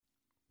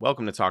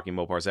Welcome to Talking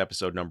Mopars,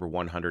 episode number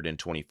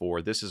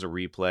 124. This is a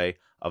replay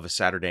of a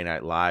Saturday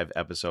Night Live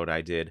episode I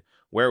did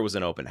where it was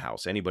an open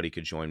house. Anybody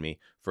could join me.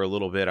 For a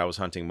little bit, I was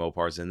hunting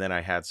Mopars, and then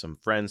I had some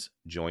friends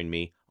join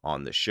me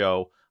on the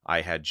show.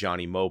 I had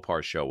Johnny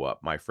Mopar show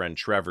up, my friend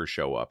Trevor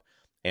show up,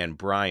 and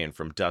Brian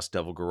from Dust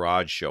Devil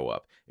Garage show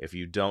up. If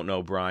you don't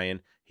know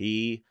Brian,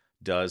 he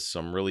does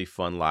some really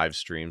fun live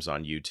streams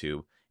on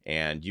YouTube,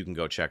 and you can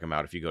go check him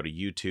out if you go to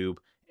YouTube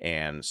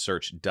and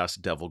search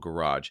Dust Devil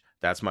Garage.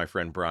 That's my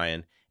friend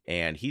Brian.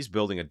 And he's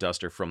building a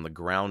Duster from the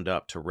ground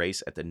up to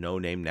race at the No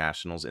Name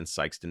Nationals in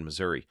Sikeston,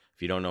 Missouri.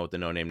 If you don't know what the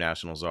No Name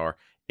Nationals are,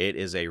 it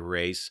is a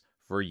race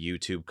for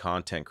YouTube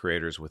content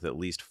creators with at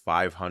least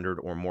 500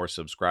 or more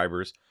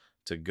subscribers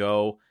to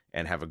go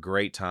and have a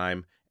great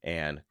time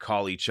and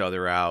call each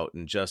other out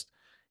and just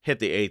hit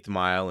the 8th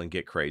mile and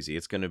get crazy.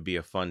 It's going to be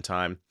a fun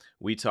time.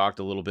 We talked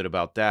a little bit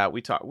about that.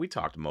 We talked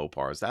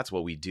Mopars. That's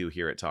what we do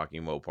here at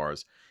Talking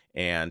Mopars.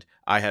 And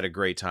I had a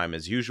great time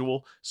as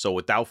usual. So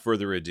without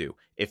further ado,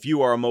 if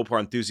you are a Mopar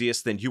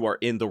enthusiast, then you are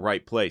in the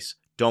right place.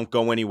 Don't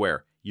go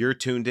anywhere. You're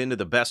tuned into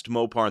the best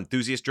Mopar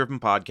enthusiast-driven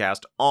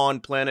podcast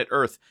on planet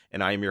Earth.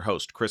 And I am your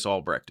host, Chris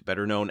Albrecht,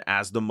 better known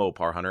as the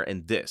Mopar Hunter.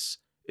 And this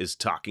is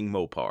Talking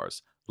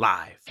Mopars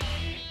Live.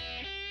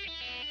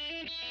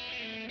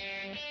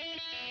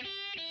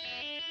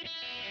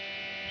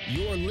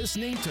 You're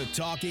listening to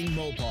Talking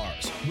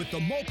Mopars with the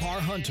Mopar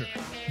Hunter,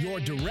 your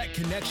direct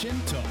connection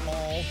to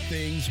all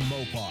things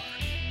Mopar.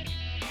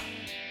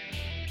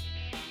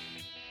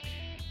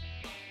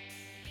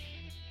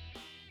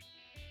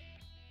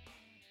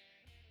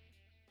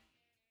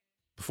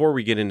 Before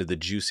we get into the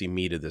juicy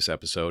meat of this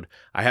episode,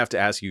 I have to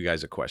ask you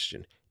guys a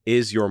question.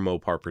 Is your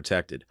Mopar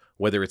protected?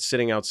 Whether it's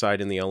sitting outside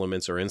in the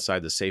elements or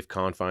inside the safe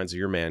confines of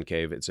your man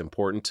cave, it's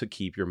important to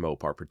keep your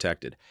Mopar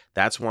protected.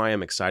 That's why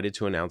I'm excited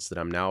to announce that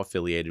I'm now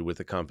affiliated with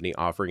a company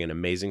offering an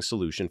amazing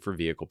solution for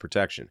vehicle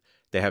protection.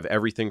 They have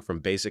everything from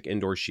basic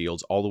indoor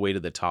shields all the way to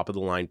the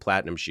top-of-the-line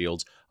platinum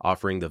shields,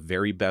 offering the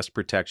very best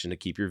protection to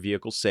keep your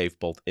vehicle safe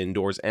both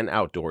indoors and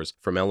outdoors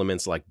from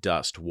elements like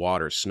dust,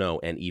 water, snow,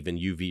 and even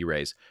UV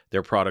rays.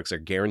 Their products are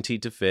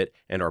guaranteed to fit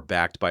and are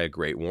backed by a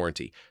great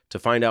warranty. To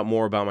find out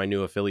more about my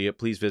new affiliate,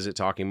 please visit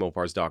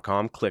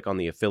TalkingMopars.com, click on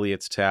the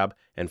Affiliates tab,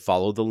 and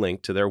follow the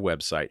link to their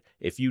website.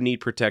 If you need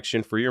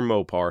protection for your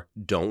Mopar,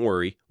 don't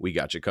worry, we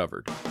got you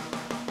covered.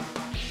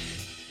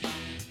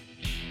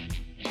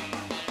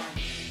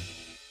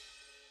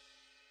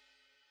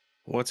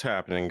 What's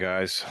happening,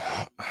 guys?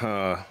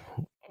 I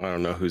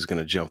don't know who's going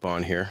to jump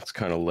on here. It's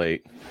kind of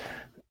late.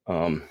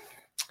 I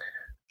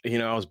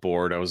was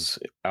bored. I was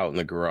out in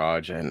the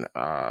garage, and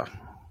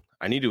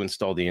I need to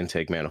install the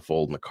intake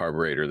manifold and the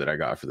carburetor that I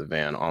got for the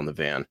van on the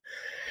van.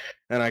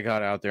 And I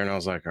got out there, and I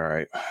was like, all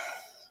right,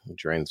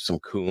 drain some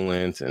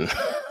coolant. And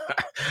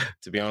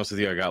to be honest with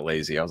you, I got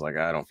lazy. I was like,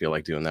 I don't feel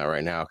like doing that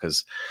right now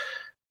because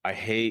I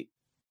hate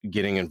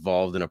getting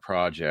involved in a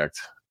project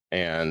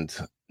and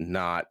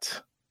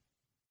not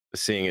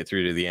seeing it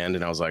through to the end.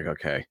 And I was like,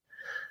 okay,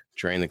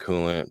 drain the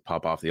coolant,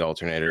 pop off the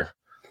alternator.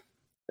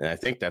 And I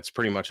think that's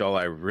pretty much all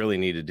I really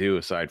need to do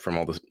aside from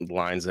all the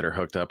lines that are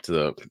hooked up to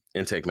the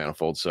intake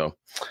manifold. So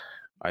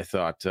I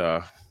thought,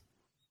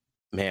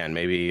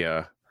 maybe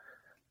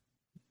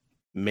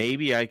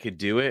I could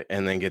do it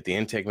and then get the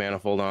intake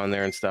manifold on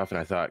there and stuff. And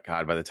I thought,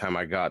 God, by the time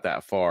I got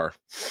that far,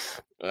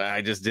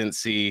 I just didn't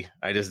see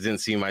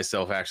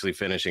myself actually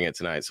finishing it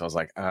tonight. So I was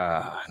like,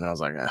 I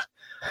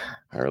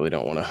really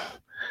don't want to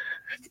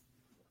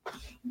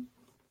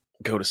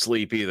go to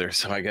sleep either.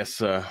 So I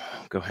guess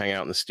go hang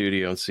out in the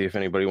studio and see if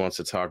anybody wants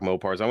to talk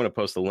Mopars. I'm going to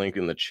post the link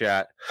in the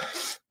chat.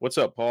 What's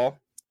up, Paul?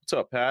 What's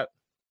up, Pat?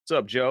 What's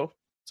up, Joe?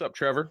 What's up,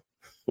 Trevor?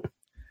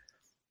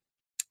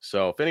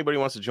 So if anybody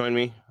wants to join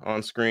me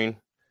on screen,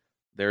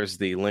 there's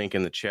the link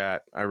in the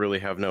chat. I really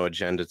have no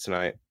agenda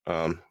tonight.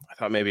 I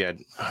thought maybe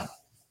I'd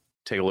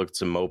take a look at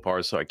some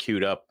Mopars, so I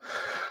queued up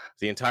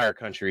the entire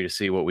country to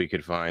see what we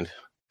could find.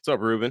 What's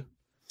up, Ruben?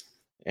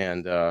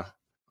 And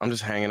I'm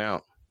just hanging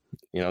out.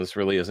 This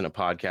really isn't a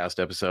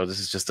podcast episode. This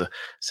is just a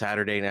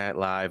Saturday Night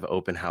Live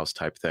open house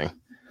type thing.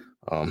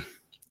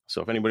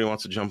 So if anybody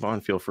wants to jump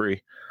on, feel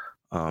free.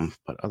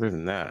 But other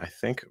than that, I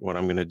think what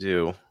I'm going to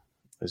do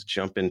is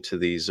jump into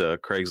these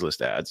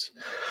Craigslist ads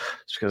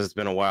just because it's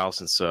been a while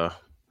since I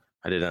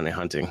did any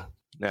hunting.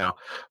 Now,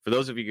 for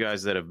those of you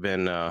guys that have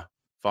been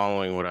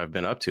following what I've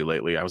been up to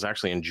lately, I was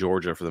actually in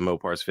Georgia for the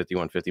Mopars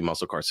 5150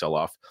 muscle car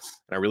sell-off,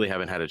 and I really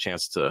haven't had a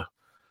chance to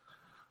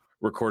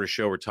record a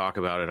show or talk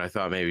about it. I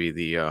thought maybe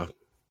the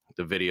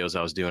videos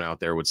I was doing out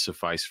there would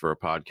suffice for a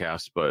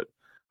podcast, but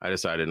I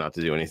decided not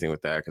to do anything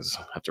with that because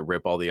I have to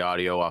rip all the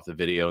audio off the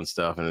video and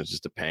stuff, and it's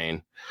just a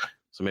pain.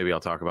 So maybe I'll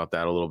talk about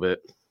that a little bit.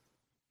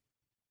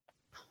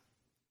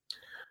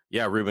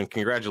 Yeah, Ruben,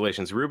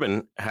 congratulations.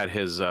 Ruben had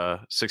his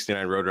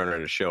 69 Roadrunner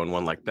at a show and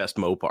won like best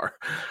Mopar.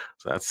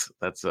 So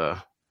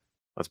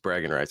that's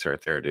bragging rights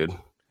right there, dude.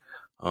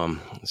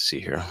 Let's see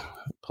here.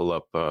 Pull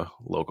up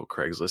local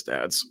Craigslist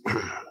ads.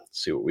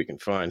 See what we can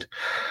find.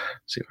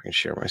 See if I can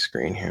share my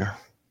screen here.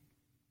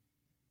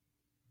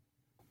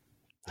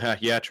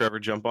 Yeah, Trevor,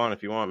 jump on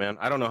if you want, man.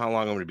 I don't know how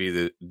long I'm going to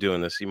be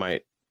doing this. You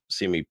might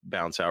see me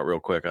bounce out real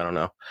quick. I don't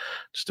know.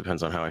 Just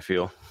depends on how I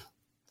feel.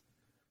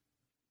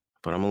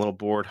 But I'm a little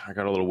bored. I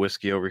got a little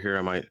whiskey over here.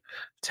 I might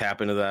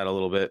tap into that a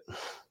little bit.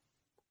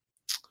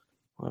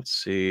 Let's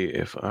see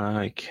if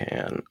I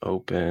can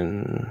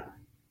open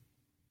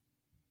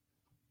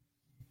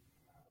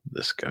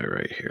this guy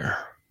right here.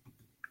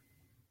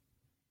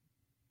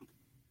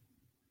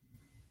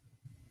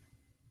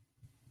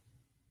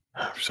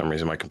 For some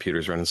reason, my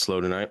computer's running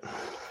slow tonight.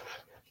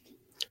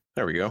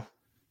 There we go.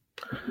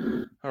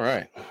 All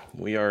right.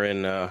 We are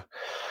in the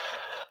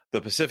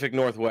Pacific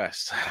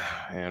Northwest.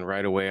 And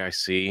right away, I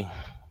see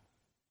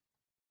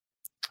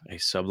a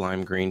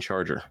sublime green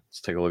Charger.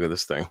 Let's take a look at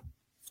this thing.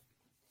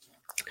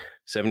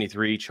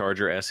 73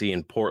 Charger SE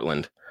in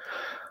Portland.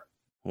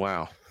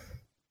 Wow.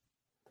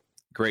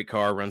 Great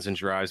car, runs and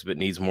drives, but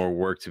needs more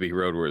work to be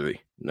roadworthy.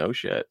 No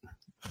shit.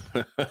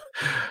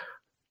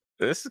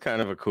 This is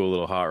kind of a cool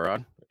little hot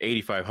rod.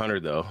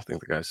 8,500 though. I think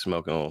the guy's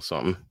smoking a little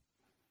something.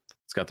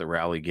 It's got the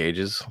rally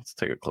gauges. Let's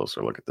take a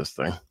closer look at this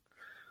thing.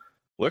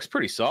 Looks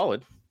pretty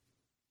solid.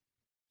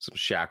 Some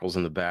shackles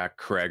in the back.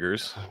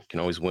 Craigers. You can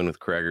always win with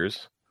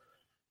Craigers.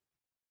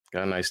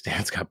 Got a nice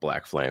stance. Got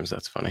black flames.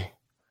 That's funny.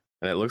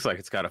 And it looks like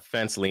it's got a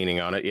fence leaning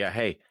on it. Yeah,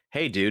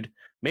 hey, dude,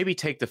 maybe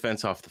take the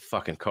fence off the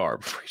fucking car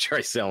before you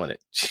try selling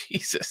it.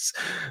 Jesus.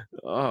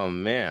 Oh,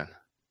 man.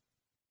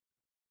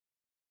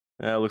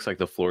 It looks like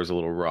the floor is a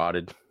little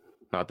rotted.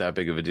 Not that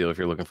big of a deal if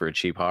you're looking for a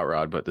cheap hot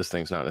rod, but this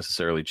thing's not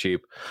necessarily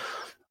cheap.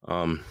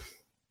 Column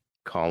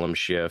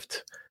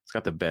shift. It's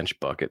got the bench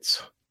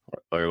buckets,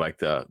 or like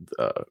the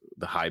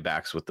high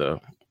backs with the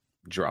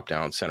drop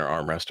down center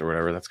armrest or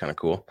whatever. That's kind of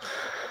cool.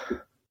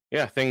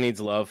 Yeah, thing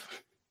needs love.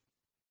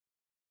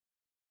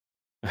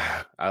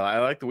 I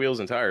like the wheels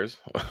and tires.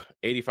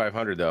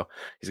 8,500 though.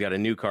 He's got a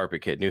new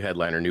carpet kit, new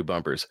headliner, new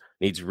bumpers.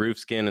 Needs roof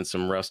skin and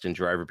some rust in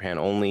driver pan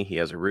only. He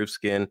has a roof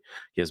skin.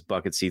 He has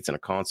bucket seats and a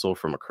console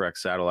from a correct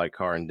satellite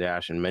car and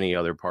dash and many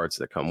other parts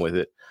that come with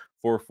it.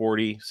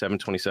 440,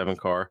 727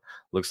 car.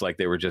 Looks like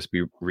they were just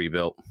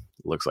rebuilt.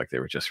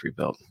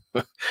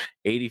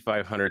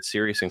 8,500.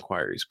 Serious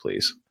inquiries,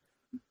 please.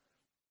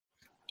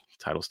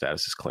 Title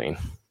status is clean.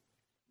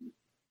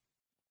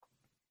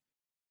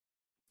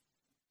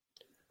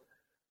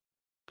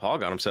 Paul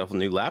got himself a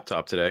new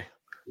laptop today.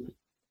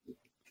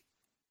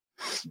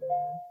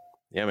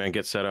 Yeah, man,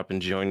 get set up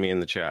and join me in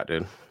the chat,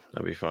 dude.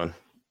 That'd be fun.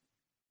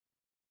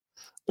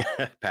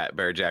 Pat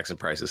Barrett Jackson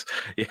prices.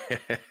 Yeah,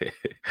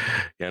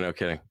 no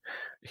kidding.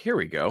 Here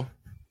we go.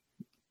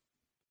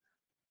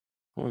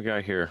 What we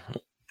got here?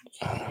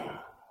 An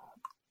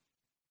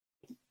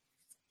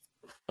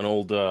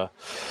old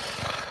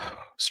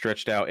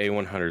stretched out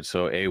A100,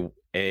 so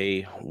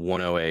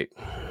A108.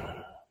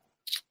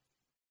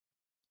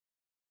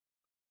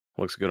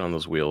 Looks good on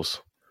those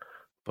wheels.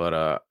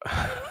 But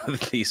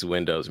these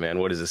windows, man,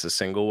 what is this, a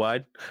single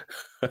wide?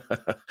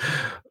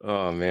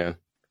 Oh, man.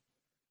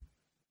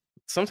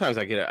 Sometimes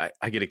I get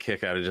a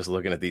kick out of just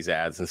looking at these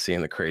ads and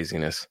seeing the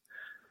craziness.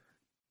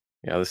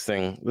 Yeah, this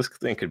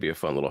thing could be a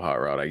fun little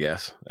hot rod, I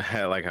guess.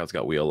 I like how it's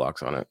got wheel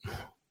locks on it.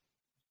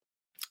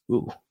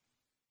 Ooh.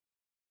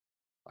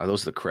 Are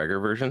those the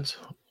Cragar versions?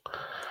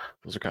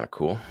 Those are kind of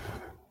cool.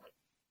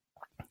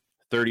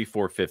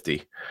 3,450.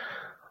 Let's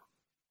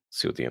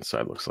see what the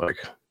inside looks like.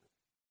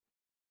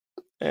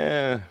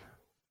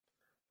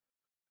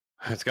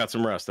 It's got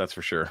some rust, that's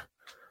for sure.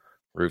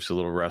 Roof's a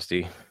little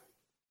rusty.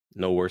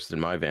 No worse than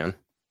my van.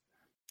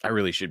 I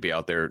really should be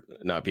out there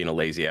not being a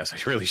lazy ass. I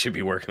really should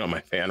be working on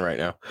my van right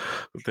now.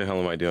 What the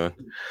hell am I doing?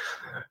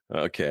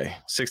 Okay.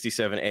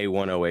 67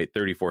 A108,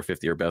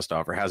 3,450 or best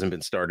offer. Hasn't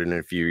been started in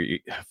a few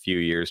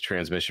years.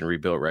 Transmission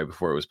rebuilt right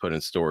before it was put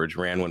in storage.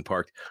 Ran when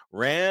parked.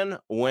 Ran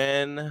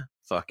when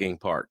fucking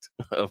parked.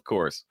 Of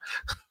course.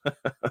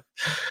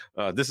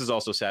 This is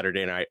also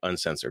Saturday night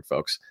uncensored,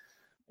 folks.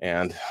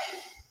 And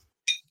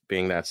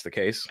being that's the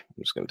case,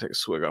 I'm just going to take a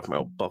swig off my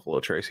old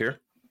Buffalo Trace here.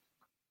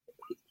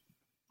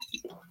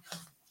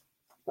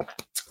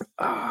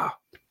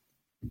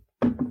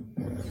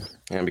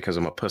 And because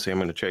I'm a pussy, I'm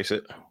going to chase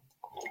it.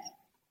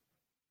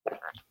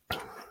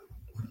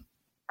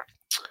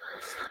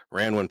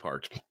 Ran when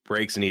parked.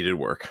 Brakes needed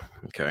work.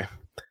 Okay.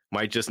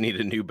 Might just need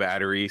a new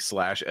battery /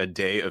 a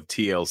day of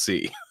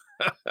TLC.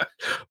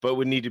 But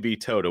would need to be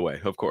towed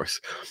away, of course.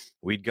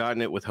 We'd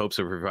gotten it with hopes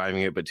of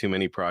reviving it, but too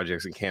many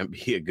projects and can't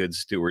be a good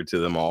steward to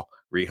them all.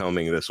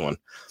 Rehoming this one.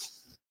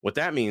 What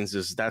that means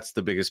is that's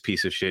the biggest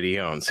piece of shit he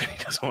owns.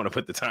 He doesn't want to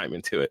put the time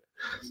into it.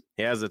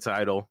 He has the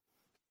title,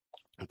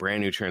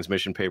 brand new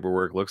transmission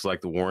paperwork. Looks like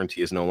the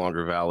warranty is no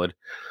longer valid.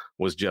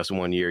 Was just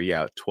 1 year.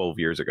 Yeah, 12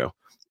 years ago.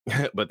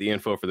 But the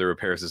info for the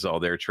repairs is all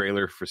there.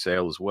 Trailer for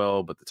sale as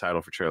well, but the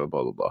title for trailer,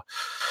 blah, blah, blah.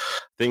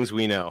 Things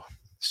we know.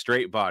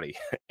 Straight body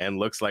and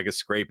looks like a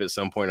scrape at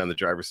some point on the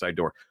driver's side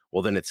door.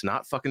 Well, then it's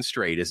not fucking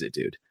straight, is it,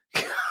 dude?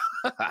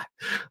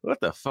 What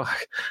the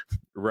fuck?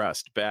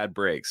 Rust, bad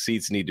brakes,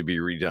 seats need to be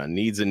redone,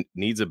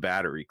 needs a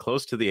battery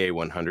close to the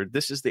A100.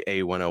 This is the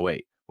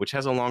A108, which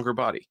has a longer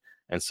body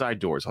and side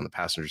doors on the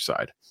passenger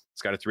side.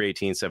 It's got a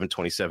 318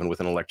 727 with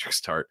an electric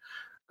start,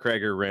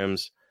 Krager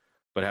rims,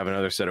 but have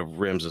another set of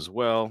rims as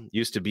well.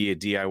 Used to be a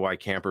DIY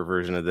camper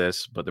version of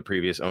this, but the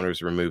previous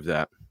owners removed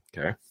that.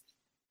 Okay.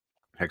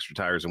 Extra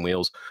tires and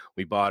wheels.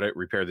 We bought it,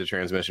 repaired the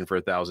transmission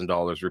for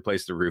 $1,000,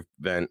 replaced the roof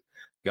vent,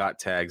 got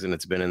tags, and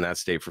it's been in that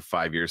state for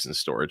 5 years in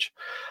storage.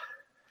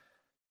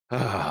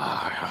 That's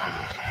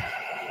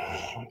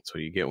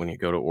what you get when you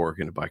go to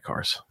Oregon to buy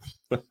cars.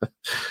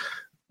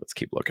 Let's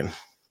keep looking.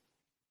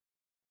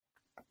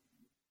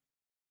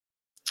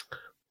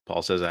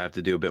 Paul says I have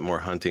to do a bit more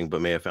hunting,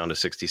 but may have found a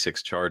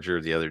 66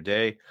 Charger the other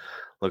day.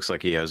 Looks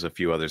like he has a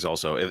few others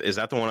also. Is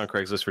that the one on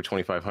Craigslist for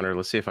 $2,500?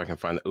 Let's see if I can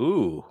find.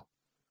 Ooh,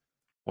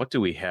 what do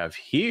we have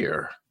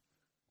here?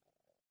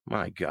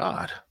 My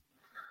God.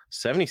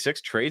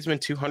 76 Tradesman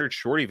 200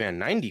 Shorty van,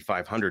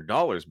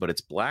 $9,500, but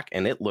it's black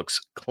and it looks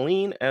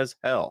clean as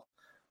hell.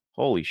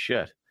 Holy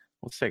shit.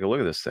 Let's take a look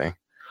at this thing.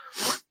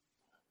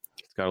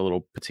 It's got a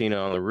little patina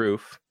on the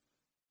roof.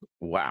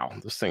 Wow,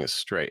 this thing is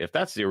straight. If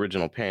that's the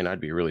original paint,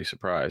 I'd be really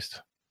surprised.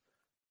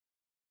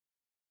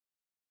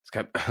 It's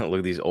got, look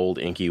at these old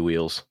inky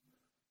wheels.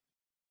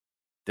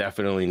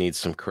 Definitely needs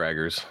some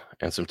Kragers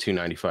and some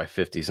 295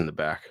 50s in the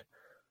back.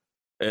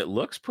 It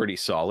looks pretty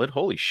solid.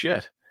 Holy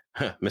shit.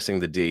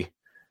 Missing the D.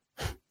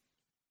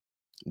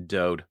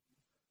 Dode.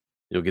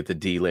 You'll get the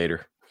D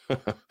later.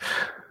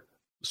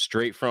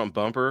 Straight front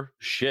bumper.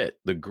 Shit.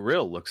 The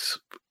grill looks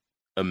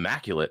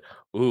immaculate.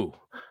 Ooh.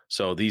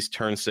 So these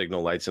turn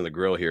signal lights in the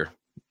grill here.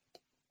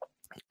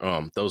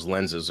 Those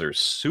lenses are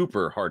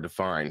super hard to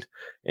find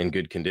in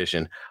good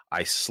condition.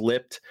 I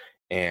slipped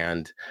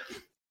and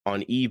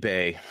on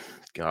eBay,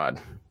 God,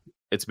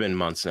 it's been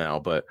months now,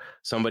 but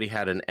somebody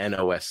had an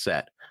NOS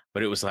set,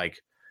 but it was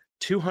like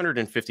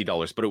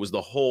 $250, but it was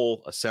the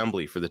whole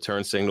assembly for the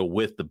turn signal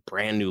with the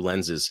brand new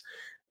lenses.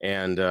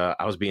 And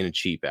I was being a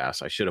cheap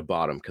ass. I should have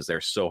bought them because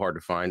they're so hard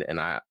to find. And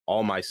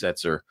all my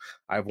sets are,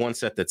 I have one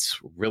set that's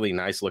really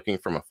nice looking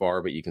from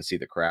afar, but you can see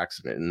the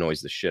cracks and it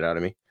annoys the shit out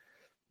of me.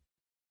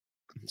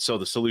 So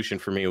the solution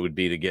for me would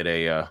be to get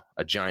a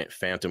giant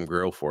Phantom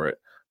grill for it,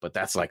 but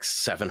that's like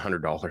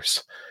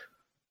 $700.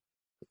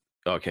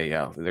 Okay,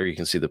 yeah, there you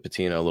can see the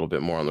patina a little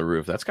bit more on the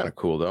roof. That's kind of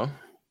cool though.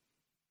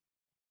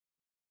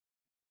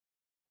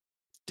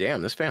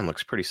 Damn, this van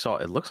looks pretty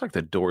solid. It looks like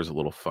the door's a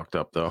little fucked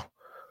up though.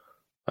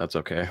 That's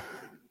okay.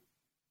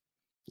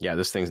 Yeah,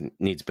 this thing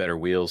needs better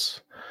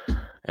wheels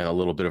and a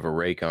little bit of a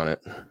rake on it.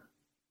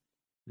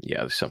 Yeah,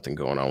 there's something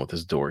going on with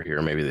this door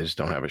here. Maybe they just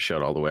don't have it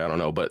shut all the way. I don't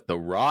know. But the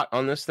rot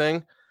on this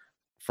thing,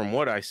 from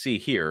what I see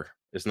here,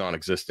 is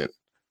non-existent.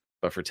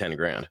 But for 10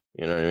 grand,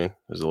 you know what I mean?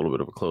 There's a little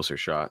bit of a closer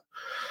shot.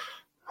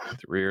 The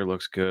rear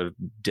looks good.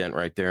 Dent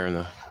right there in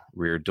the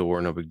rear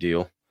door. No big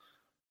deal.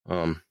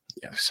 Yeah,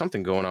 there's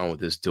something going on with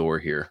this door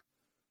here.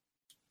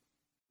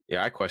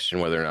 Yeah, I question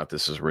whether or not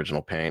this is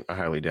original paint. I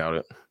highly doubt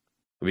it.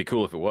 It'd be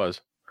cool if it was.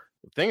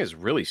 The thing is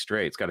really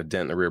straight. It's got a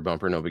dent in the rear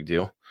bumper. No big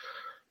deal.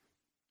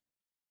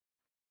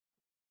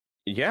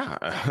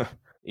 Yeah,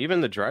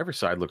 even the driver's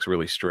side looks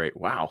really straight.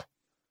 Wow.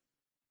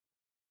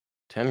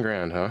 10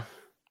 grand, huh?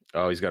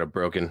 Oh, he's got a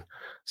broken.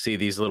 See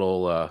these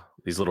little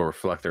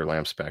reflector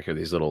lamps back here,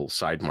 these little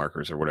side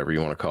markers or whatever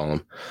you want to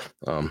call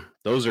them.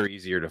 Those are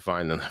easier to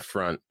find than the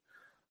front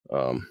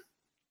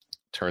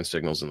turn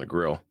signals in the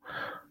grill.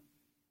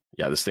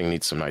 Yeah, this thing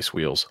needs some nice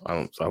wheels.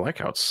 I like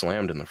how it's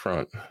slammed in the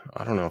front.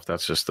 I don't know if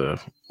that's just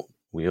the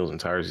wheels and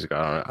tires he's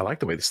got on it. I like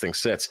the way this thing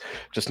sits.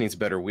 Just needs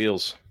better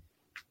wheels.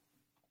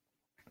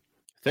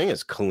 Thing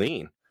is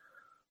clean.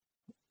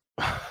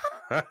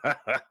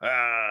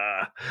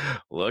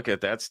 Look at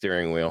that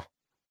steering wheel.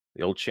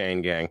 The old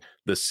chain gang.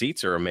 The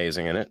seats are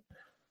amazing in it.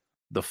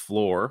 The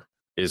floor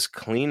is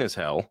clean as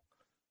hell.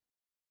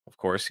 Of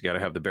course, you got to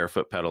have the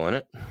barefoot pedal in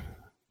it.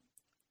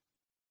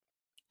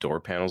 Door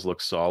panels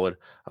look solid.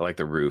 I like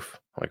the roof.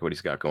 I like what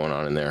he's got going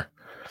on in there.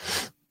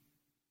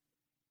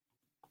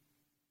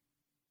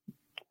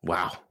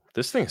 Wow.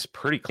 This thing is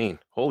pretty clean.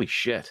 Holy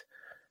shit.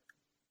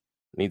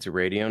 Needs a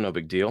radio. No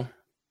big deal.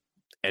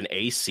 An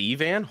AC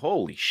van?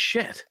 Holy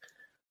shit.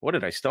 What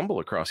did I stumble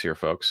across here,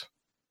 folks?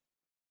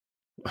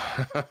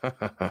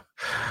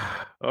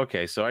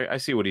 Okay, so I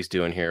see what he's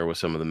doing here with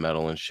some of the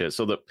metal and shit.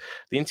 So the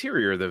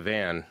interior of the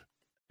van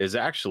is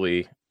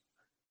actually,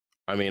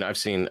 I mean, I've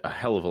seen a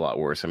hell of a lot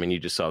worse. I mean, you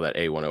just saw that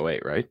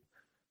A108, right?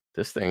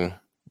 This thing,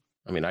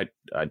 I mean,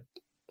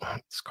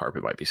 this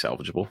carpet might be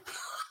salvageable.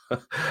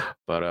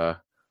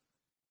 But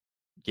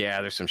yeah,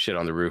 there's some shit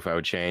on the roof I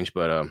would change,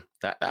 but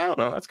that, I don't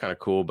know, that's kind of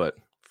cool, but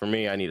for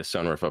me, I need a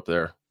sunroof up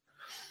there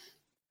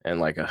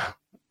and like a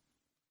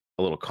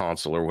little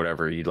console or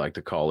whatever you'd like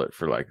to call it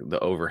for like the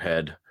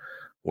overhead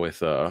with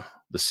the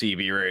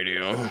CB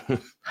radio.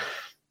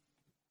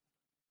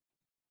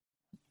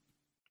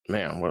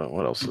 Man,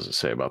 what else does it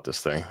say about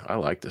this thing? I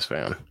like this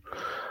van.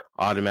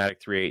 Automatic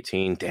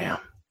 318. Damn.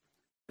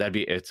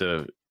 It's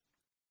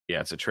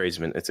a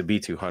Tradesman. It's a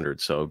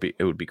B200, so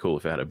it would be cool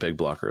if it had a big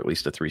block or at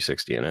least a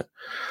 360 in it.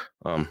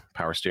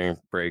 Power steering,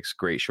 brakes,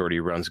 great shorty,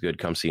 runs good.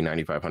 Come see,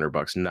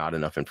 $9,500. Not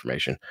enough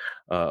information.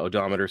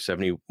 Odometer,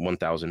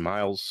 71,000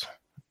 miles.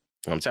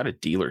 It's at a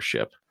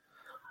dealership.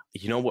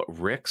 You know what,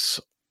 Rick's?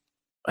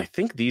 I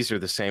think these are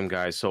the same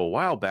guys. So a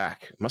while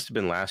back, it must have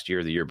been last year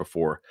or the year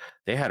before,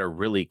 they had a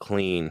really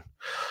clean,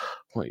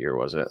 what year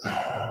was it?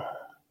 I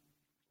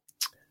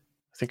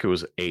think it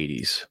was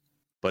 80s,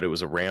 but it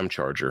was a Ram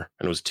Charger,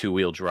 and it was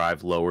 2-wheel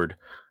drive lowered.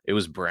 It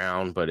was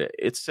brown, but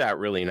it sat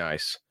really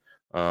nice.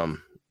 And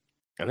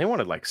they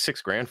wanted like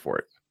 $6,000 for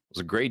it. It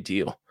was a great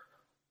deal.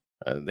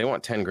 They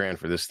want $10,000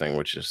 for this thing,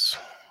 which is,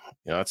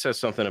 it says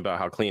something about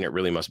how clean it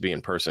really must be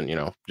in person,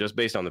 just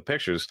based on the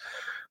pictures.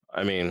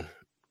 I mean,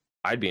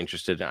 I'd be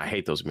interested. I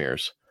hate those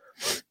mirrors.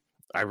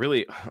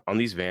 On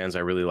these vans, I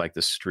really like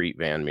the street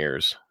van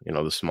mirrors,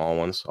 the small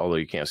ones, although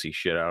you can't see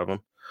shit out of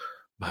them.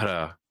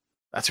 But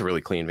that's a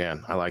really clean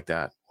van. I like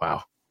that.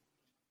 Wow.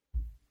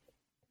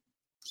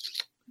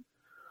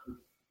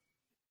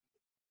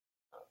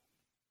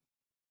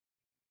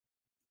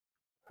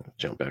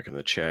 Jump back in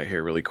the chat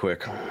here really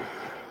quick.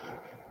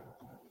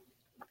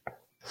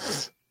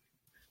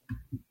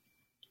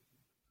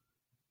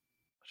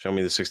 Show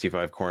me the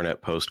 65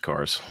 Coronet post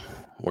cars.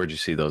 Where'd you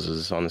see those? Is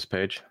this on this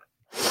page?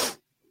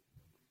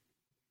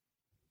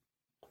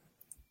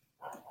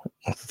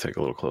 Let's take a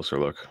little closer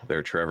look.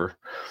 There, Trevor.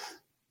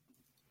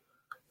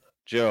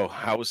 Joe,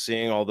 I was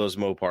seeing all those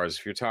Mopars.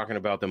 If you're talking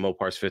about the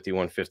Mopars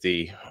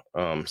 5150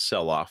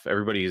 sell-off,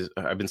 I've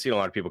been seeing a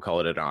lot of people call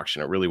it an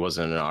auction. It really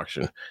wasn't an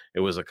auction. It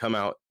was a come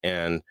out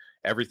and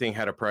everything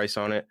had a price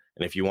on it.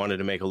 And if you wanted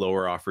to make a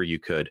lower offer, you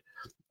could.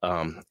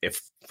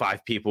 If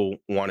 5 people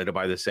wanted to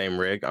buy the same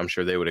rig, I'm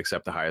sure they would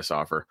accept the highest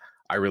offer.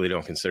 I really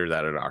don't consider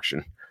that an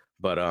auction.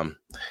 But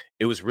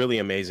it was really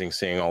amazing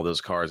seeing all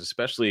those cars,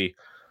 especially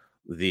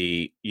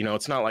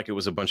it's not like it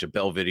was a bunch of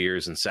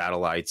Belvideres and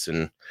Satellites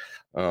and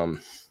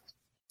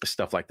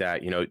stuff like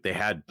that. They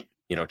had,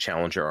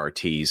 Challenger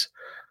RTs,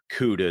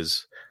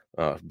 Cudas,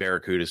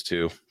 Barracudas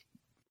too,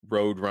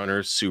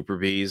 Roadrunners, Super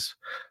Bs,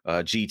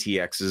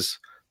 GTXs.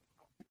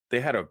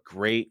 They had a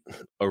great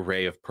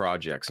array of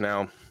projects.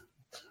 Now,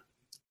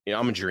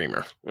 I'm a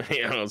dreamer.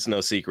 It's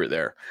no secret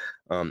there.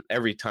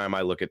 Every time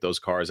I look at those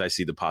cars, I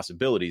see the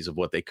possibilities of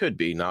what they could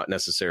be, not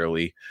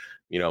necessarily,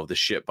 the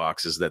shit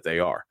boxes that they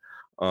are.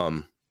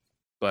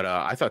 But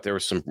I thought there were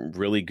some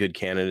really good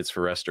candidates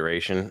for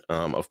restoration.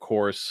 Of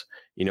course,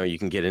 you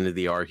can get into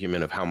the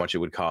argument of how much it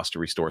would cost to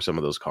restore some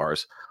of those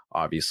cars,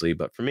 obviously.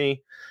 But for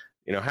me,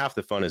 half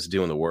the fun is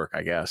doing the work,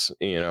 I guess,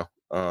 and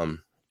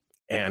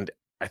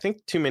I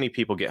think too many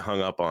people get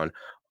hung up on,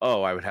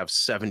 oh, I would have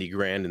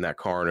 $70,000 in that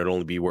car and it'd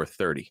only be worth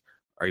 30.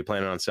 Are you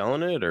planning on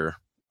selling it? Or,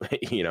 are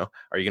you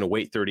going to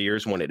wait 30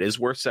 years when it is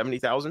worth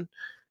 70,000?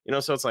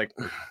 So it's like,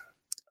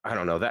 I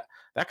don't know, that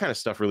kind of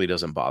stuff really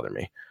doesn't bother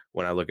me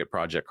when I look at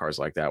project cars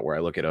like that, where I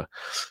look at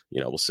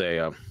we'll say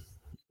 $5,000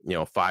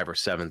 or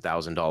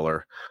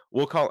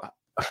 $7,000,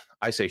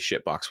 I say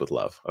shit box with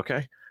love.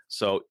 Okay.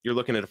 So you're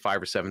looking at a $5,000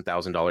 or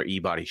 $7,000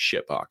 e-body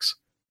shit box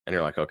and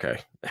you're like, okay,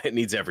 it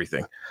needs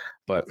everything.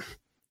 But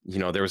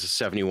there was a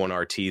 71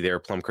 RT there,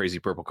 plum crazy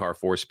purple car,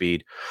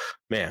 4-speed,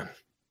 man.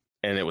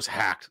 And it was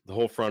hacked. The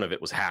whole front of it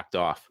was hacked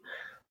off.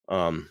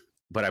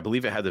 But I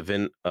believe it had the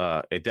VIN.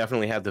 It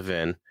definitely had the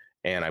VIN.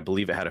 And I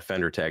believe it had a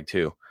fender tag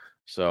too.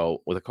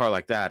 So with a car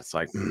like that, it's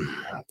like,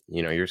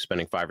 you're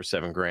spending $5,000 or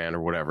 $7,000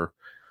 or whatever,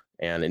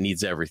 and it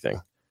needs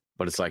everything.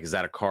 But it's like, is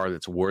that a car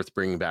that's worth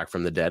bringing back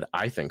from the dead?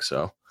 I think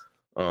so.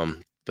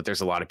 But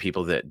there's a lot of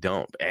people that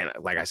don't. And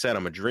like I said,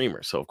 I'm a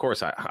dreamer. So of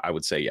course I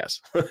would say yes.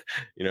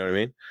 You know what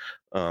I mean?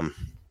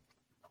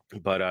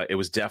 But it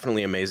was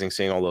definitely amazing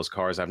seeing all those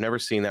cars. I've never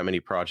seen that many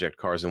project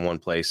cars in one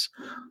place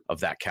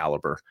of that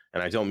caliber.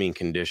 And I don't mean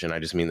condition. I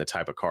just mean the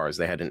type of cars.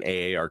 They had an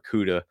AA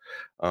Arcuda,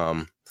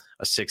 a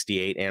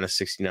 68 and a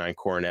 69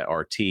 Coronet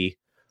RT,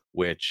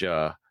 which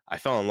I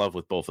fell in love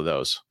with both of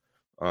those.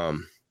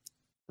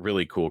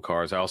 Really cool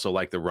cars. I also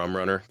like the Rum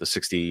Runner, the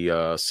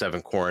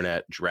 67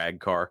 Coronet drag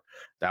car.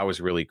 That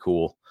was really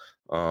cool.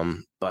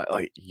 But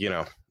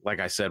like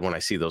I said, when I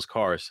see those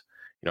cars,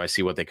 I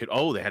see what they could.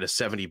 Oh, they had a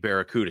 70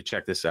 Barracuda.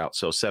 Check this out.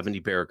 So 70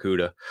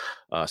 Barracuda,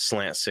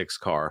 slant 6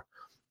 car.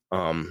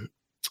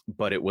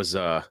 But it was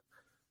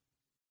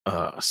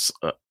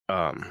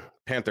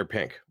Panther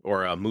Pink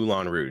or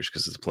Moulin Rouge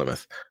because it's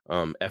Plymouth.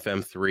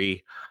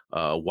 FM3,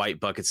 white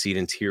bucket seat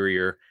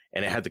interior,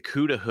 and it had the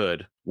CUDA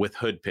hood with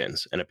hood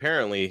pins. And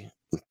apparently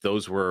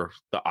those were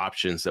the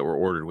options that were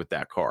ordered with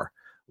that car,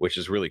 which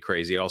is really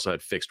crazy. It also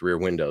had fixed rear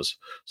windows.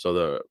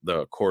 So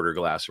the quarter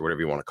glass or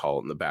whatever you want to call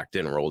it in the back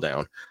didn't roll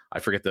down. I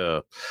think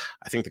the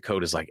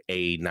code is like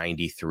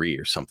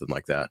A93 or something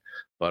like that.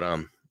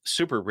 But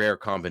super rare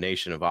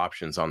combination of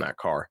options on that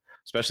car,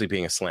 especially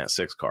being a slant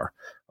 6 car.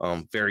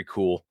 Very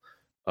cool.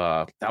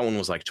 That one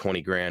was like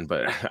 $20,000,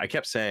 but I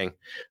kept saying,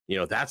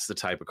 that's the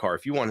type of car.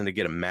 If you wanted to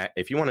get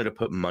if you wanted to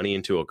put money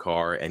into a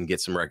car and get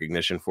some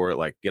recognition for it,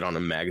 like get on a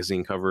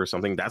magazine cover or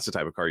something, that's the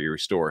type of car you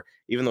restore.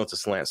 Even though it's a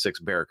slant 6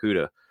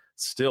 Barracuda,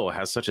 still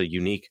has such a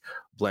unique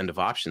blend of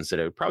options that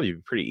it would probably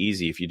be pretty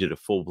easy if you did a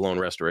full blown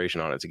restoration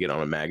on it to get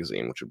on a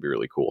magazine, which would be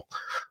really cool.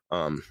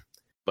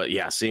 But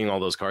yeah, seeing all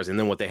those cars and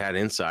then what they had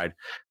inside,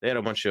 they had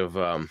a bunch of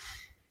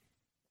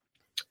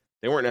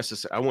they weren't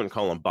necessarily, I wouldn't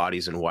call them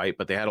bodies in white,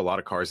 but they had a lot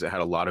of cars that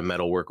had a lot of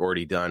metal work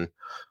already done.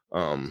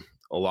 A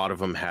lot of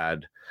them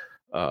had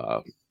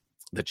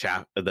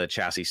the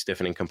chassis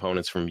stiffening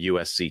components from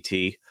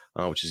USCT,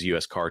 which is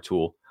US Car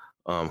Tool.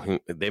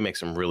 They make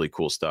some really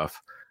cool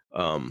stuff.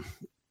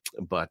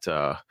 But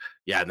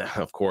yeah,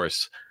 of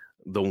course,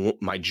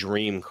 my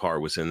dream car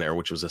was in there,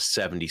 which was a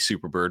 70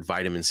 Superbird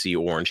Vitamin C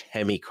orange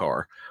Hemi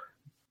car.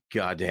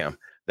 Goddamn,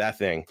 that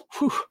thing.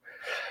 Whew.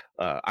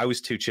 I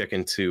was too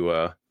chicken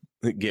to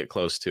get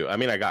close to. I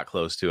mean, I got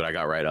close to it. I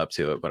got right up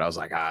to it, but I was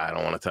like, I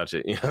don't want to touch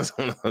it. You know, it's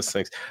one of those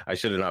things. I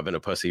should have not been a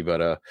pussy,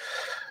 but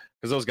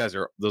because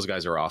those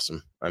guys are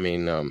awesome. I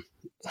mean,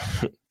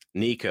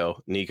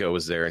 Nico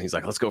was there, and he's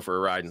like, let's go for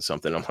a ride and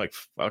something. I'm like,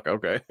 fuck,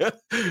 okay.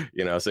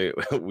 You know, so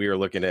we were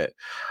looking at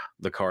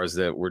the cars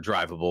that were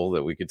drivable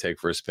that we could take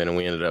for a spin, and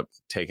we ended up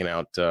taking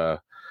out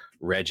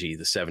Reggie,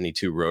 the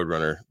 72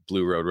 Roadrunner,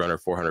 blue Roadrunner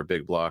 400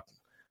 big block.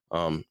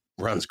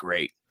 Runs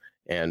great.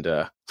 And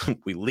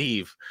we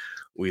leave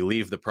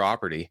the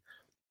property,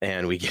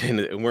 and we get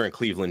into, and we're in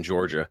Cleveland,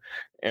 Georgia.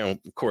 And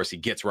of course he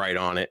gets right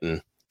on it,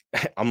 and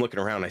I'm looking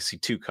around, I see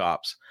two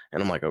cops,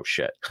 and I'm like, oh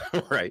shit.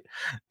 Right.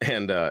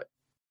 And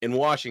in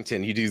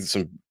Washington, you do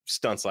some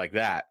stunts like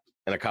that,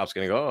 and a cop's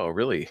going to go, oh,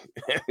 really?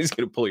 He's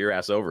going to pull your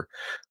ass over.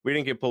 We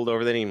didn't get pulled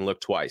over. They didn't even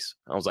look twice.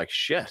 I was like,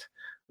 shit,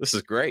 this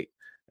is great.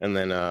 And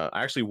then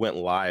I actually went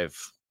live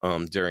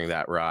during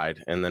that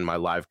ride, and then my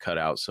live cut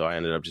out, so I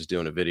ended up just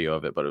doing a video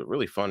of it. But a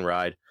really fun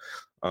ride.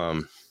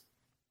 Man,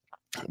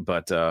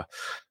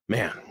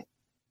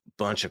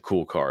 bunch of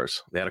cool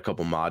cars. They had a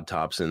couple mod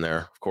tops in there,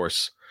 of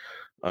course.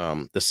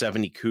 The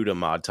 70 CUDA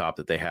mod top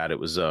that they had, it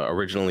was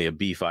originally a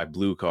B5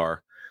 blue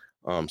car.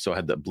 So it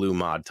had the blue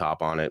mod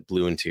top on it,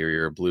 blue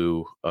interior,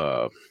 blue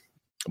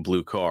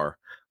car,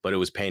 but it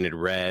was painted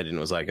red, and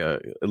it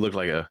looked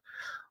like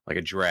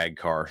a drag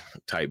car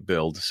type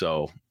build.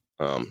 So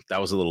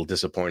that was a little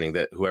disappointing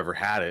that whoever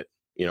had it,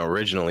 you know,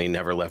 originally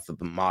never left the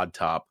mod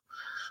top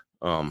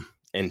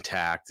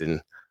intact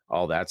and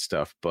all that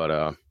stuff.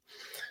 But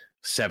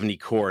 70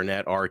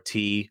 Coronet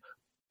RT,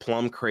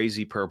 plum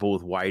crazy purple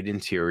with white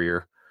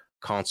interior,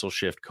 console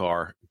shift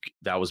car.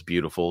 That was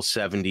beautiful.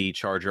 70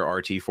 Charger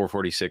RT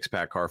 446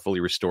 pack car, fully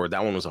restored.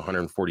 That one was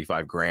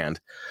 145 grand.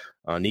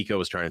 Nico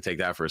was trying to take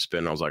that for a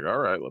spin. I was like, all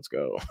right, let's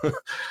go.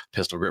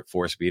 Pistol grip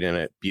 4-speed in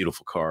it.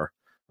 Beautiful car.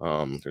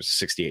 There's a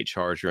 68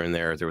 Charger in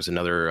there. There's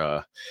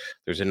another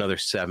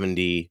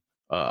 70,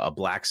 a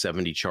black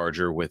 70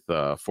 Charger with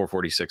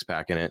 446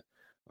 pack in it.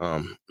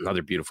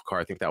 Another beautiful car.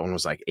 I think that one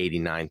was like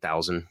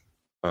 89,000,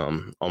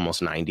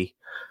 almost 90.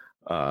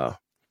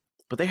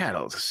 But they had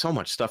so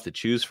much stuff to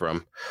choose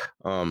from.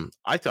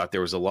 I thought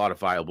there was a lot of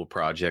viable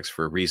projects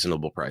for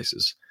reasonable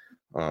prices.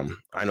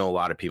 I know a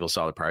lot of people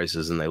saw the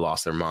prices and they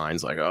lost their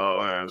minds, like,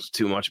 oh, it's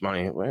too much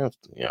money. Well,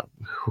 yeah,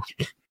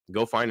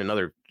 go find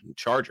another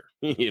Charger.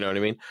 You know what I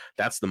mean?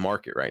 That's the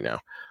market right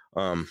now.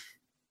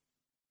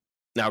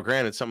 Now,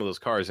 granted, some of those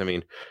cars, I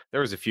mean,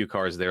 there was a few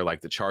cars there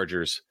like the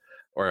Chargers,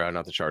 or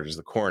not the Chargers,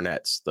 the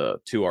Coronets, the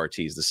two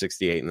RTs, the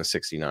 68 and the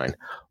 69.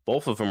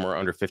 Both of them were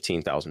under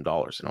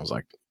 $15,000. And I was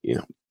like, you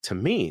know, to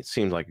me, it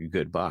seemed like a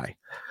good buy.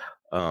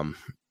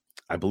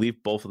 I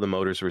believe both of the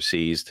motors were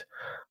seized,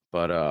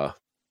 but,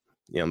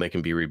 you know, they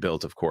can be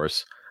rebuilt, of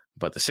course.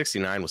 But the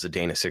 69 was a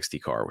Dana 60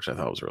 car, which I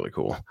thought was really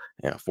cool.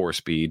 Yeah,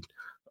 4-speed.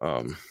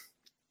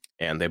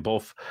 And they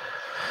both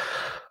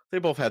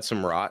had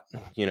some rot,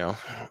 you know,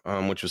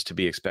 which was to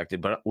be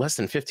expected. But less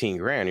than 15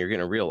 grand, you're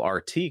getting a real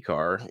RT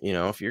car. You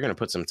know, if you're going to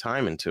put some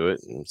time into it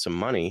and some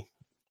money,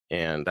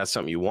 and that's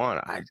something you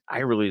want, I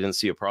really didn't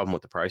see a problem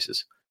with the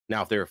prices.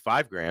 Now, if they were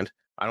 5 grand,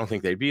 I don't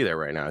think they'd be there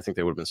right now. I think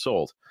they would have been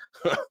sold.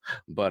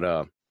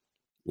 But,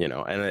 you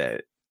know,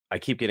 and I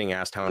keep getting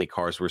asked how many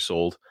cars were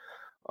sold.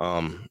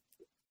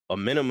 A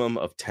minimum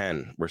of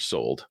 10 were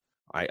sold.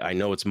 I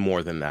know it's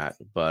more than that,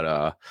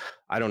 but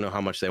I don't know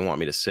how much they want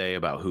me to say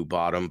about who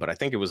bought them, but I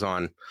think it was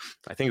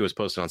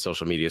posted on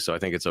social media. So I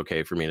think it's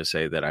okay for me to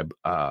say that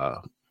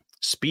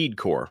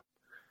Speedcore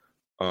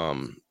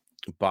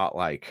bought,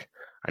 like,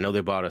 I know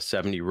they bought a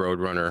 70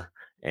 Roadrunner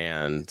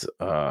and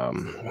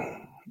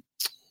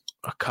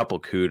a couple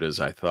CUDAs,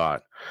 I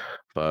thought,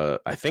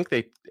 but I think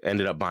they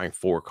ended up buying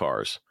 4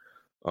 cars.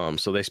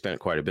 So they spent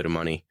quite a bit of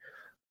money,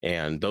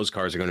 and those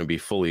cars are going to be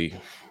fully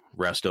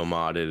resto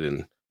modded,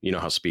 and you know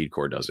how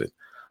Speedcore does it.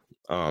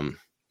 And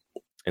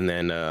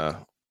then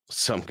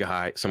some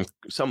guy,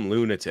 some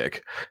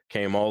lunatic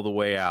came all the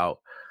way out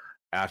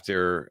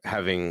after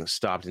having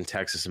stopped in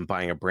Texas and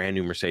buying a brand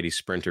new Mercedes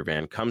Sprinter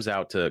van, comes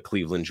out to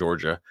Cleveland,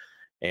 Georgia,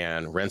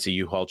 and rents a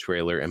U-Haul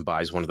trailer and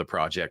buys one of the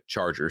project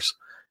Chargers.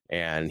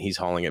 And he's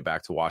hauling it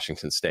back to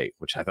Washington State,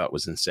 which I thought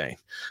was insane.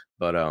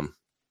 But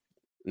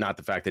not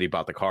the fact that he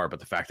bought the car, but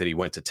the fact that he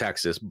went to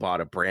Texas,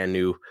 bought a brand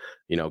new,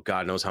 you know,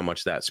 God knows how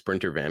much that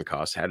Sprinter van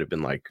cost. Had it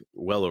been like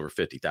well over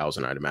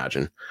 50,000, I'd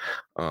imagine.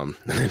 And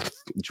then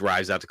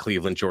drives out to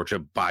Cleveland, Georgia,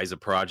 buys a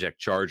project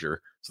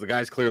Charger. So the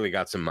guy's clearly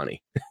got some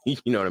money. You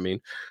know what I mean?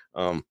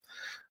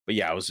 But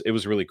yeah, it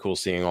was really cool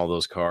seeing all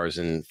those cars.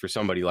 And for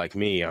somebody like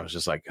me, I was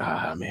just like,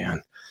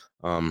 man,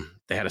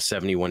 They had a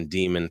 71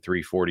 Demon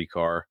 340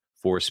 car,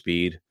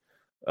 4-speed,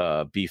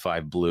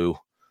 B5 blue.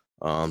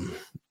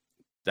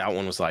 That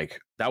one was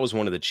that was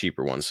one of the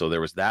cheaper ones. So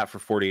there was that for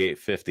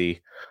 $4,850.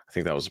 I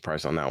think that was the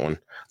price on that one.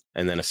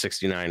 And then a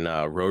 69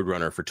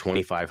 Roadrunner for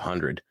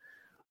 $2,500.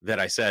 That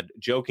I said,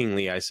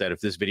 jokingly, if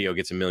this video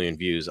gets 1 million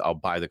views, I'll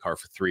buy the car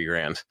for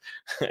 $3,000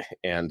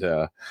 and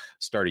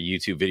start a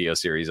YouTube video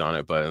series on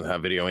it. But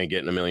that video ain't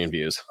getting 1 million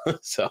views.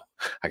 So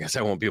I guess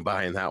I won't be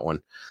buying that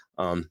one.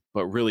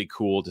 But really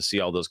cool to see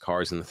all those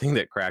cars. And the thing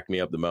that cracked me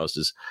up the most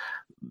is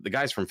the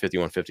guys from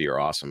 5150 are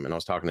awesome. And I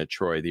was talking to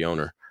Troy, the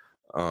owner,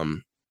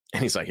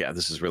 and he's like, yeah,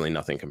 this is really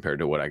nothing compared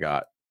to what I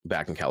got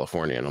back in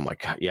California. And I'm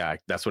like, yeah,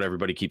 that's what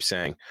everybody keeps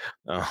saying.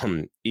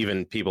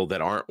 Even people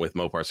that aren't with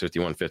Mopars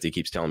 5150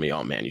 keeps telling me,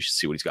 oh man, you should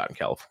see what he's got in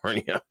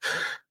California.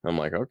 I'm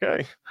like,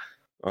 okay.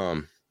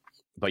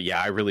 But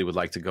yeah, I really would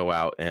like to go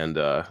out and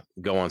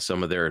go on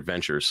some of their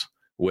adventures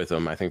with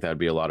them. I think that'd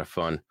be a lot of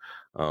fun.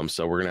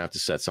 So we're gonna have to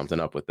set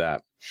something up with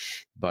that.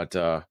 But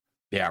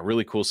yeah,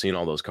 really cool seeing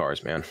all those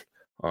cars, man.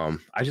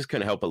 I just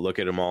couldn't help but look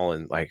at them all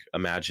and like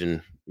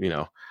imagine,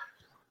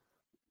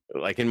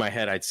 like in my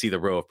head, I'd see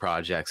the row of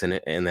projects and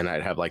then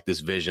I'd have like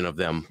this vision of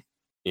them,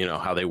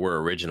 how they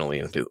were originally.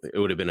 And it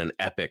would have been an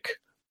epic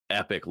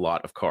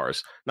lot of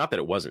cars. Not that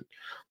it wasn't,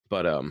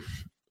 but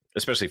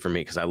especially for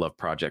me, because I love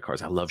project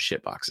cars. I love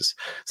shit boxes.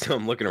 So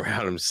I'm looking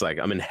around, I'm just like,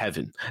 I'm in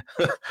heaven.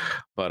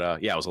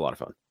 But yeah, it was a lot of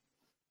fun.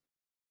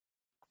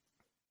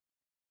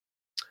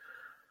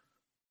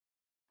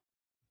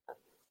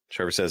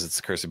 Trevor says it's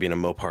the curse of being a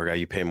Mopar guy.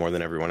 You pay more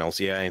than everyone else.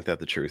 Yeah, ain't that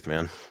the truth,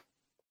 man?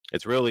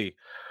 It's really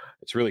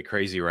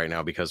crazy right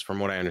now because from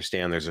what I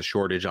understand, there's a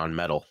shortage on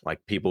metal.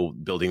 Like people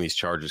building these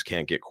chargers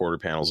can't get quarter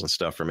panels and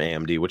stuff from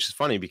AMD, which is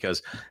funny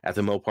because at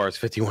the Mopars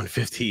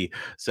 5150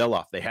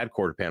 sell-off, they had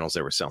quarter panels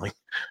they were selling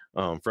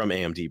from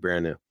AMD,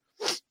 brand new.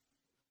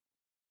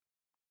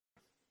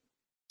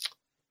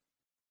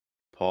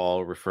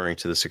 Paul, referring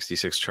to the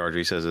 66 Charger,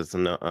 he says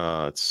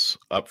it's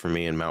up for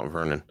me in Mount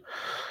Vernon.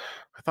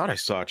 I thought I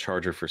saw a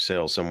Charger for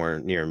sale somewhere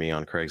near me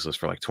on Craigslist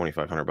for like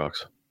 $2,500.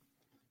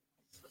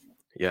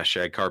 Yeah,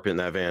 shag carpet in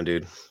that van,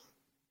 dude.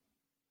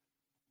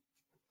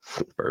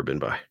 Bourbon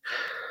by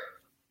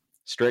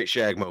Straight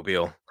Shag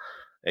Mobile,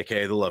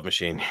 aka the Love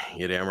Machine.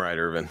 You damn right,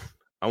 Irvin.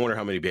 I wonder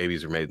how many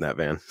babies are made in that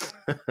van.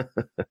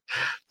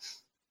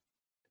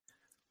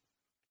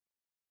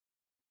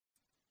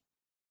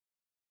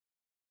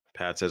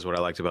 Pat says what I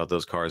liked about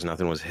those cars,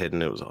 nothing was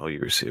hidden. It was all you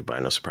received by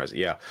no surprise.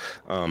 Yeah.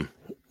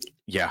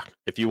 Yeah.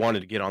 If you wanted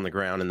to get on the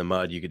ground in the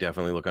mud, you could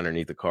definitely look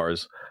underneath the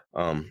cars.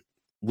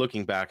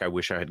 Looking back, I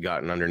wish I had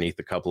gotten underneath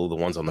a couple of the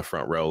ones on the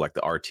front row, like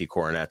the RT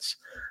Coronets.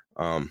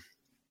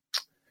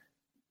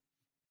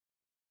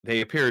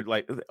 They appeared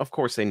like, of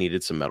course, they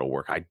needed some metal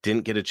work. I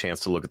didn't get a chance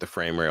to look at the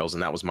frame rails,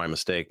 and that was my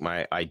mistake.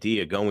 My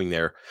idea going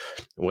there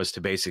was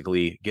to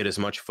basically get as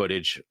much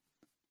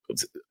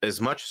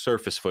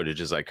surface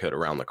footage as I could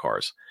around the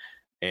cars.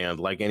 And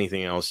like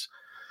anything else,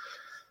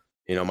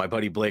 my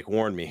buddy Blake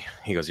warned me.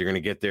 He goes, you're going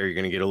to get there. You're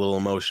going to get a little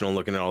emotional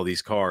looking at all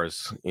these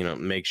cars.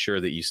 Make sure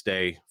that you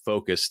stay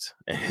focused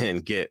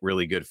and get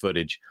really good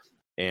footage.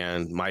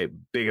 And my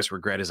biggest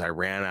regret is I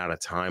ran out of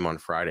time on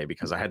Friday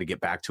because I had to get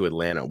back to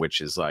Atlanta,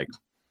 which is like,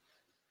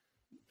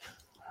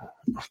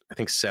 I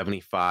think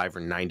 75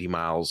 or 90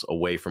 miles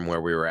away from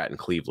where we were at in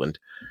Cleveland.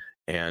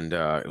 And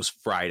it was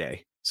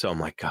Friday. So I'm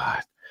like,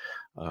 God.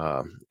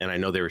 And I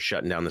know they were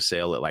shutting down the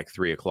sale at like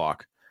 3:00.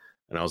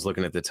 And I was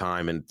looking at the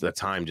time, and the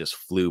time just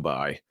flew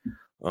by.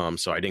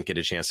 So I didn't get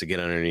a chance to get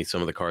underneath some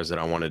of the cars that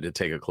I wanted to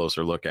take a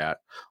closer look at.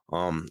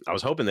 I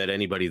was hoping that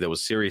anybody that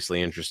was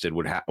seriously interested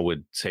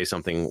would say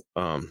something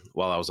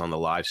while I was on the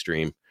live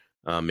stream,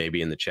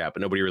 maybe in the chat,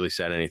 but nobody really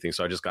said anything.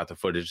 So I just got the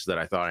footage that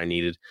I thought I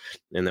needed.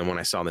 And then when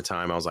I saw the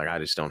time, I was like, I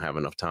just don't have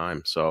enough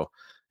time. So,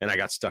 and I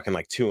got stuck in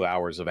like 2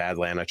 hours of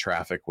Atlanta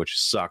traffic, which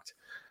sucked.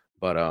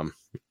 But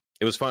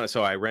it was fun.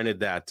 So I rented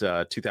that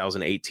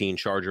 2018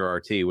 Charger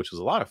RT, which was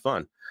a lot of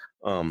fun.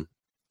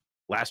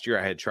 Last year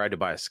I had tried to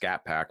buy a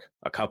Scat Pack,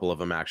 a couple of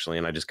them actually,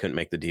 and I just couldn't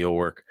make the deal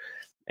work.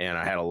 And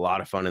I had a lot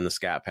of fun in the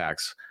Scat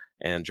Packs,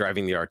 and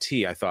driving the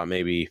RT. I thought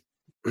maybe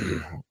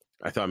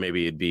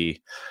it'd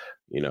be,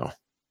 I don't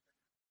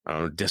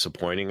know,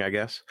 disappointing, I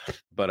guess,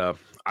 but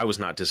I was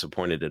not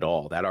disappointed at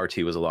all. That RT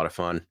was a lot of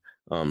fun.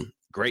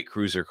 Great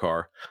cruiser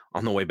car.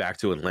 On the way back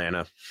to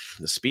Atlanta,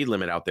 the speed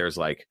limit out there is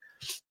like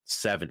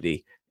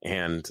 70.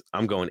 And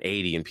I'm going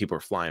 80 and people are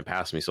flying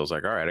past me. So I was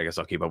like, all right, I guess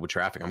I'll keep up with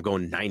traffic. I'm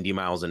going 90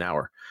 miles an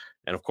hour.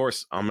 And of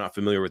course, I'm not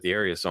familiar with the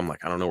area. So I'm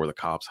like, I don't know where the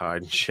cops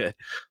hide and shit.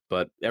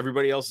 But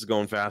everybody else is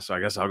going fast. So I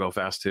guess I'll go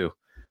fast too.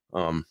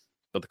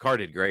 But the car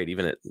did great.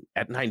 Even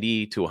at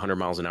 90 to 100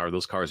 miles an hour,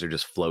 those cars are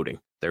just floating.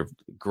 They're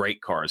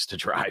great cars to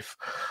drive.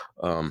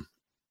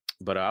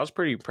 But I was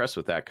pretty impressed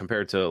with that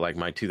compared to like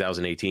my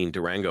 2018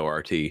 Durango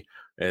RT.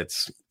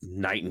 It's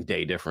night and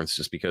day difference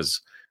just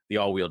because the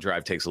all-wheel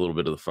drive takes a little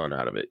bit of the fun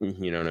out of it.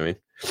 You know what I mean?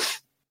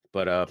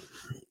 But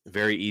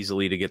very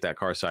easily to get that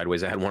car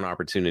sideways. I had one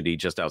opportunity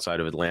just outside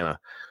of Atlanta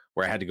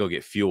where I had to go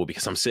get fuel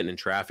because I'm sitting in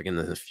traffic and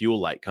then the fuel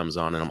light comes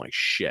on and I'm like,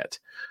 shit.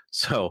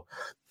 So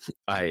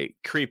I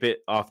creep it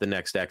off the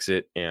next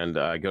exit and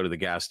go to the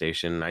gas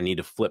station. And I need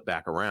to flip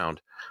back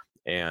around,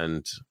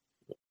 and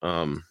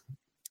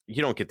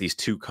you don't get these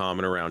too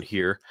common around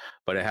here,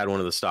 but it had one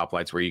of the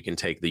stoplights where you can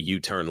take the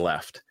U-turn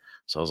left.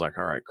 So I was like,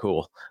 all right,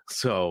 cool.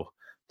 So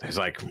there's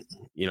like,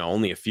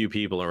 only a few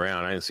people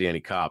around. I didn't see any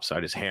cops. So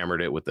I just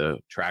hammered it with the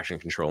traction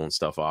control and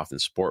stuff off in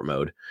sport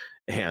mode,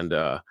 and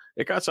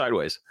it got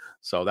sideways.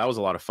 So that was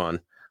a lot of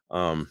fun.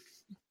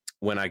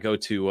 When I go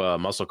to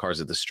Muscle Cars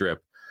at the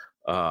Strip,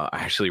 I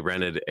actually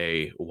rented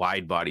a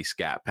wide body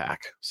Scat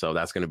Pack. So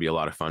that's going to be a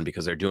lot of fun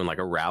because they're doing like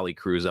a rally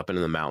cruise up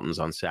into the mountains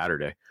on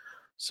Saturday.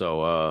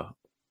 So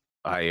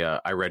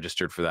I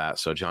registered for that.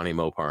 So Johnny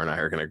Mopar and I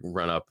are going to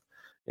run up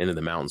into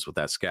the mountains with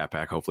that Scat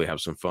Pack, hopefully have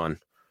some fun.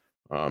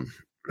 But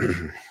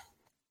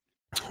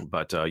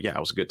yeah, it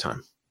was a good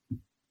time.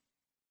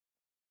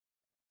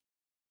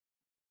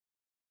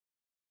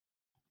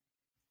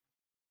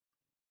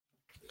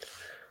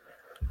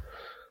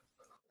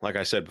 Like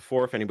I said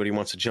before, if anybody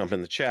wants to jump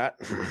in the chat,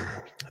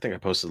 I think I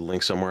posted the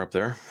link somewhere up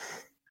there.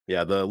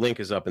 Yeah, the link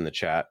is up in the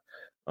chat.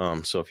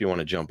 So if you want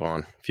to jump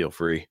on, feel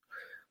free.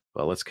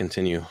 But let's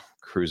continue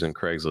cruising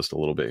Craigslist a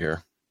little bit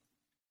here.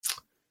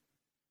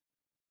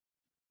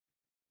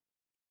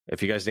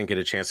 If you guys didn't get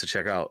a chance to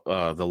check out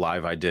the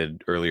live I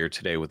did earlier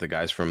today with the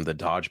guys from the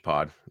Dodge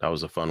Pod, that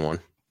was a fun one.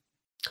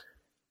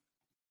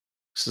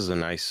 This is a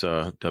nice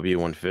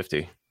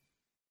W150.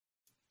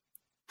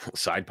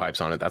 Side pipes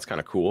on it. That's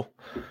kind of cool.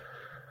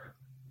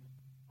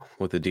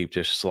 With the deep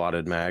dish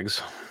slotted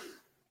mags.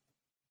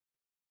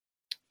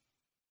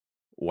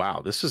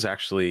 Wow, this is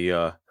actually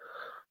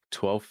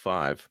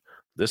 12.5.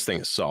 This thing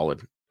is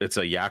solid. It's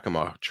a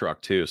Yakima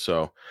truck too,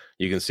 so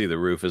you can see the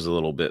roof is a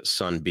little bit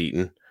sun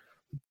beaten,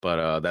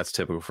 but that's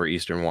typical for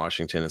Eastern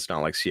Washington. It's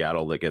not like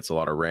Seattle that gets a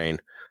lot of rain.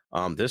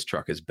 This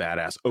truck is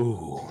badass.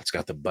 Oh, it's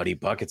got the Buddy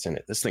buckets in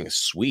it. This thing is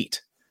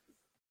sweet.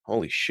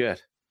 Holy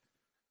shit.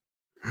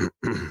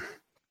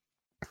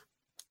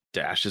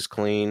 Dash is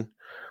clean.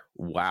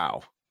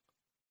 Wow.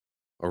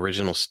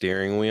 Original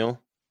steering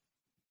wheel.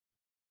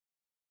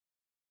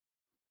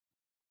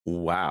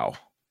 Wow.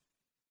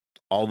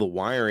 All the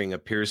wiring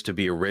appears to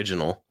be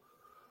original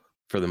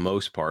for the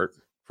most part,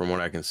 from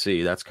what I can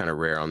see. That's kind of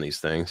rare on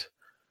these things.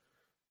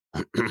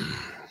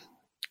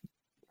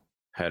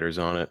 Headers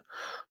on it.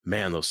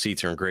 Man, those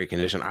seats are in great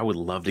condition. I would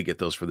love to get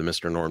those for the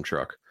Mr. Norm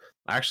truck.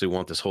 I actually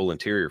want this whole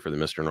interior for the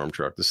Mr. Norm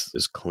truck. This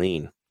is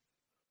clean.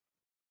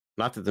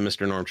 Not that the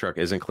Mr. Norm truck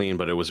isn't clean,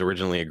 but it was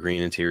originally a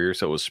green interior,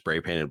 so it was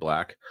spray painted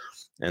black,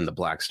 and the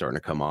black's starting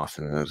to come off,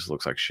 and it just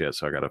looks like shit,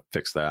 so I got to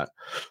fix that.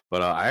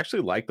 But I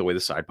actually like the way the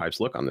side pipes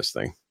look on this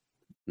thing.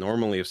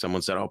 Normally, if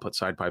someone said, "Oh, put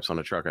side pipes on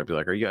a truck," I'd be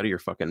like, "Are you out of your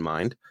fucking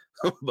mind?"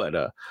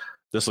 But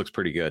this looks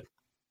pretty good.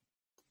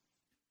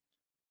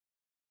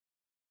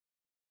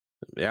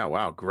 Yeah,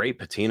 wow, great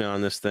patina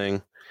on this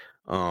thing.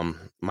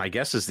 My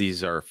guess is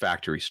these are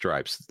factory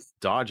stripes.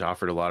 Dodge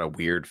offered a lot of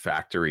weird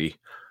factory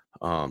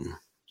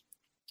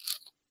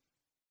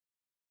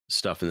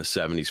stuff in the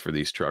 70s for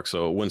these trucks,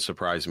 so it wouldn't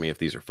surprise me if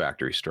these are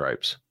factory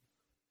stripes.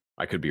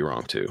 I could be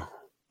wrong too.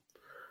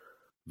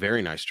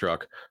 Very nice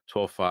truck.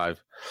 12.5.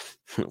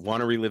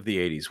 Want to relive the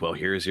 80s? Well,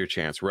 here's your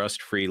chance.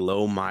 Rust-free,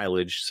 low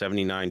mileage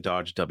 79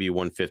 Dodge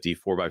W150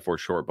 4x4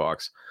 short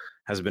box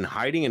has been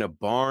hiding in a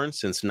barn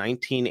since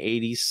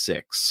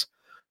 1986.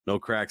 No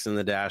cracks in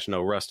the dash,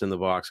 no rust in the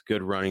box.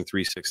 Good running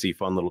 360,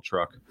 fun little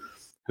truck.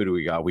 Who do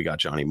we got? We got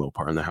Johnny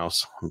Mopar in the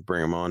house.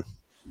 Bring him on.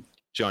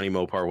 Johnny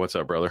Mopar, what's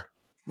up, brother?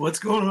 What's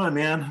going on,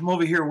 man? I'm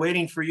over here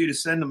waiting for you to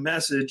send a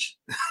message.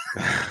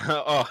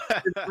 Oh,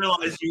 I didn't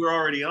realize you were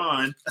already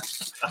on.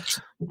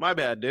 My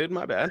bad, dude.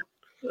 My bad.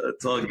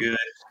 That's all good.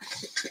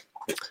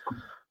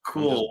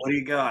 Cool. What do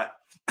you got?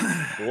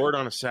 Bored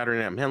on a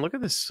Saturday night. Man, look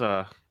at this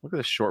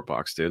short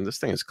box, dude. This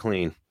thing is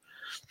clean.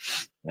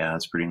 Yeah,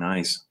 that's pretty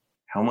nice.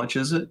 How much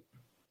is it?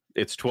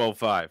 It's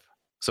 12.5.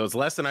 So it's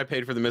less than I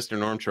paid for the Mr.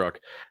 Norm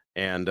truck.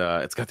 And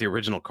it's got the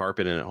original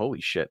carpet in it. Holy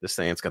shit, this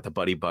thing, it's got the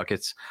Buddy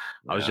buckets.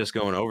 Yeah. I was just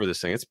going over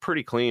this thing. It's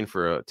pretty clean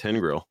for a tin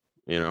grill,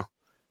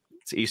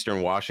 It's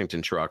Eastern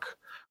Washington truck.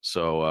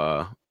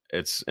 So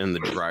it's in the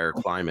drier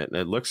climate. And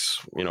it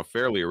looks,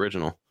 fairly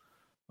original.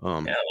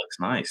 Yeah, it looks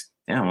nice.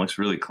 Yeah, it looks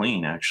really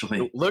clean,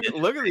 actually. Look at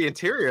the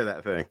interior of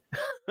that thing.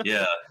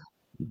 Yeah.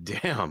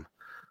 Damn.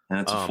 And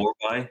it's a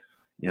 4x.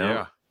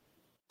 Yeah.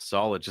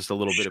 Solid. Just a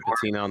little bit of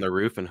patina on the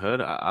roof and hood.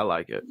 I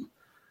like it.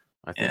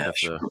 I think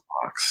that's a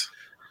box.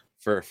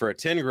 For a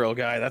tin grill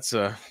guy, that's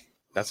a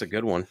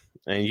good one.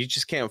 And you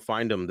just can't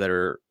find them that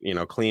are,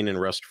 clean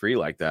and rust free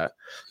like that.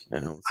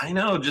 I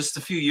know. Just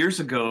a few years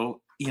ago,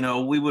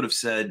 we would have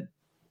said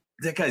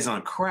that guy's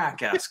on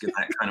crack asking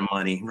that kind of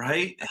money,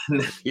 right?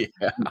 And yeah.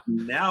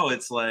 Now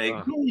it's like,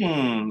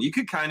 you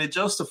could kind of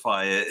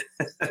justify it.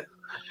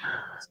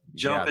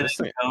 Jump in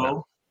and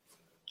go.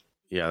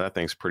 Yeah, that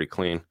thing's pretty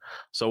clean.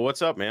 So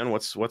what's up, man?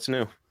 What's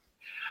new?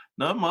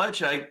 Not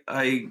much.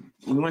 We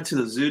went to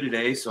the zoo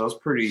today, so I was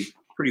pretty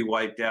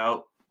wiped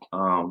out,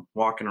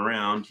 walking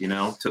around,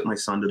 took my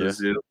son to the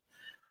zoo.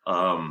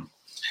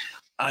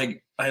 I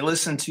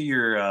listened to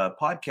your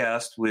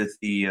podcast with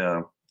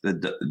the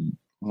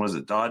was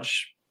it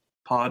Dodge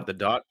Pod? The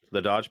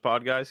Dodge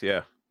Pod guys,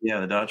 yeah. Yeah,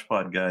 the Dodge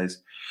Pod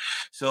guys.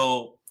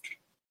 So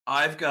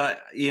I've got,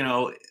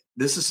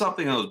 this is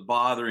something that was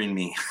bothering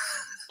me.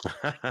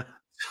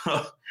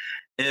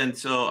 And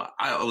so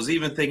I was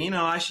even thinking,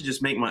 I should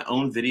just make my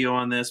own video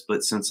on this.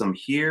 But since I'm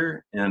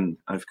here and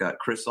I've got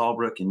Chris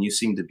Albrook and you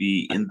seem to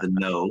be in the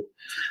know,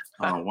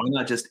 why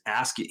not just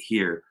ask it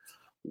here?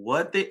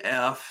 What the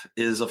F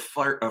is a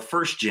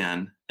first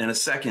gen and a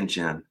second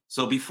gen?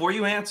 So before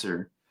you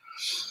answer,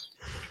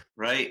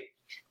 right,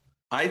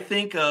 I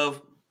think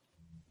of,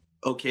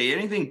 okay,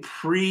 anything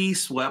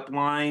pre-swept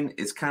line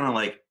is kind of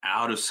like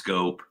out of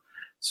scope.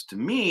 So to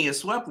me, a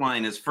swept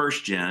line is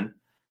first gen.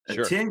 A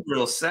Sure. tin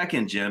grill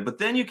second gen, but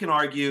then you can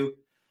argue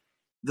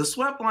the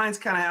swept lines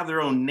kind of have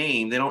their own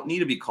name. They don't need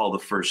to be called the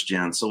first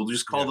gen. So we'll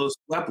just call those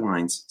swept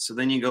lines. So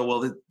then you go, well,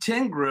 the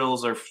tin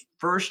grills are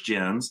first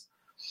gens,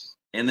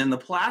 and then the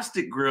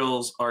plastic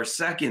grills are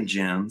second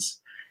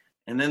gens,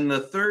 and then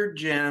the third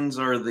gens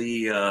are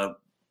the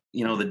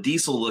the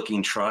diesel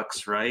looking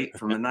trucks, right,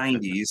 from the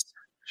 90s.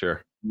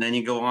 Sure. And then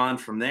you go on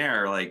from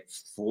there, like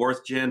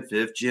fourth gen,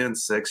 fifth gen,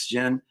 sixth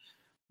gen.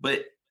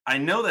 But I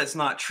know that's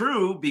not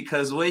true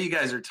because the way you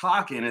guys are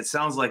talking, it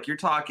sounds like you're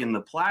talking the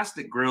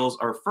plastic grills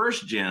are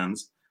first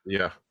gens.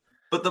 Yeah.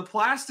 But the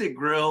plastic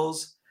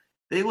grills,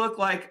 they look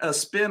like a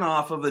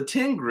spin-off of a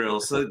tin grill.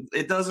 So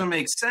it doesn't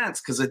make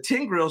sense because a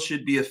tin grill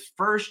should be a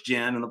first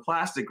gen and the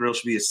plastic grill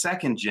should be a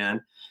second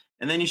gen.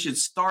 And then you should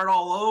start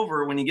all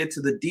over when you get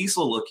to the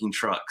diesel looking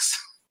trucks.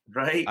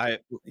 Right. I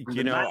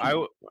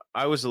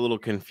was a little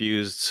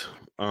confused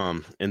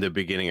in the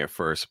beginning at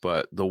first,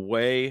 but the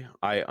way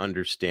I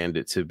understand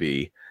it to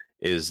be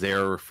is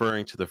they're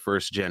referring to the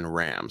first gen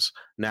Rams.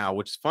 Now,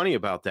 what's funny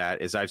about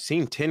that is I've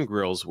seen tin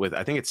grills with,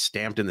 I think it's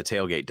stamped in the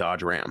tailgate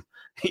Dodge Ram.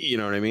 You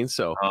know what I mean?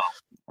 So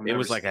it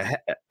was like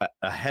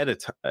ahead of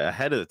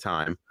the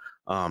time.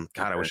 God,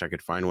 I wish I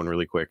could find one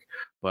really quick,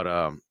 but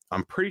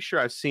I'm pretty sure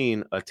I've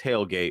seen a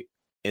tailgate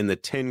in the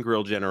tin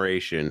grill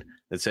generation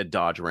that said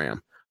Dodge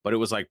Ram. But it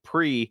was like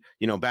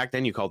back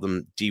then you called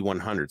them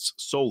D100s,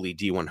 solely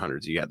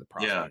D100s. You had the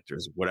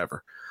Prospectors,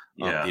 whatever,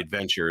 the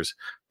Adventures,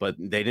 but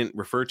they didn't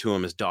refer to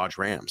them as Dodge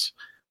Rams.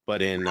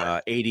 But in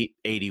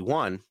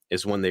 81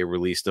 is when they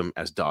released them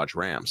as Dodge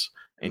Rams.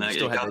 And you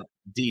still had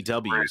the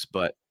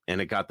DWs,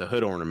 and it got the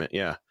hood ornament.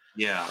 Yeah.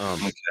 Yeah.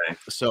 Okay.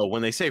 So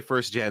when they say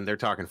first gen, they're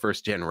talking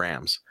first gen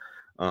Rams,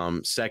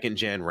 second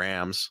gen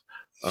Rams.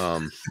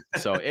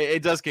 So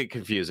it does get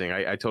confusing.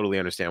 I totally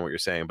understand what you're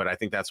saying, but I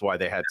think that's why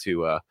they had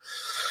to,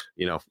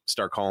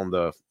 start calling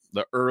the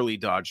early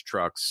Dodge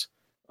trucks.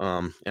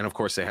 And of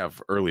course they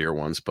have earlier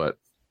ones, but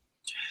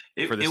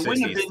for the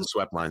 60s, the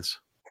swept lines.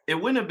 It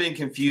wouldn't have been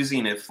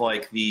confusing if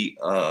like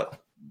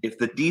if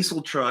the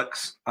diesel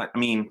trucks, I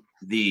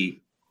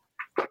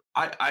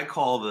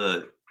call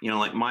the,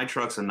 like my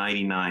truck's a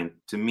 99.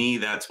 To me,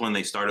 that's when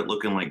they started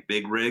looking like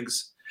big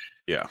rigs.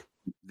 Yeah.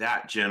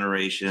 That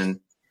generation,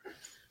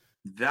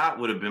 that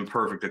would have been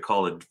perfect to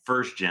call it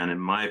first gen, in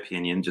my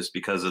opinion, just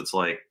because it's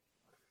like,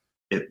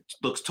 it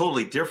looks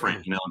totally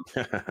different,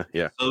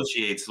 yeah.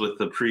 Associates with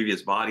the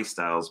previous body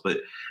styles, but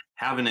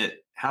having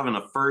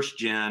a first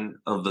gen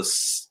of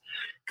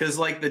because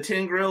like the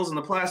tin grills and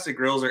the plastic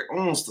grills are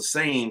almost the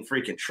same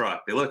freaking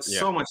truck. They look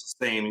so much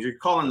the same. You're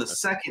calling the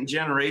second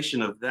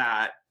generation of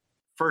that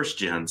first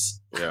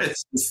gens. Yeah.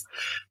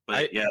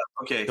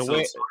 Okay.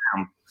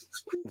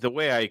 The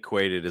way I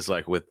equate it is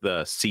like with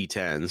the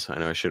C10s. I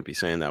know I shouldn't be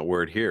saying that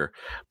word here,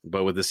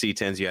 but with the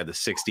C10s, you had the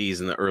 60s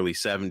and the early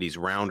 70s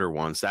rounder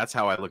ones. That's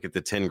how I look at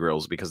the tin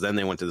grills, because then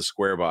they went to the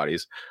square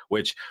bodies,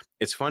 which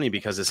it's funny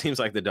because it seems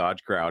like the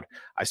Dodge crowd,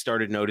 I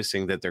started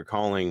noticing that they're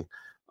calling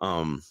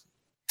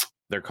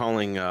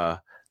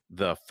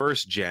the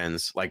first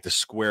gens like the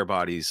square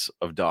bodies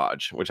of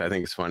Dodge, which I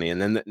think is funny.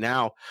 And then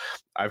now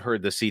I've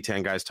heard the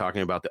C10 guys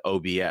talking about the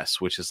OBS,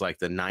 which is like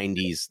the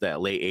 90s,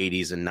 that late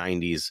 80s and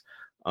 90s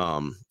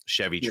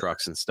Chevy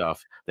trucks and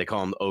stuff. They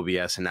call them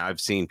OBS, and now I've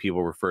seen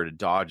people refer to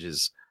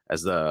Dodges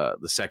as the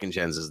second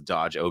gens as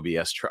Dodge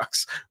OBS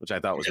trucks, which I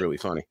thought was really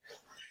funny.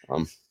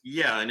 And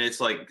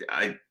it's like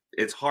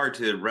it's hard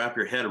to wrap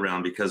your head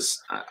around because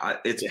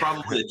it's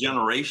probably a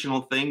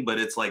generational thing, but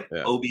it's like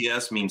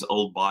OBS means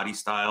old body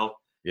style.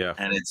 Yeah,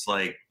 and it's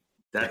like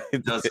that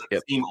doesn't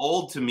seem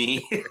old to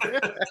me.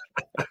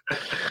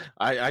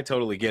 I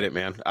totally get it,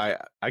 man. I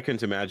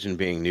couldn't imagine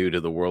being new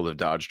to the world of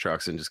Dodge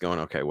trucks and just going,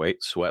 okay,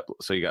 wait, swept.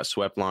 So you got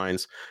swept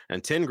lines,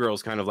 and tin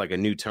grill's kind of like a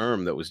new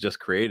term that was just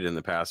created in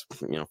the past,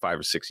 5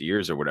 or 6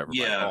 years or whatever.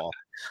 Yeah.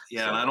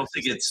 Yeah. So and I don't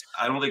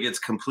think it's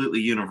completely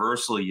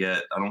universal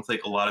yet. I don't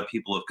think a lot of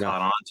people have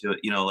caught on to it.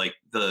 Like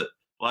a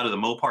lot of the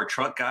Mopar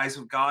truck guys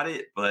have got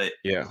it, but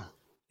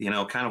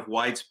kind of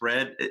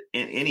widespread.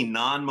 Any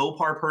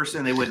non-Mopar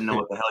person, they wouldn't know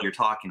what the hell you're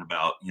talking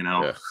about,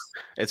 Yeah.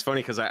 It's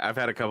funny because I've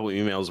had a couple of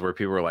emails where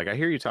people are like, I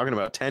hear you talking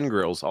about 10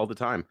 grills all the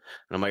time.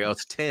 And I'm like, oh,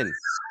 it's 10.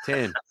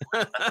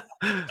 I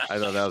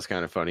thought that was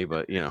kind of funny,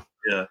 but, Yeah.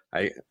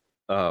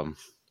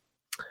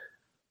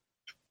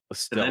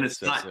 And then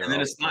it's not, and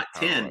then it's not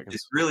 10.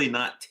 It's really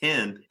not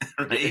 10,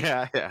 right?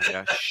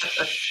 Yeah.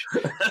 Shh.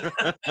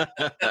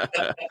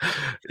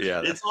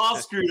 Yeah. It's all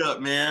screwed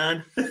up,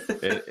 man.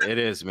 It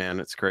is, man.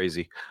 It's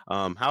crazy.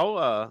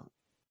 How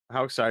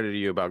excited are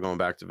you about going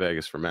back to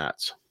Vegas for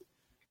Mats?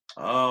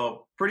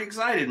 Oh, pretty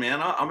excited, man.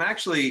 I'm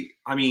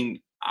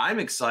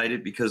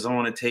excited because I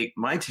want to take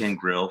my tin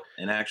grill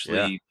and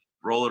actually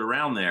roll it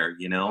around there.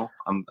 You know,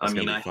 I'm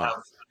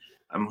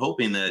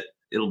hoping that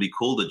it'll be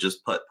cool to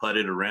just putt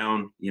it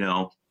around. You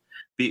know,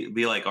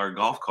 be like our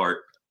golf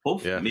cart.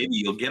 Hopefully, maybe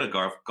you'll get a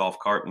golf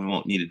cart and we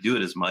won't need to do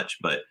it as much.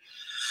 But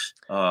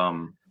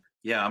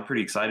yeah, I'm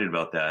pretty excited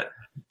about that.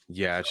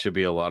 Yeah, it should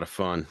be a lot of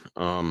fun.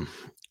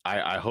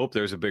 I hope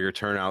there's a bigger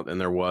turnout than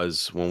there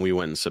was when we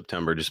went in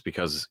September, just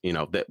because, you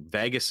know, that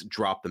Vegas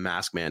dropped the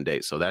mask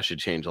mandate. So that should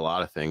change a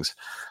lot of things.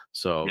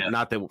 So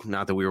not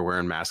that we were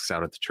wearing masks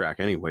out at the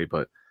track anyway,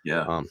 but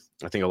I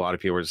think a lot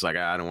of people were just like,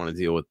 I don't want to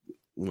deal with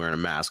wearing a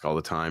mask all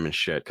the time and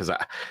shit. Cause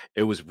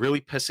it was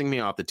really pissing me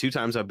off. The 2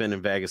 times I've been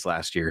in Vegas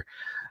last year,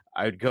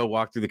 I'd go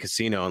walk through the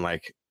casino and,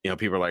 like, you know,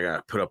 people are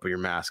like, put up with your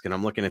mask. And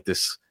I'm looking at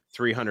this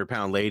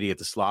 300-pound lady at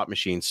the slot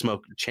machine,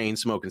 chain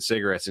smoking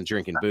cigarettes and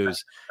drinking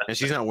booze, and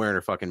she's not wearing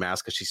her fucking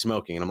mask because she's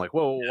smoking. And I'm like,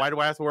 whoa, why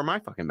do I have to wear my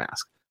fucking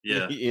mask?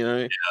 Yeah, you know,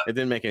 it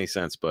didn't make any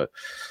sense, but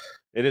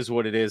it is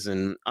what it is.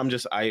 And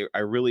I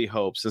really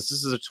hope, since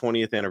this is a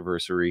 20th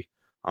anniversary,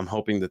 I'm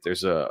hoping that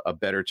there's a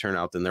better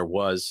turnout than there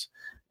was,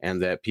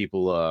 and that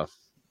people are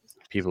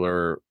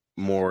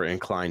more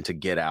inclined to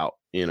get out,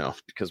 you know,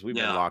 because we've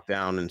been locked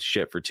down and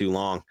shit for too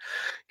long.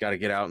 Got to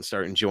get out and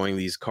start enjoying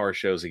these car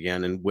shows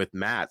again. And with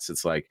Mats,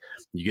 it's like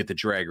you get the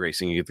drag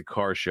racing, you get the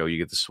car show, you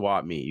get the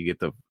swap meet, you get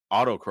the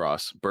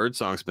autocross.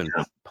 Birdsong's been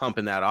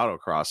pumping that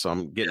autocross, so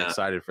I'm getting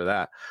excited for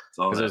that.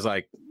 Because there's,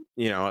 like,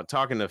 you know,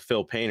 talking to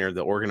Phil Painter,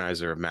 the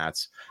organizer of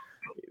Mats,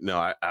 you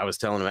know, I was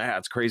telling him,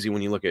 it's crazy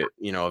when you look at,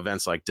 you know,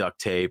 events like Duct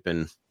Tape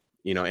and,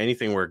 you know,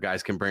 anything where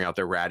guys can bring out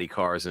their ratty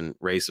cars and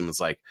race them. It's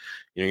like,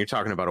 you know, you're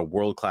talking about a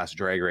world-class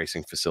drag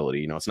racing facility.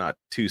 You know, it's not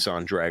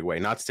Tucson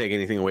Dragway, not to take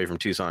anything away from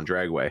Tucson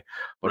Dragway,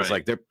 but it's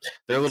like they're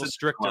a little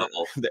stricter.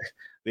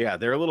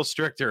 They're a little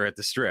stricter at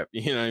the Strip.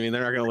 You know what I mean?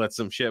 They're not going to let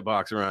some shit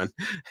box run,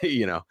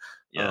 you know.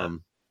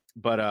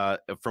 But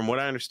from what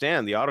I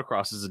understand, the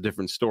autocross is a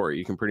different story.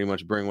 You can pretty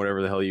much bring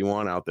whatever the hell you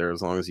want out there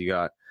as long as you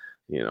got,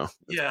 you know,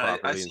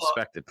 properly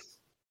inspected.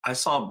 I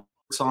saw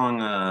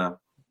Birdsong.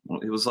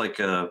 It was like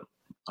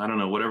I don't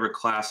know, whatever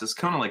class. It's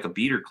kind of like a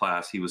beater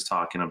class he was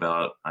talking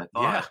about. I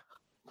thought,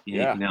 you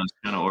know, it's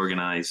kind of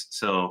organized.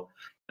 So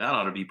that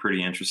ought to be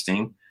pretty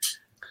interesting.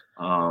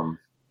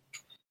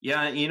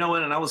 Yeah, you know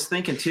what? And I was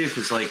thinking too,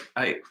 because like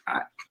I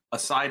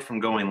aside from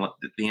going at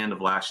the end of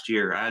last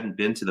year, I hadn't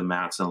been to the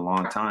Mats in a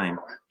long time,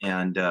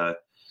 and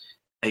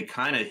it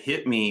kind of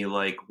hit me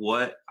like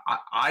what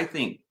I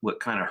think what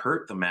kind of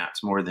hurt the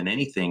Mats more than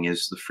anything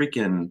is the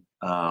freaking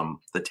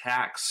the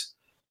tax,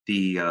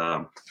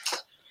 the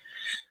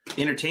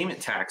entertainment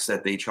tax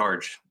that they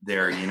charge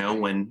there. You know,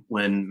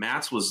 when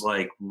Mats was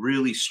like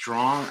really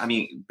strong, I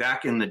mean,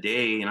 back in the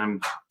day, and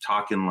I'm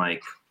talking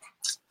like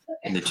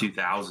in the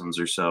 2000s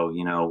or so,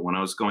 you know, when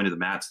I was going to the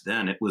Mats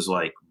then, it was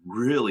like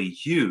really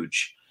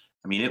huge.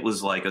 I mean, it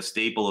was like a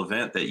staple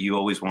event that you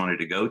always wanted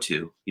to go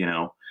to, you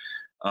know.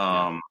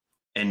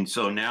 And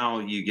so now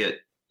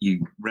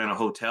you rent a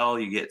hotel,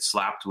 you get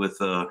slapped with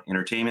a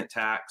entertainment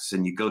tax,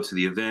 and you go to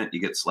the event,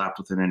 you get slapped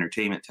with an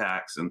entertainment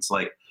tax. And it's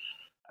like,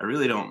 I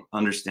really don't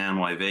understand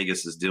why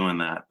Vegas is doing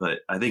that,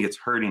 but I think it's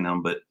hurting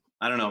them. But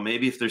I don't know,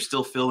 maybe if they're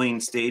still filling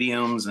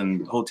stadiums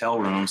and hotel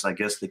rooms, I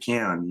guess they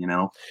can, you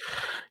know?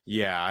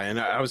 Yeah. And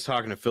I was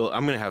talking to Phil.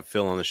 I'm going to have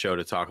Phil on the show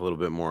to talk a little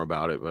bit more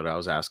about it, but I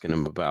was asking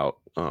him about,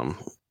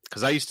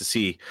 because I used to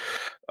see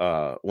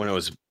when it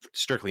was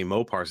strictly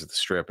Mopars at the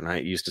Strip, and I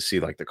used to see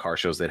like the car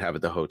shows they'd have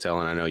at the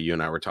hotel. And I know you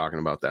and I were talking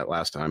about that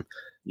last time.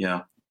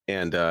 Yeah.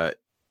 And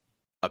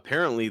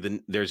apparently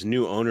there's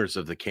new owners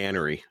of the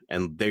cannery,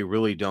 and they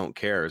really don't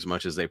care as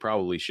much as they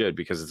probably should,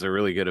 because it's a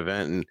really good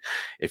event. And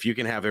if you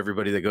can have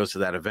everybody that goes to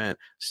that event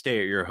stay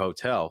at your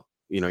hotel,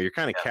 you know, you're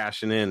kind of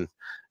cashing in,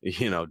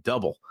 you know,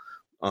 double.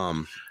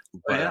 But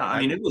yeah, I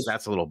mean,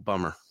 that's a little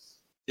bummer.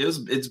 It's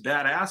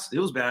badass. It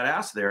was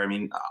badass there. I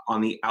mean, on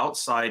the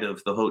outside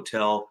of the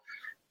hotel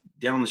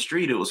down the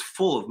street, it was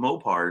full of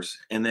Mopars.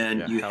 And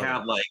then you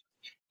had like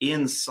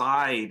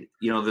inside,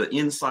 you know,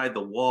 inside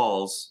the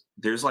walls,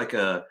 there's like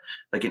an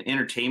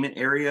entertainment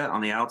area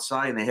on the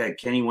outside, and they had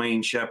Kenny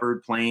Wayne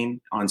Shepherd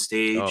playing on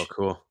stage. Oh,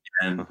 cool.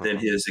 And then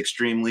his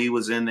Extreme Lee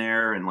was in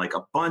there, and like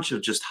a bunch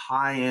of just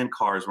high-end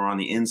cars were on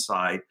the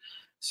inside.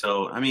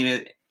 So, I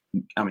mean,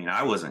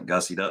 I wasn't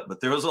gussied up,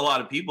 but there was a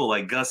lot of people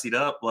like gussied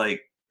up.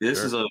 Like, this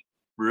is a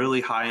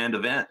really high-end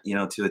event, you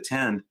know, to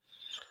attend.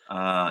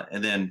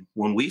 And then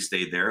when we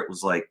stayed there, it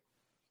was like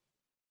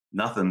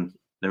nothing.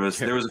 There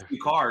was a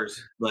few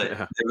cars, but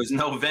there was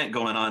no event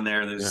going on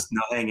there. There's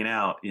no hanging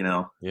out, you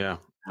know? Yeah.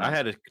 I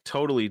had a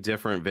totally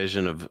different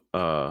vision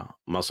of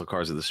Muscle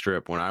Cars of the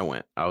Strip when I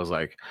went. I was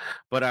like,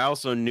 but I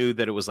also knew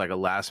that it was like a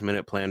last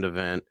minute planned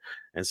event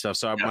and stuff.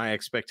 So my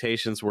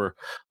expectations were,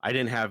 I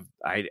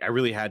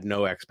really had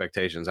no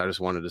expectations. I just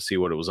wanted to see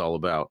what it was all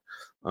about.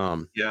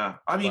 Yeah,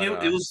 I mean,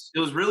 it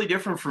was really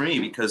different for me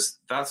because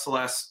that's the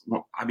last.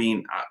 I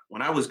mean,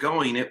 when I was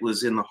going, it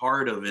was in the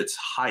heart of its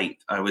height,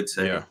 I would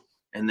say. Yeah.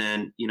 And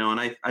then, you know,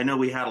 and I know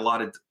we had a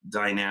lot of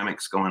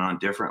dynamics going on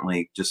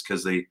differently just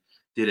because they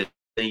did it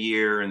a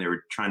year and they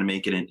were trying to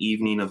make it an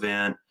evening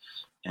event,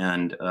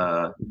 and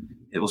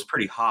it was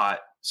pretty hot.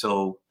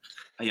 So,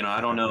 you know,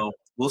 I don't know.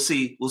 We'll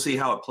see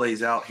how it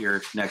plays out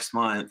here next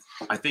month.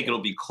 I think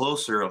it'll be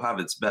closer. It'll have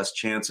its best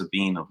chance of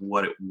being of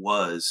what it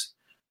was,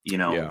 you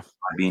know,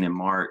 by being in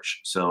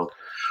March. So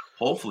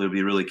hopefully it'll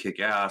be really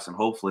kick ass, and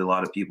hopefully a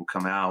lot of people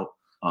come out.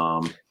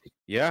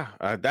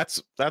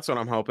 That's what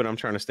I'm hoping. I'm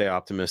trying to stay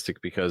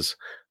optimistic because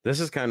this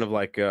is kind of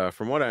like,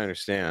 from what I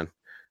understand,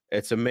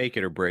 it's a make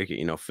it or break it.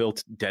 You know, Phil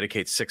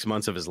dedicates 6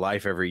 months of his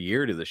life every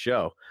year to the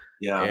show.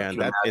 Yeah,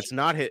 and it's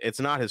not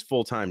his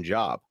full-time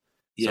job.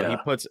 So he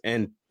puts,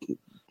 and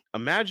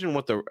imagine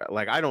what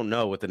I don't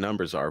know what the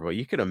numbers are, but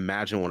you could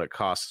imagine what it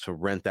costs to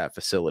rent that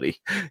facility.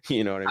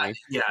 You know what I mean?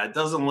 Yeah, it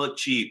doesn't look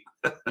cheap.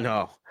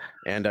 No.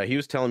 And he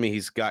was telling me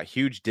he's got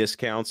huge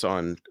discounts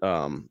on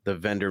the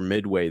vendor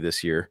Midway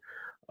this year,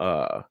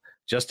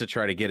 just to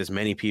try to get as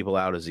many people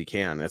out as he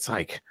can. It's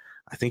like,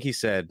 I think he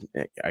said,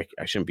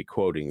 I shouldn't be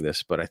quoting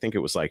this, but I think it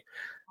was like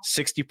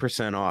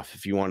 60% off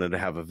if you wanted to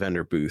have a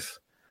vendor booth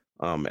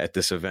at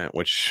this event,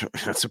 which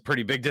that's a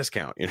pretty big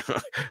discount. You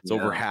know, it's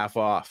over half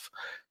off.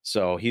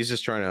 So he's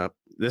just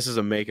this is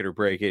a make it or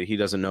break it. He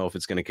doesn't know if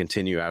it's going to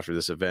continue after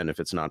this event if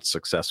it's not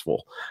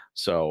successful.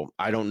 So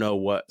I don't know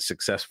what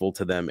successful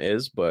to them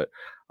is, but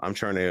I'm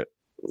trying to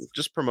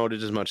just promote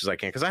it as much as I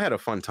can because I had a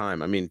fun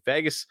time. I mean,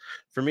 Vegas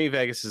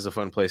is a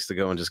fun place to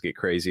go and just get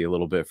crazy a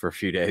little bit for a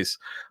few days.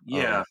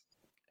 Yeah.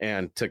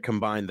 And to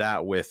combine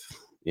that with,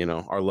 you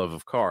know, our love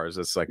of cars,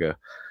 it's like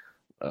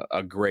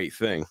a great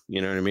thing.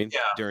 You know what I mean? Yeah.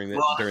 During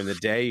the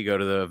day, you go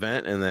to the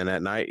event, and then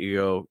at night you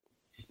go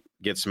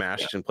get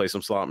smashed and play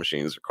some slot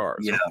machines or cars.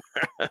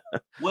 Yeah.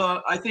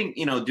 Well, I think,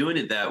 you know, doing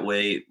it that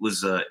way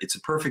was it's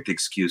a perfect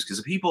excuse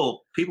because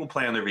people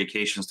plan their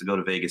vacations to go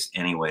to Vegas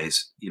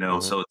anyways, you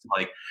know. So it's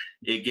like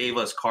it gave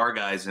us car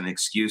guys an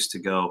excuse to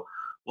go,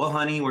 well,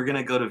 honey, we're going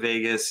to go to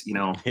Vegas, you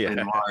know, in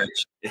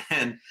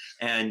March.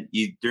 And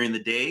you, during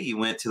the day, you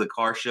went to the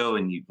car show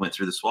and you went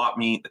through the swap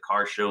meet, the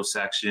car show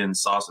section,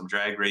 saw some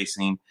drag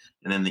racing.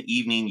 And then the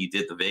evening you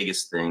did the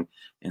Vegas thing.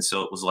 And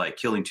so it was like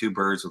killing two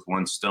birds with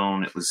one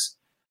stone. It was,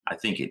 I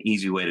think, an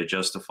easy way to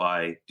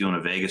justify doing a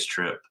Vegas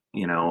trip,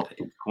 you know,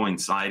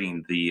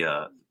 coinciding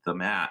the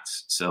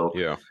mats. So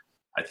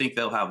I think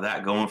they'll have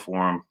that going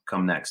for them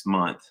come next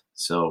month.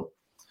 So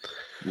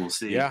we'll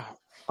see. Yeah.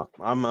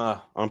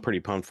 I'm pretty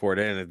pumped for it.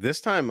 And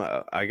this time,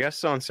 I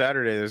guess on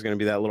Saturday, there's going to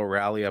be that little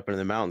rally up in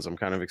the mountains. I'm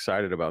kind of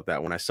excited about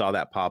that. When I saw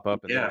that pop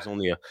up and there was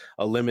only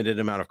a limited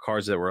amount of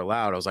cars that were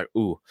allowed, I was like,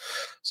 ooh.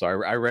 So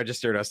I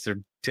registered us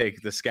to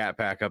take the Scat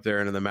Pack up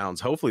there into the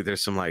mountains. Hopefully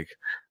there's some like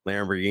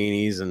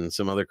Lamborghinis and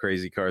some other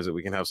crazy cars that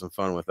we can have some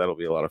fun with. That'll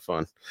be a lot of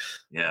fun.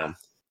 Yeah.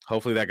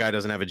 Hopefully that guy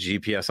doesn't have a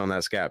GPS on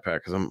that Scat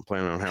Pack because I'm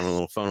planning on having a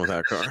little fun with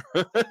that car.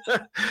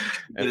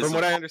 And from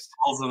what I understand,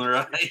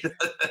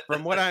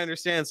 from what I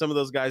understand, some of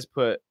those guys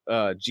put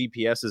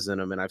GPSs in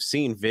them, and I've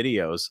seen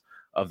videos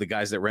of the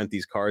guys that rent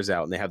these cars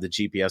out, and they have the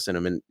GPS in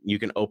them, and you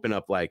can open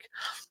up like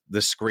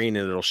the screen,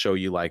 and it'll show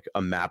you like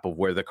a map of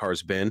where the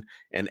car's been,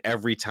 and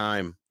every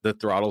time the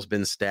throttle's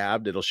been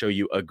stabbed, it'll show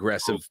you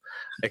aggressive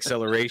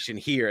acceleration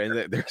here.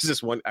 And there's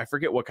this one, I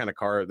forget what kind of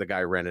car the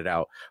guy rented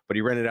out, but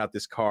he rented out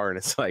this car, and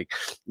it's like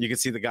you could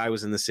see the guy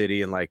was in the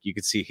city, and like you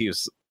could see he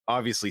was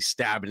obviously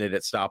stabbing it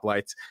at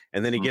stoplights,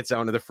 and then he gets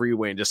out onto the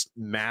freeway and just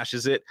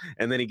mashes it,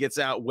 and then he gets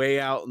out way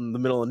out in the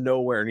middle of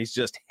nowhere, and he's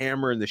just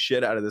hammering the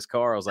shit out of this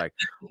car. I was like,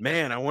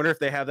 man, I wonder if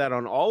they have that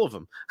on all of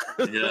them.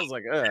 I was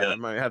like, I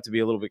might have to be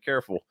a little bit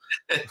careful.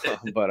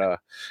 But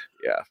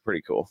yeah,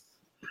 pretty cool.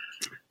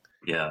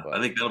 Yeah, I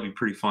think that'll be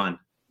pretty fun.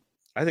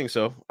 I think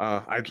so.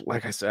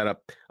 Like I said,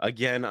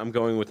 I'm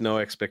going with no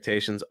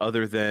expectations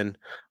other than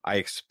I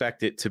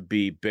expect it to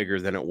be bigger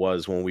than it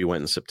was when we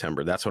went in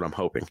September. That's what I'm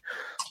hoping.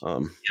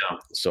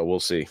 So we'll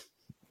see.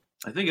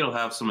 I think it'll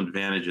have some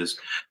advantages,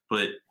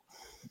 but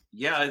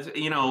yeah,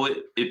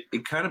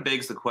 it kind of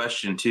begs the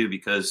question too,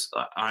 because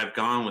I've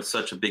gone with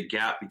such a big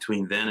gap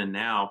between then and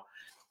now.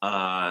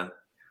 Oh,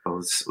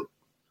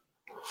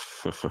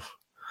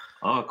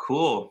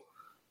 cool.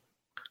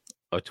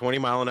 A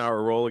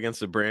 20-mile-an-hour roll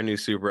against a brand new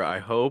Supra. I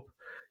hope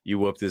you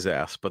whooped his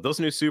ass. But those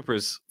new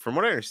Supras, from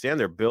what I understand,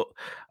 they're built.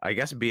 I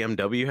guess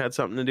BMW had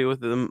something to do with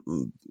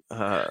them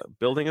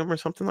building them or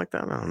something like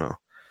that. I don't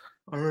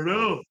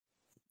know.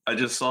 I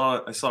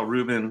saw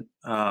Ruben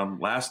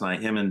last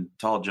night. Him and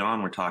Tall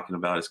John were talking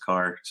about his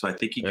car. So I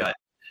think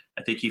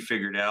he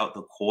figured out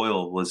the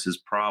coil was his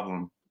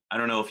problem. I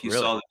don't know if you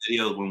saw the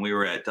video when we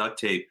were at Duct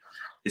Tape.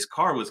 His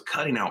car was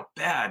cutting out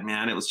bad,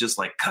 man. It was just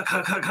like cut.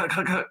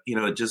 You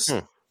know, it just.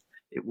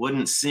 It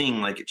wouldn't sing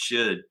like it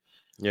should.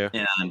 Yeah.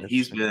 and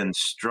he's been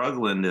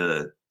struggling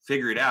to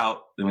figure it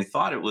out. And we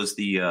thought it was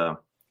the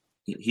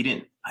he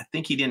didn't. I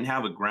think he didn't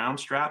have a ground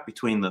strap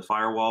between the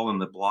firewall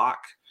and the block.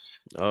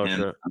 Oh,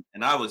 and sure.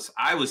 and I was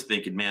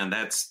thinking, man,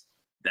 that's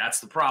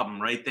the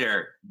problem right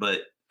there.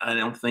 But I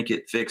don't think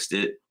it fixed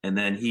it. And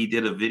then he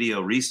did a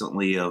video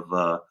recently of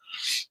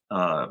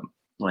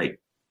like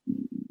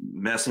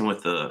messing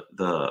with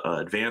the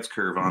advance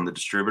curve on the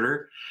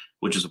distributor,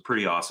 which is a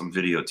pretty awesome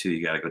video too.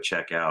 You got to go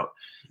check out.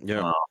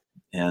 Yeah.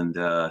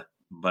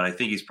 But I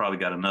think he's probably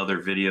got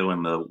another video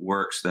in the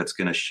works that's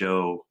going to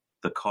show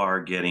the car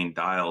getting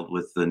dialed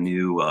with the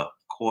new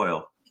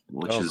coil,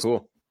 which is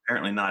cool.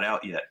 apparently not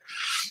out yet.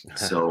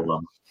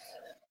 So,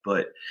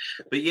 but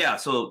yeah.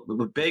 So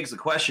what begs the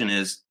question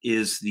is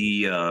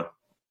the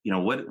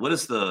what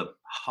does the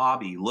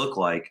hobby look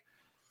like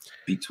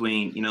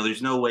between,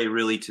 there's no way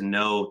really to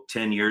know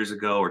 10 years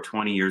ago or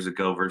 20 years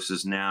ago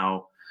versus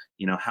now,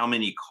 how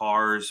many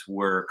cars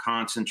were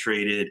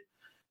concentrated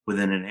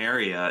within an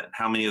area,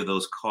 how many of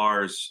those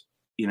cars,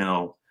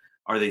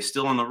 are they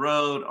still on the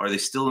road? Are they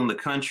still in the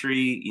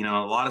country? A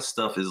lot of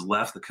stuff has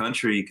left the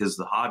country because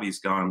the hobby's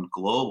gone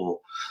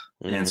global.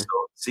 Mm-hmm. And so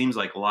it seems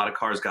like a lot of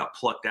cars got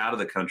plucked out of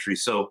the country.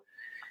 So,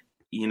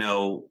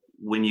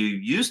 when you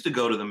used to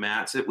go to the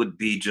mats, it would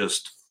be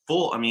just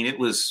full. I mean, it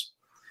was,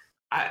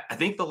 I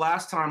think the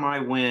last time I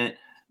went,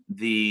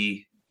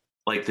 the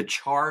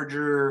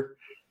Charger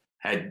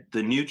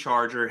the new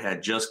Charger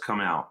had just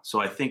come out. So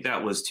I think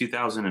that was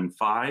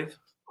 2005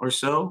 or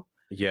so.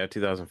 Yeah,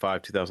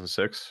 2005,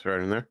 2006,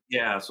 right in there.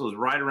 Yeah, so it was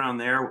right around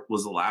there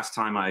was the last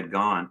time I had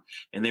gone.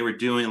 And they were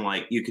doing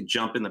you could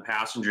jump in the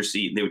passenger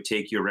seat and they would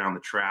take you around the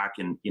track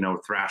and,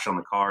 thrash on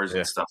the cars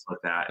and stuff like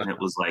that. And it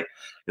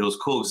was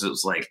cool because it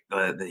was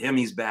the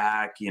Hemi's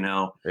back, It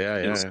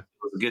was a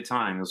good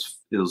time.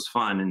 It was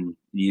fun. And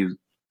you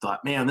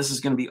thought, man, this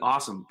is going to be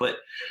awesome. But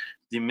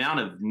the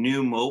amount of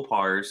new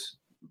Mopars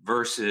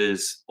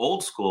versus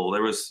old school,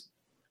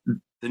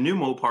 the new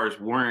Mopars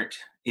weren't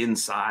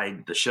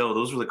inside the show.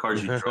 Those were the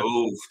cars you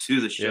drove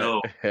to the show.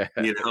 Yeah.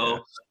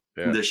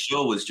 The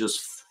show was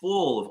just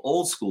full of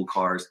old school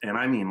cars, and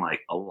I mean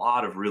a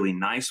lot of really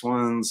nice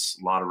ones,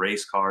 a lot of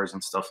race cars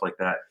and stuff like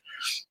that.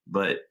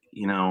 But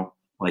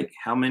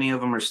how many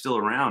of them are still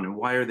around, and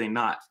why are they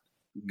not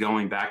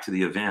going back to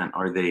the event?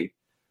 Are they,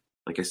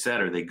 like I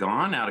said, are they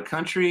gone out of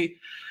country?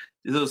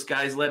 Do those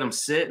guys let them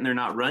sit and they're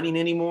not running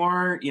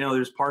anymore?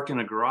 There's parked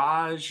in a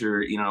garage,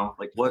 or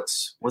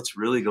what's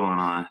really going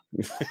on?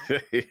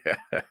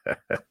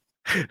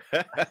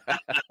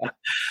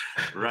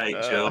 Right,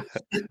 Joe.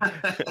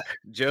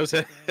 Joe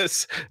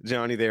says,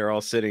 Johnny, they are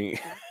all sitting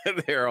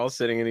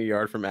in a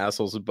yard from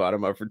assholes who bought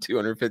them up for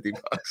 $250.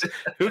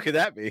 Who could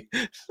that be?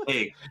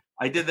 Hey,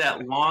 I did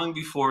that long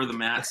before the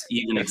mats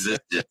even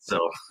existed. So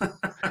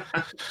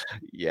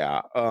yeah.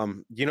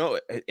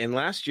 And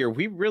last year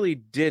we really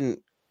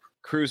didn't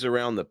cruise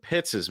around the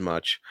pits as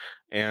much,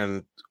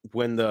 and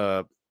when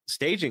the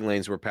staging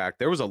lanes were packed,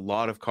 there was a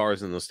lot of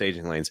cars in those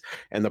staging lanes,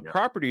 and the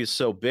property is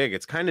so big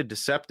it's kind of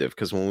deceptive,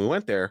 because when we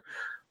went there,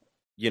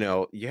 you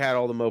had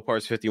all the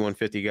Mopars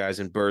 5150 guys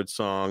and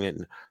Birdsong,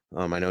 and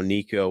I know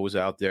Nico was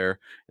out there,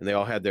 and they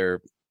all had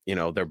their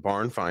their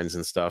barn finds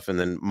and stuff, and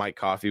then Mike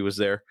Coffey was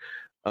there,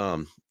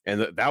 and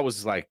that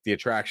was the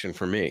attraction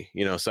for me,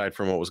 aside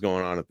from what was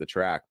going on at the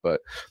track.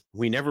 But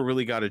we never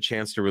really got a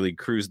chance to really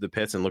cruise the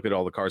pits and look at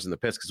all the cars in the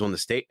pits,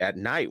 because at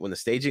night when the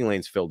staging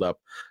lanes filled up,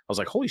 I was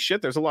like, holy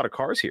shit, there's a lot of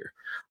cars here.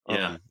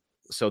 Yeah.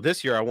 So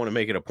this year I want to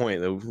make it a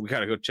point that we got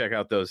to go check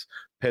out those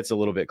pits a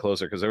little bit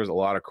closer, because there was a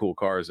lot of cool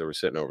cars that were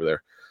sitting over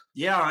there.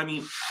 Yeah, I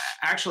mean,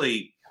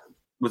 actually,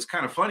 what's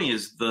kind of funny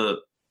is the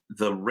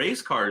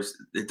race cars,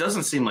 it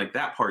doesn't seem like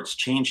that part's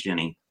changed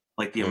any.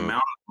 The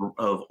amount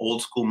of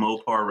old school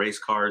Mopar race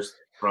cars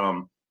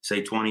from,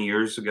 say, 20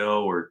 years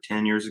ago or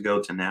 10 years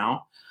ago to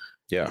now.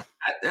 Yeah.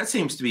 That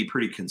seems to be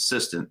pretty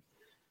consistent.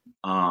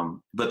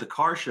 But the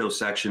car show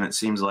section, it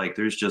seems like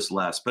there's just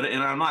less.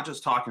 And I'm not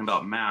just talking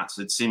about mats.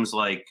 It seems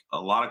like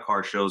a lot of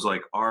car shows,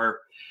 like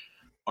our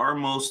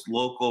most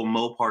local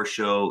Mopar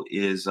show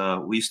is,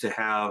 we used to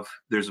have,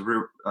 there's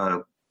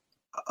a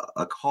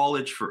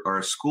college or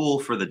a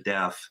school for the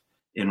deaf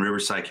in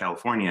Riverside,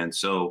 California. And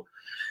so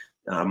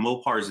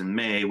Mopars in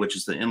May, which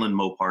is the Inland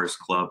Mopars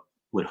Club,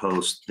 would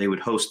host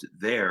it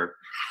there.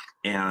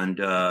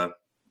 And,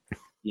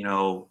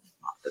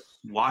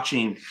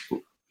 watching,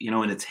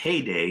 in its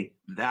heyday,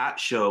 that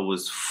show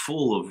was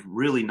full of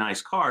really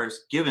nice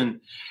cars, given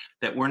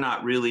that we're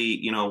not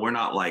really, we're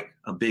not like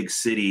a big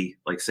city,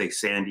 like say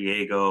San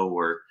Diego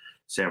or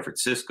San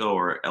Francisco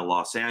or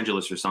Los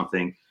Angeles or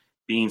something,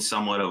 being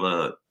somewhat of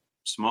a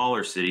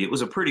smaller city. It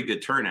was a pretty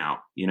good turnout,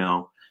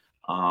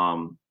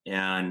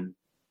 and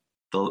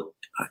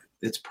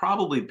it's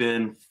probably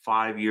been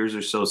 5 years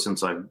or so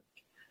since I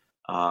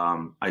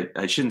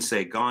shouldn't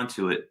say gone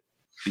to it,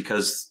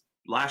 because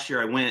last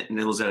year I went and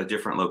it was at a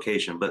different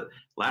location, but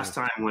last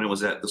time when it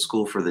was at the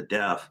School for the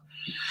Deaf,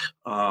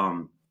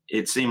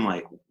 it seemed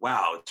like,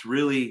 wow, it's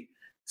really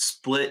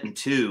split in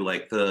two.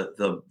 Like the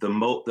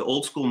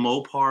old school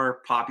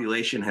Mopar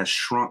population has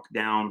shrunk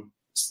down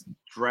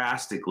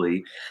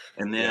drastically.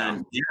 And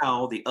then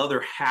now the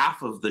other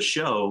half of the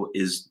show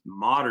is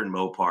modern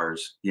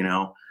Mopars, you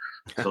know?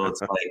 So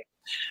it's like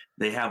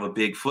they have a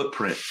big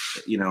footprint,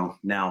 you know,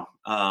 now.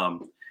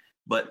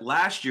 But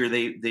last year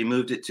they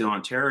moved it to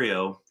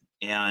Ontario,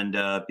 and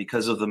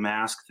because of the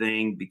mask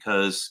thing,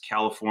 because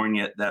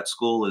California, that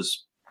school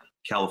is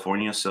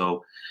California,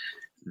 so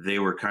they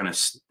were kind of,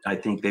 I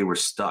think they were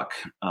stuck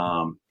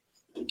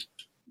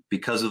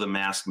because of the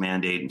mask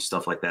mandate and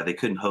stuff like that. They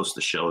couldn't host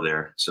the show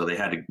there, so they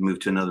had to move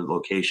to another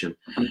location.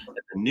 At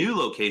the new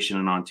location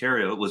in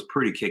Ontario, it was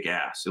pretty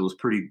kick-ass. It was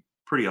pretty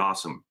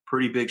awesome.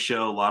 Pretty big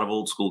show, a lot of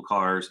old school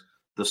cars.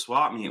 The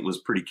swap meet was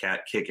pretty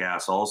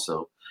kick-ass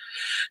also.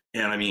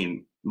 And I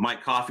mean,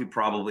 Mike Coffey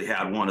probably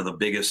had one of the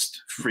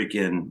biggest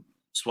freaking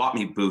swap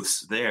meet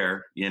booths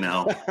there, you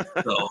know.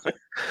 So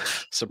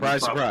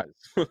surprise.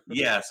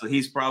 Yeah, so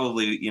he's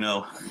probably, you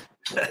know,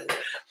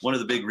 one of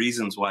the big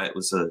reasons why it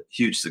was a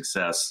huge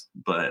success.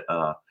 But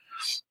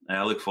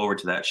I look forward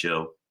to that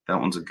show. That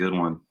one's a good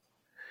one.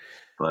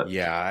 But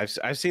yeah,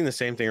 I've seen the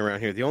same thing around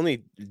here. The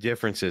only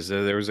difference is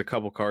that there was a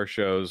couple car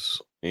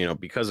shows, you know,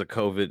 because of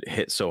COVID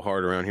hit so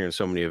hard around here and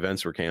so many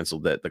events were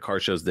canceled, that the car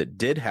shows that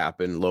did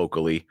happen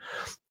locally,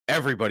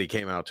 everybody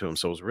came out to them.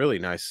 So it was really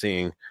nice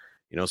seeing,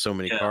 you know, so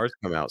many cars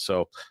come out.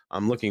 So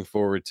I'm looking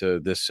forward to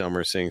this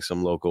summer seeing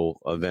some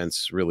local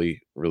events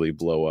really, really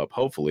blow up.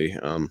 Hopefully.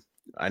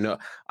 I know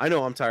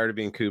I'm tired of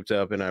being cooped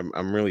up, and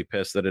I'm really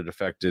pissed that it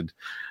affected,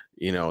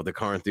 you know, the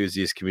car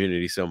enthusiast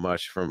community so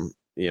much, from,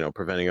 you know,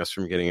 preventing us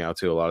from getting out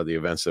to a lot of the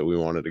events that we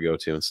wanted to go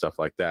to and stuff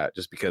like that,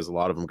 just because a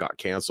lot of them got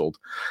canceled,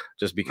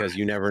 just because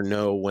you never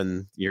know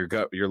when your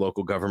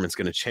local government's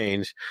going to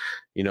change,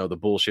 you know, the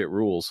bullshit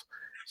rules.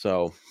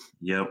 So,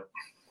 yeah,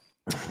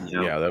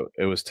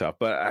 it was tough,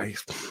 but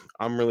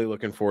I'm really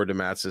looking forward to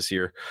Mats this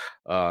year.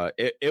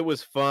 It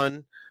was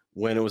fun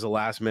when it was a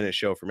last minute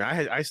show for me.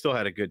 I still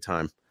had a good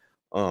time.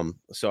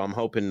 So I'm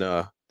hoping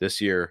this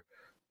year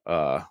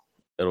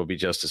it'll be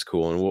just as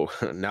cool.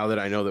 And now that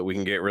I know that we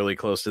can get really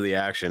close to the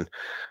action,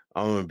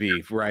 I'm going to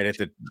be right at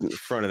the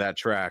front of that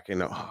track,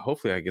 and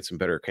hopefully I get some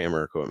better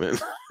camera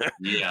equipment.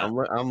 Yeah.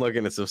 I'm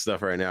looking at some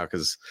stuff right now,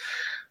 because,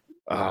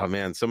 oh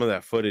man, some of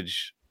that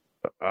footage,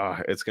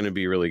 it's going to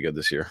be really good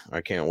this year.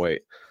 I can't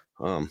wait.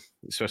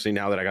 Especially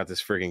now that I got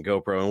this freaking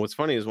GoPro. And what's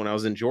funny is when I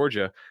was in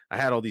Georgia, I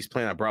had all these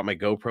plans. I brought my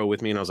GoPro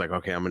with me, and I was like,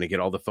 okay, I'm going to get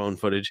all the phone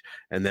footage,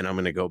 and then I'm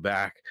going to go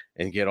back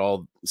and get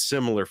all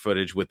similar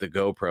footage with the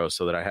GoPro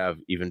so that I have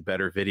even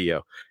better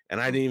video.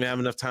 And I didn't even have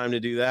enough time to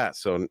do that.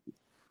 So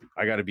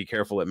I got to be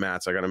careful at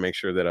Mats. I got to make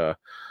sure that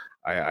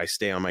I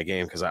stay on my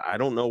game, because I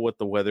don't know what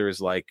the weather is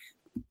like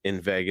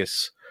in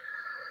Vegas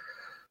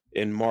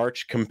in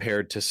March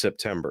compared to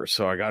September.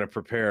 So I got to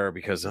prepare,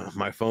 because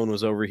my phone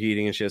was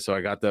overheating and shit. So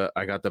I got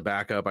the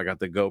backup. I got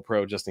the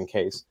GoPro just in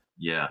case.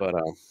 Yeah. But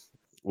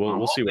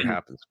we'll see what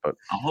happens. But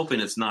I'm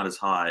hoping it's not as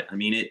hot. I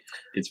mean,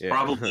 it's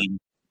probably,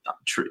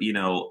 you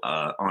know,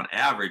 on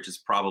average, it's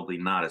probably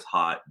not as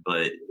hot,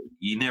 but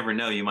you never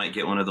know. You might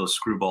get one of those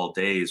screwball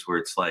days where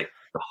it's like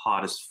the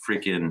hottest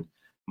freaking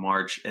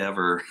March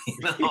ever, you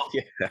know?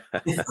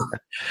 Yeah.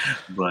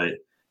 But,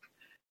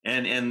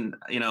 and,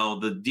 you know,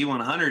 the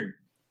D100,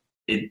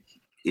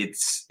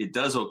 it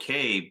does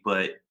okay,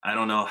 but I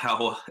don't know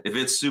how, if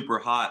it's super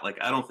hot, like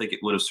I don't think it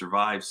would have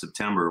survived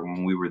September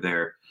when we were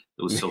there.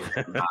 It was so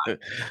hot.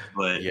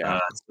 But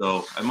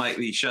so I might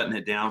be shutting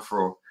it down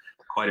for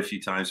quite a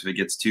few times if it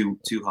gets too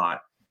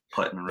hot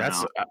putting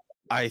around.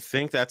 I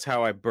think that's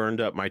how I burned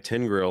up my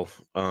tin grill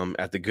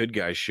at the Good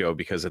Guys show,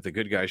 because at the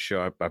Good Guys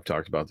show, I've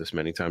talked about this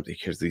many times.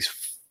 Here's these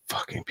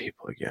fucking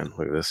people again.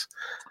 Look at this.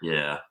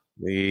 Yeah.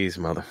 These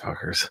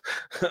motherfuckers.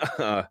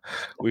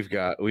 We've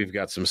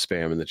got some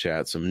spam in the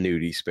chat, some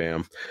nudie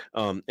spam.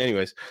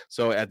 Anyways,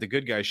 so at the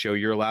Good Guys show,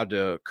 you're allowed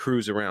to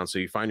cruise around. So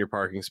you find your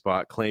parking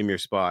spot, claim your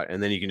spot,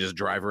 and then you can just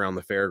drive around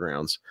the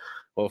fairgrounds.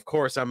 Well, of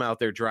course, I'm out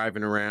there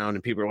driving around,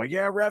 and people are like,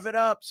 yeah, rev it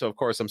up. So, of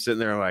course, I'm sitting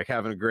there like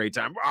having a great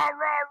time. Rah,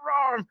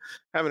 rah, rah,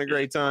 having a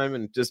great time.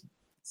 And just,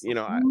 you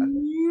know,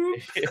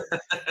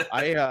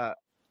 I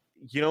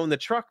you know, in the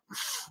truck,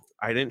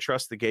 I didn't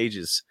trust the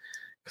gauges,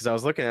 because I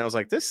was looking at it, I was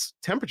like, this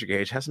temperature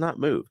gauge has not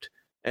moved.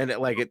 And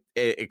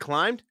it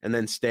climbed and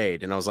then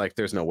stayed. And I was like,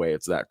 there's no way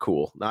it's that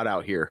cool. Not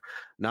out here.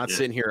 Not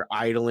sitting here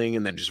idling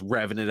and then just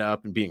revving it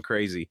up and being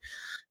crazy.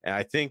 And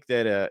I think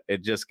that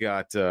it just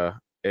got a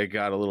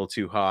little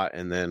too hot.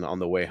 And then on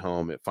the way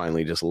home, it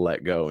finally just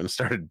let go and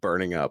started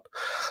burning up.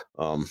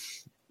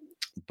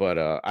 But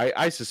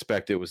I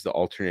suspect it was the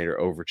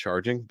alternator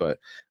overcharging. But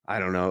I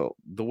don't know.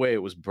 The way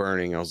it was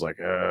burning, I was like,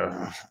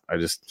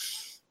 Was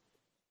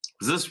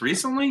this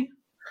recently?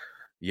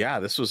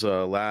 Yeah, this was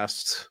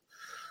last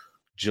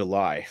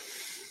July.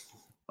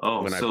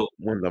 Oh,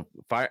 when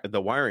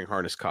the wiring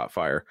harness caught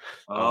fire.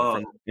 Oh,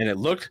 and it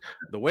looked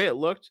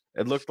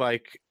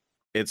like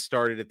it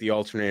started at the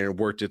alternator and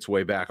worked its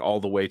way back all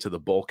the way to the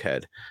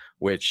bulkhead,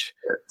 which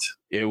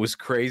it was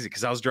crazy,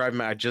 because I was driving.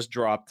 I just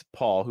dropped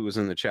Paul, who was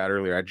in the chat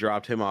earlier. I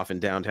dropped him off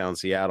in downtown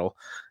Seattle,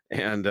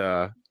 and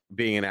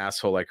being an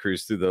asshole, I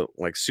cruise through the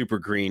like super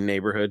green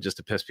neighborhood just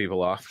to piss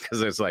people off because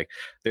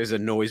there's a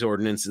noise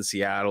ordinance in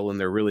Seattle and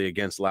they're really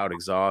against loud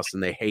exhaust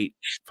and they hate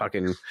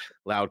fucking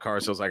loud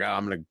cars. So I was like, oh,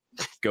 I'm gonna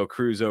go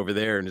cruise over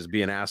there and just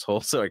be an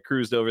asshole. So I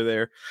cruised over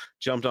there,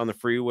 jumped on the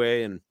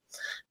freeway, and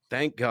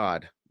thank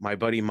God my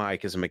buddy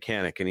Mike is a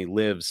mechanic and he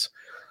lives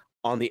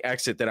on the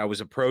exit that I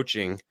was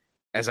approaching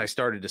as I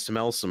started to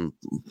smell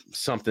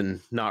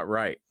something not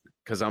right.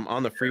 Because I'm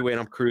on the freeway and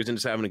I'm cruising,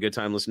 just having a good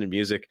time listening to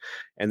music.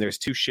 And there's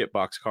two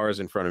shitbox cars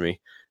in front of me.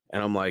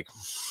 And I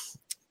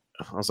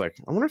was like,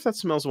 I wonder if that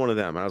smells one of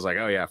them. And I was like,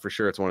 oh, yeah, for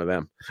sure it's one of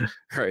them. All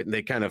right. And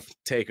they kind of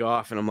take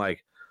off. And I'm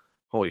like,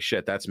 holy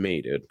shit, that's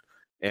me, dude.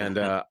 And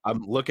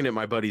I'm looking at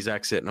my buddy's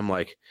exit and I'm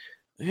like,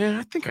 yeah,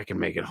 I think I can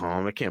make it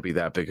home. It can't be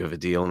that big of a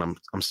deal. And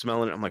I'm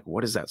smelling it. I'm like,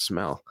 what is that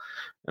smell?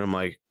 And I'm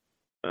like,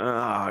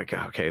 oh,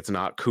 okay, it's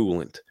not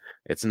coolant.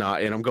 It's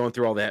not. And I'm going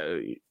through all that.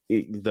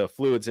 The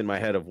fluids in my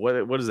head of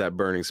what is that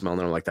burning smell?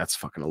 And I'm like, that's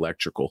fucking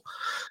electrical.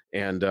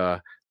 And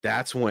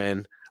that's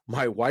when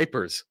my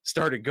wipers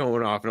started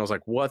going off and I was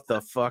like, what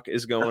the fuck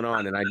is going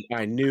on? And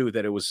I knew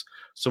that it was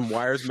some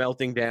wires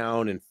melting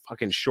down and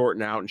fucking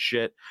shorting out and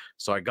shit.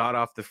 So I got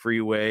off the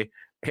freeway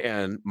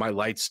and my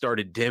lights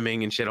started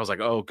dimming and shit. I was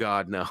like, oh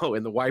God, no.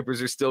 And the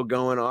wipers are still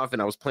going off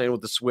and I was playing with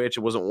the switch.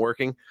 It wasn't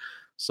working.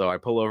 So I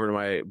pull over to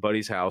my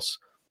buddy's house,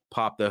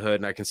 pop the hood,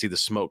 and I can see the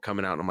smoke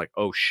coming out. And I'm like,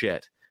 oh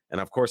shit. And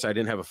of course, I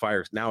didn't have a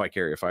fire. Now I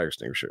carry a fire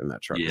extinguisher in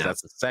that truck. Yeah.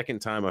 That's the second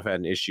time I've had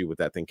an issue with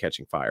that thing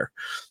catching fire.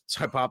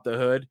 So I popped the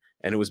hood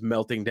and it was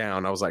melting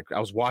down. I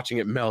was watching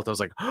it melt. I was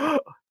like, oh,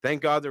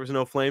 thank God there was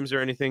no flames or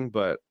anything.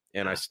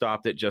 And I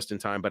stopped it just in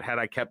time. But had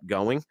I kept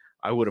going,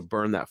 I would have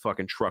burned that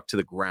fucking truck to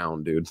the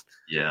ground, dude.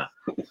 Yeah.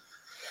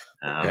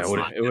 Yeah,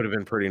 it would have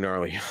been pretty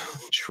gnarly.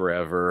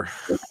 Trevor's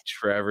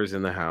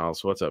in the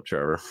house. What's up,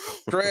 Trevor?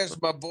 Chris,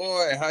 my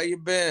boy, how you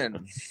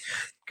been?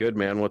 Good,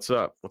 man. What's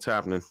up? What's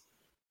happening?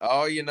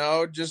 Oh,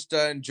 just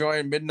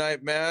enjoying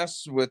midnight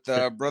mass with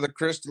Brother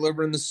Chris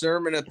delivering the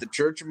sermon at the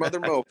Church of Mother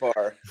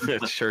Mopar.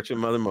 Church of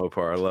Mother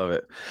Mopar. I love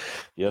it.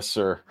 Yes,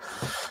 sir.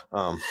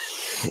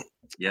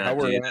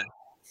 Yeah.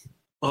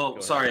 Oh,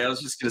 sorry. I was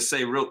just gonna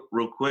say real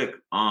quick.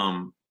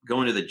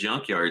 Going to the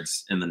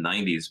junkyards in the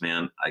 90s,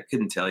 man, I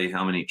couldn't tell you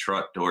how many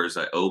truck doors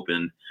I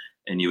opened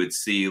and you would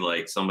see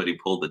like somebody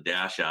pull the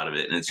dash out of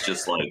it and it's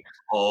just like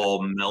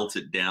all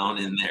melted down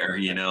in there,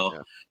 Yeah.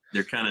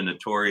 They're kind of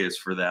notorious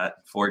for that,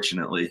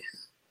 fortunately.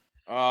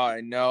 Oh,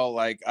 I know.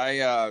 Like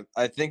I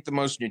think the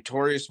most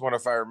notorious one,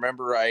 if I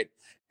remember right,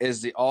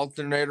 is the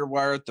alternator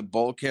wire at the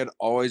bulkhead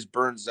always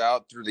burns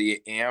out through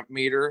the amp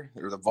meter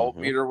or the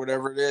voltmeter,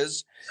 whatever it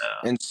is.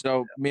 Yeah. And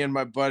so me and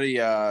my buddy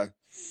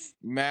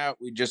Matt,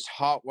 we just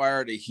hot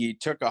wired it. He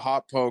took a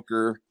hot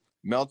poker,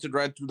 melted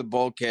right through the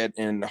bulkhead,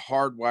 and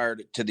hardwired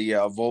it to the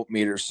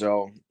voltmeter.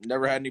 So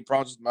never had any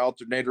problems with my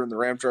alternator and the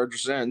Ram Charger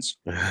since.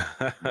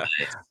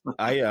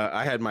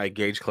 I had my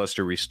gauge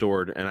cluster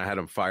restored and I had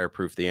them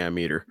fireproof the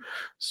ammeter.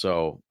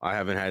 So I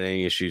haven't had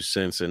any issues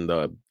since, and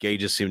the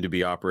gauges seem to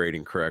be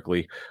operating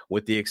correctly,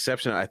 with the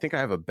exception, I think I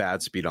have a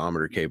bad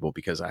speedometer cable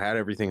because I had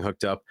everything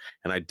hooked up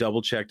and I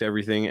double checked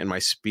everything and my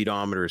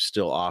speedometer is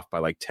still off by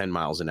like 10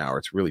 miles an hour.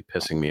 It's really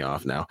pissing me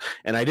off now.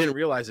 And I didn't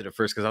realize it at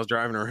first because I was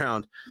driving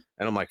around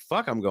and I'm like,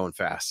 fuck, I'm going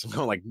fast. I'm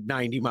going like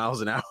 90 miles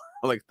an hour.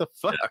 I'm like, the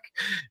fuck?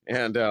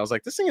 And I was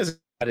like, this thing is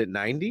at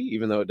 90,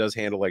 even though it does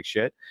handle like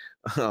shit.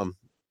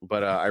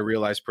 But I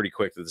realized pretty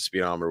quick that the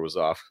speedometer was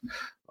off.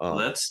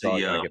 That's so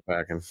get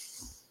back and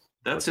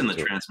that's in the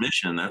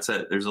transmission. That's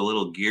there's a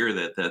little gear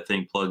that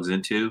thing plugs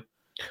into.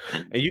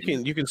 And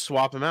you can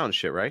swap them out and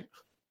shit, right?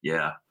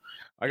 Yeah.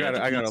 I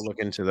gotta look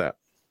into that.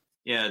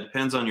 Yeah, it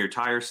depends on your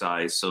tire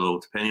size. So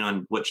depending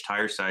on which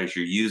tire size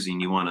you're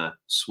using, you want to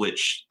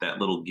switch that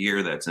little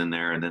gear that's in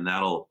there, and then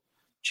that'll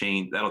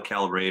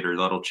calibrate or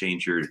that'll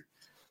change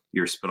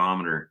your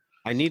speedometer.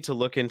 I need to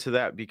look into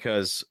that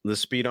because the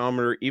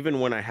speedometer, even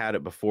when I had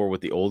it before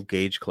with the old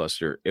gauge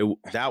cluster,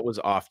 that was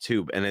off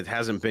tube and it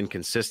hasn't been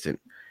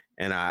consistent.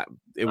 And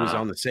it was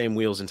on the same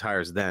wheels and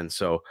tires then.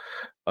 So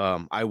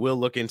I will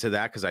look into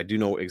that because I do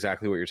know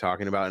exactly what you're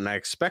talking about. And I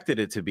expected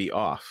it to be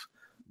off,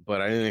 but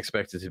I didn't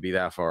expect it to be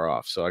that far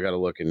off. So I got to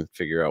look and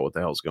figure out what the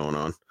hell's going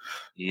on.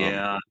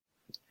 Yeah.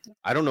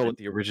 I don't know what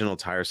the original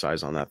tire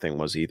size on that thing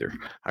was either.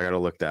 I got to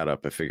look that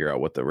up and figure out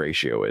what the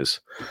ratio is.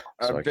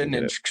 So I've been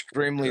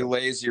extremely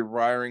lazy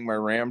wiring my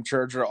Ram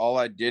Charger. All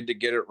I did to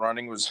get it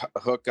running was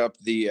hook up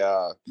the,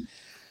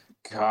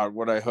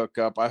 what I hook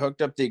up? I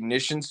hooked up the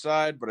ignition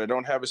side, but I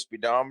don't have a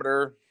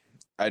speedometer.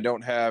 I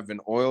don't have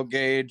an oil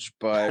gauge,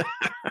 but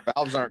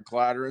valves aren't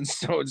clattering,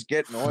 so it's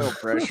getting oil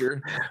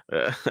pressure.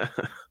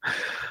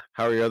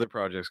 How are your other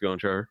projects going,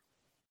 Trevor?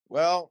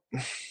 Well,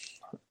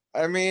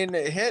 I mean,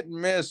 hit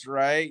and miss,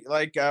 right?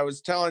 Like I was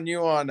telling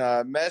you on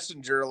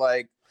Messenger,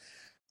 like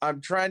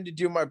I'm trying to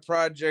do my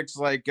projects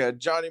like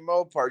Johnny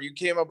Mopar. You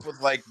came up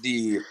with like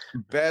the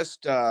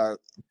best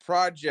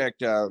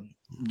project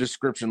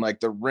description,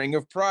 like the ring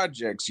of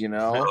projects,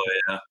 Oh,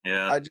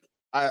 yeah.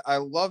 I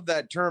love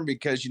that term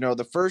because,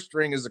 the first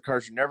ring is the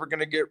cars you're never going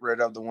to get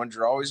rid of, the ones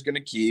you're always going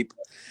to keep.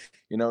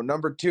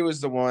 Number two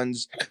is the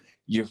ones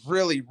you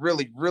really,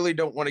 really, really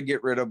don't want to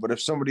get rid of, but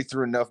if somebody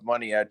threw enough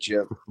money at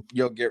you,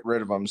 you'll get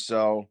rid of them.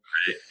 So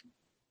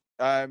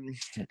I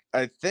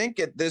think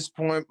at this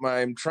point,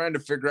 I'm trying to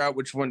figure out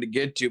which one to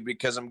get to,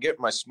 because I'm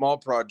getting my small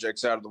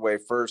projects out of the way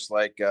first.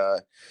 Like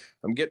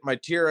I'm getting my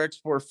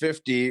TRX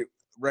 450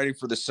 ready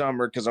for the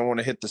summer because I want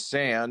to hit the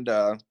sand.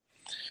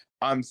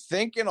 I'm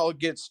thinking I'll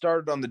get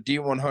started on the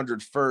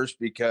D100 first,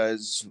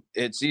 because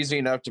it's easy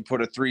enough to put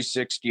a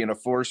 360 and a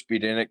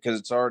 4-speed in it, because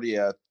it's already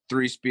a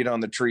 3-speed on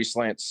the Tree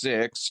Slant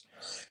 6.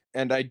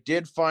 And I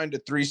did find a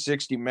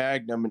 360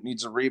 Magnum. It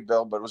needs a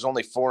rebuild, but it was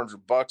only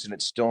 $400 and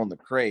it's still in the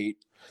crate.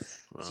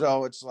 Wow.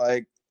 So it's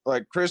like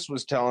Chris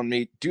was telling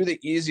me, do the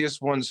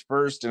easiest ones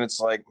first. And it's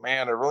like,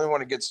 man, I really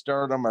want to get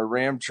started on my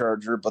Ram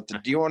Charger, but the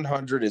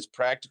D100 is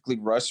practically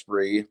rust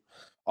free.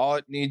 All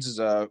it needs is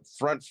a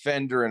front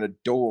fender and a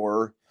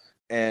door,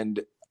 and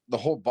the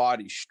whole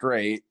body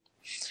straight.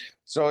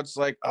 So it's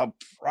like, I'll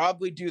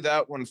probably do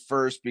that one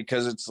first,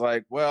 because it's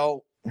like,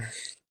 well,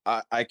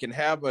 I can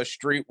have a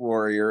Street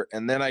Warrior,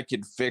 and then I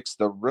could fix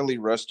the really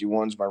rusty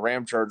ones, my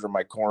Ram Charger,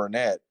 my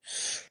Coronet,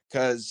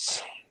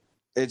 because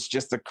it's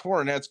just the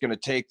Coronet's going to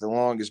take the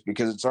longest,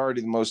 because it's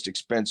already the most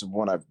expensive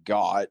one I've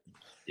got.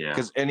 Yeah.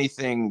 Because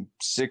anything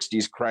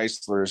 60s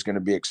Chrysler is going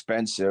to be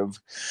expensive.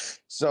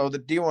 So the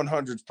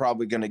D100 is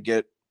probably going to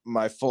get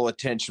my full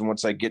attention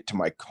once I get to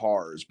my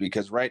cars,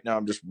 because right now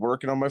I'm just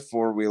working on my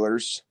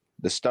 4-wheelers,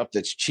 the stuff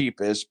that's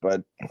cheapest.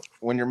 But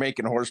when you're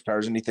making horsepower,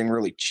 is anything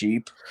really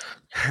cheap?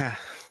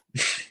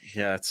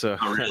 Yeah, it's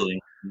not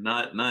really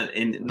not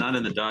in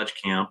the Dodge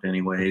camp,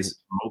 anyways.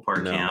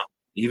 Mopar camp,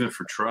 even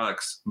for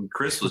trucks.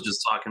 Chris was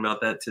just talking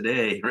about that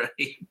today,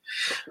 right?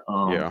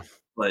 Yeah.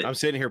 But I'm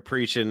sitting here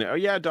preaching, oh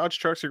yeah, Dodge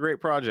trucks are great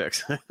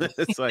projects.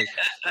 It's like,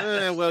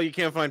 well, you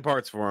can't find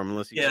parts for them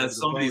unless you. Yeah,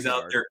 somebody's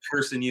out there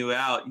cursing you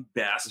out, you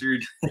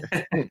bastard.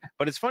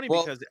 But it's funny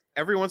because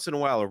every once in a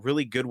while, a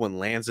really good one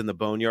lands in the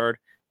boneyard,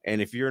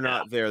 and if you're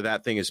not there,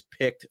 that thing is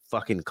picked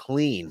fucking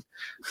clean.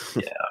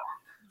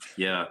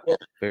 Yeah.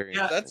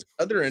 That's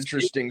another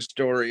interesting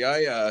story.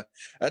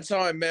 That's how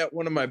I met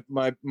one of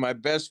my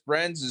best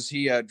friends. Is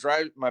he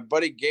drives my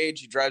buddy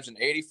Gage. He drives an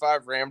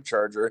 '85 Ram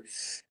Charger,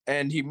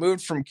 and he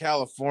moved from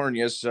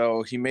California,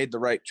 so he made the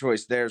right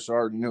choice there. So I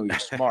already knew he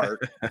was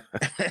smart.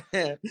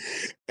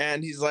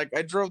 And he's like,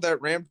 I drove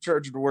that Ram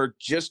Charger to work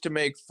just to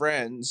make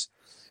friends.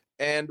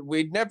 And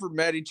we'd never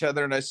met each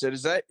other. And I said,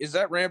 is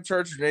that Ram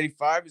Charger an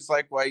 85? He's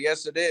like, well,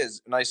 yes, it is.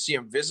 And I see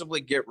him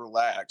visibly get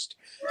relaxed,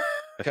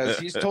 because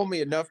he's told me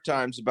enough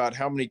times about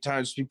how many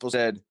times people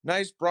said,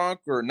 nice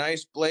Bronco or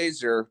nice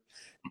Blazer.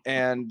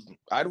 And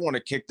I'd want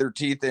to kick their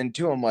teeth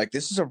into them. Like,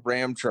 this is a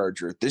Ram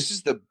Charger. This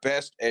is the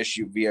best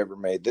SUV ever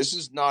made. This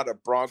is not a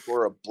Bronco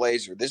or a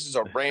Blazer. This is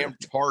a Ram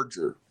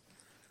Charger.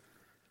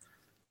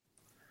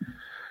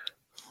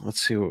 Let's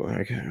see what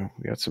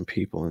we got. Some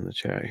people in the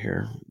chat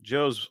here.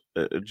 Joe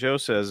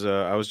says,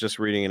 I was just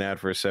reading an ad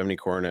for a 70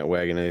 Coronet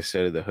wagon, and they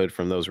said the hood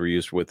from those were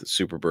used with the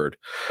Superbird.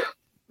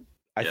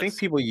 I think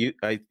people use.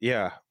 I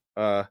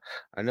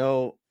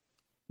know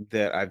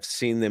that I've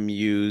seen them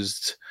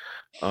used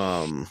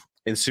in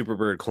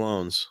Superbird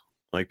clones.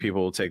 Like,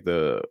 people will take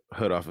the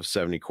hood off of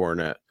 70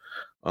 Coronet.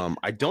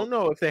 I don't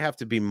know if they have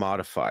to be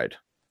modified.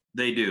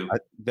 They do.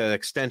 The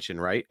extension,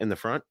 right, in the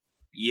front.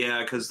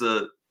 Yeah, because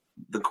the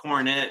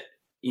Coronet,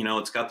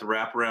 it's got the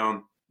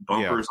wraparound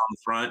bumpers on the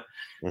front.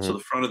 Mm-hmm. So the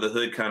front of the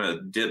hood kind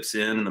of dips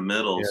in the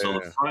middle. So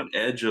the front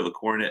edge of a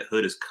Coronet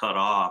hood is cut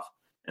off,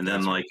 and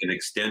then an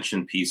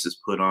extension piece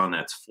is put on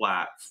that's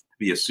flat to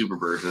be a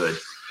Superbird hood.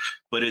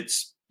 But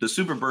the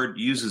Superbird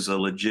uses a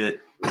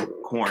legit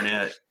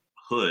Coronet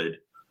hood.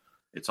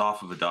 It's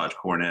off of a Dodge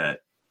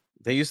Coronet.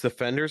 They use the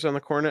fenders on the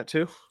Coronet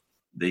too?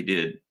 They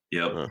did.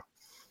 Yep. Oh.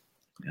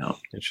 Yep.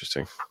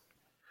 Interesting.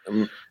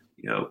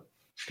 Yep.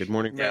 Good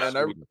morning. Man,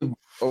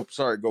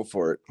 sorry. Go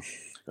for it.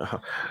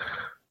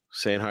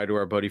 Saying hi to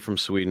our buddy from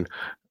Sweden.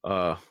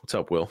 What's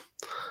up, Will?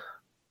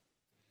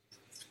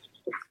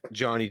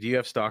 Johnny, do you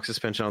have stock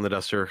suspension on the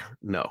Duster?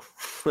 No.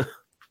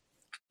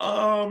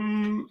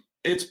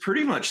 It's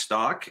pretty much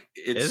stock.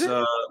 It's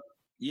the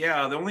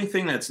only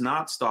thing that's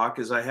not stock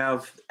is I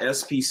have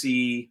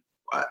SPC.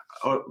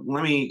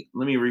 Let me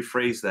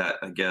rephrase that,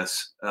 I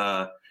guess.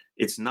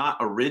 It's not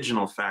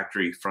original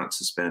factory front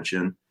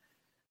suspension.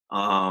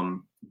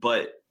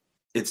 But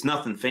it's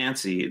nothing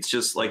fancy. It's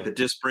just like the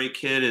disc brake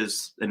kit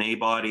is an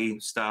A-body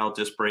style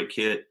disc brake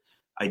kit.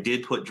 I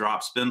did put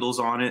drop spindles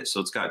on it,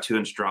 so it's got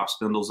 2-inch drop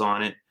spindles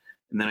on it.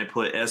 And then I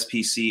put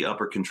SPC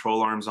upper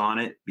control arms on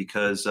it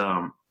because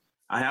I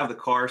have the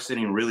car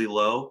sitting really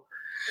low.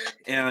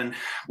 And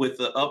with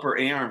the upper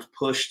A-arms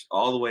pushed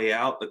all the way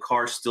out, the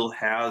car still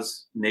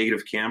has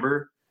negative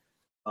camber.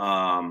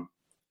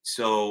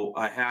 So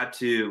I had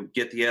to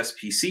get the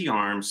SPC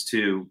arms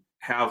to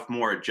have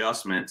more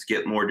adjustments,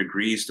 get more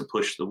degrees to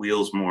push the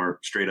wheels more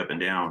straight up and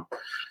down.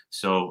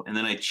 So, and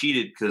then I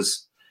cheated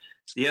because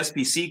the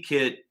SPC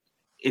kit,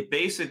 it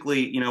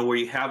basically, where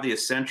you have the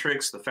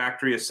eccentrics, the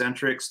factory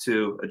eccentrics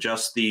to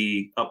adjust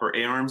the upper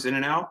A-arms in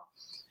and out,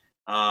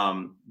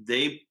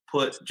 They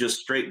put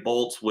just straight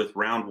bolts with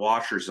round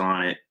washers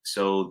on it,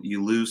 so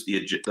you lose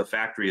the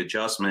factory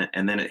adjustment,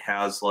 and then it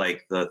has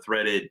like the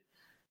threaded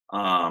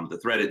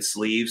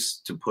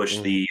sleeves to push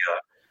the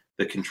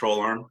control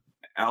arm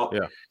out.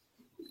 Yeah.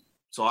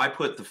 So I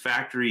put the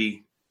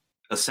factory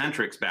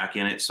eccentrics back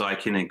in it so I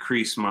can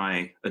increase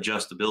my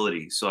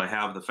adjustability. So I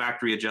have the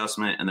factory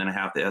adjustment, and then I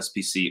have the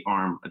SPC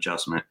arm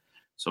adjustment.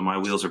 So my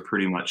wheels are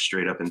pretty much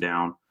straight up and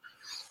down.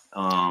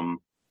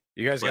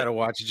 You guys got to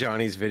watch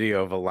Johnny's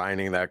video of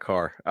aligning that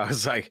car. I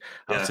was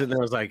sitting there,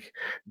 I was like,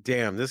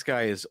 damn, this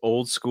guy is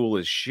old school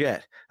as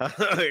shit.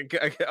 I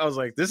was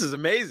like, this is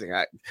amazing.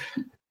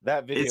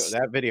 That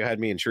video had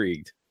me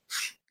intrigued.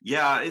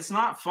 Yeah, it's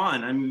not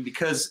fun. I mean,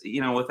 because,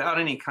 without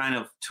any kind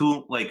of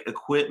tool, like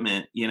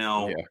equipment,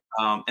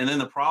 and then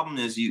the problem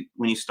is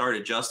when you start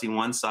adjusting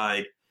one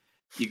side,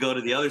 you go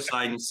to the other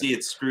side and you see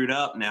it's screwed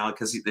up now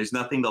because there's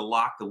nothing to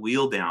lock the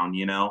wheel down,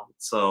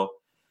 so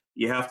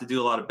you have to do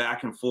a lot of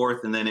back and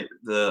forth. And then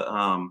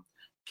the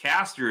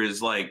caster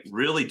is like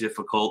really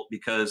difficult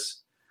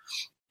because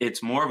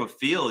it's more of a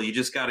feel. You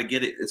just got to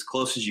get it as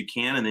close as you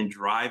can and then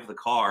drive the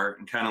car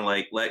and kind of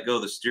like let go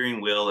of the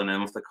steering wheel. And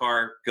then if the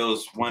car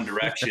goes one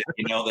direction,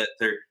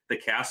 that the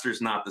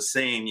caster's not the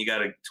same. You got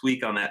to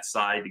tweak on that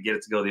side to get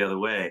it to go the other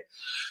way.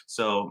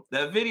 So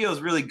that video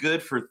is really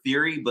good for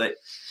theory, but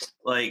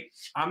like,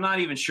 I'm not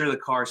even sure the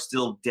car's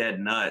still dead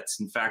nuts.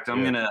 In fact,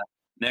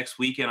 next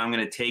weekend, I'm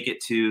going to take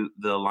it to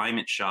the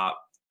alignment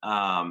shop.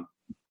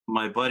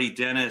 My buddy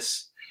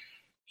Dennis,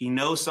 he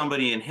knows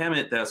somebody in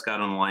Hemet that's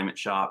got an alignment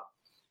shop.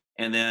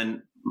 And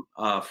then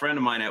a friend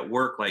of mine at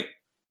work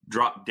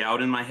dropped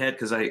doubt in my head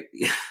because I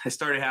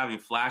started having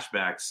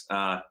flashbacks.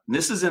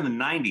 This is in the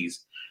 90s.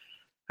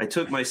 I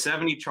took my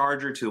 70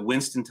 Charger to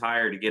Winston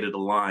Tire to get it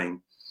aligned.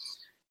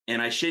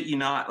 And I shit you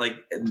not, like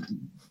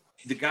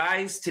the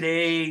guys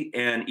today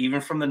and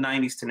even from the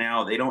 90s to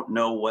now, they don't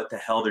know what the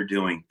hell they're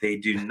doing. They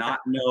do not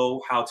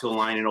know how to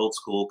align an old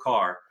school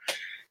car.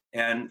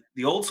 And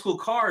the old school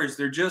cars,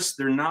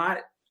 they're not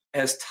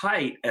as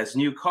tight as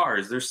new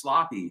cars. They're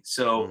sloppy.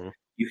 So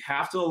you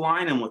have to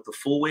align them with the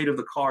full weight of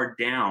the car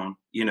down,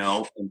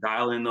 and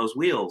dial in those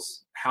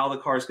wheels, how the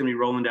car is going to be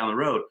rolling down the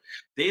road.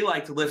 They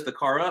like to lift the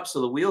car up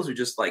so the wheels are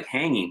just like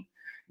hanging.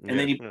 And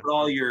then you put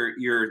all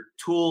your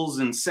tools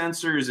and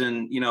sensors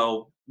and,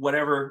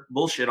 whatever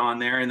bullshit on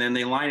there. And then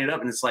they line it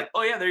up and it's like,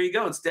 oh yeah, there you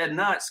go. It's dead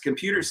nuts.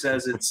 Computer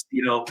says it's,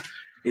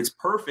 it's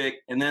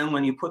perfect. And then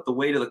when you put the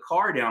weight of the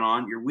car down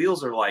on, your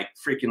wheels are like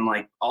freaking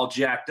like all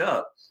jacked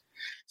up.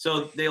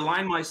 So they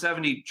align my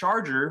 70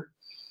 Charger.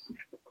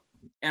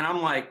 And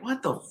I'm like,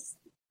 what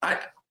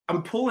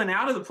I'm pulling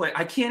out of the plate.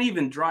 I can't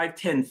even drive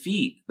 10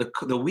 feet.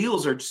 The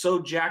wheels are so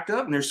jacked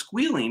up and they're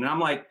squealing. And I'm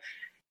like,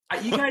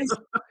 you guys,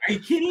 are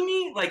you kidding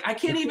me? Like, I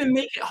can't even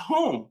make it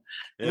home.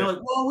 And they're like,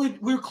 well,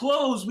 we're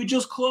closed. We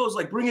just closed.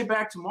 Like, bring it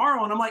back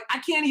tomorrow. And I'm like, I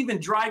can't even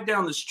drive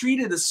down the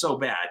street. It is so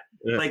bad.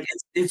 Yeah. Like,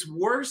 it's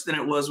worse than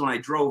it was when I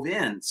drove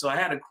in. So I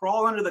had to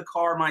crawl under the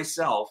car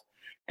myself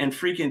and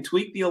freaking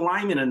tweak the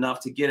alignment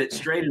enough to get it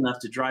straight enough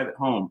to drive it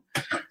home.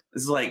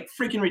 It's like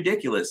freaking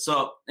ridiculous.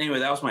 So anyway,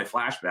 that was my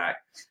flashback.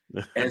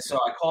 And so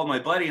I called my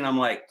buddy and I'm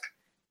like,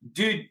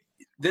 dude,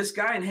 this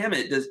guy in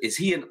Hemet, is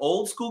he an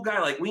old school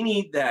guy? Like, we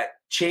need that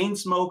chain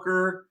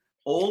smoker,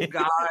 old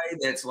guy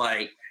that's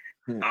like,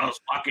 those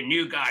fucking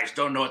new guys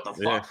don't know what the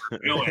fuck they're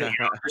doing.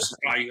 This is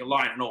how you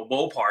align an old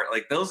Mopar.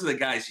 Like, those are the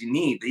guys you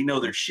need. They know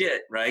their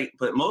shit, right?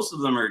 But most of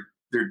them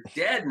they're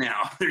dead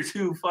now. They're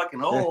too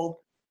fucking old.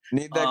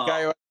 Need that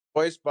guy on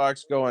the voice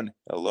box going,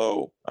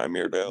 hello, I'm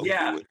here to help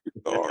you with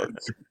your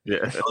cards.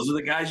 Those are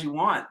the guys you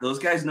want. Those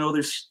guys know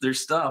their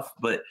stuff.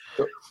 But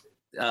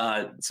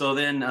so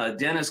then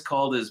Dennis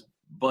called his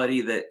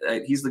buddy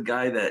that he's the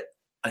guy that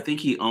I think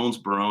he owns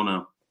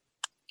Barona,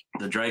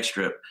 the drag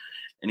strip.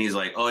 And he's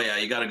like, oh yeah,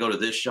 you got to go to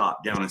this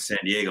shop down in San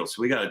Diego.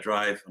 So we got to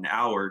drive an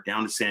hour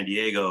down to San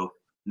Diego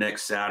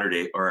next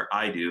Saturday, or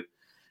I do,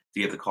 to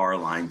get the car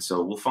aligned.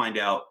 So we'll find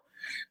out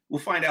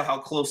how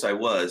close I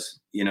was,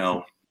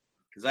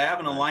 because I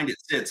haven't aligned it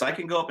since. I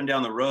can go up and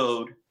down the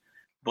road,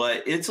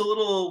 but it's a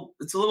little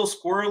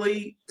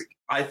squirrely.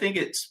 I think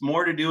it's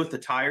more to do with the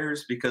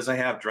tires because I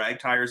have drag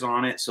tires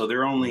on it. So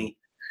they're only,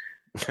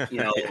 like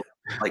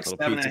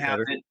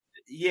 7.5 inch.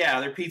 Yeah,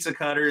 they're pizza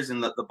cutters,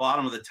 and the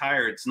bottom of the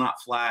tire, it's not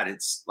flat,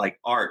 it's like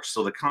arched.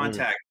 So the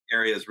contact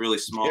area is really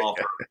small.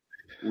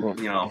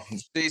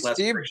 See,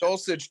 Steve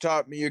Dulcich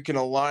taught me you can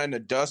align a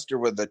duster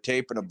with a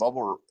tape in a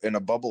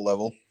bubble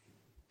level.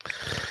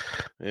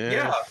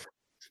 Yeah,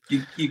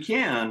 you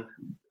can.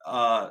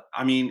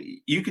 I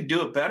mean, you could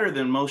do it better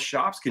than most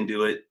shops can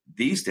do it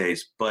these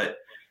days, but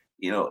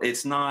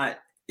it's not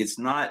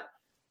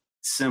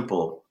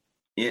simple.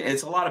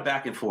 It's a lot of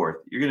back and forth.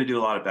 You're going to do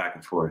a lot of back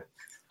and forth.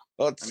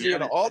 Well,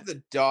 all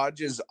the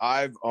Dodges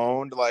I've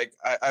owned, like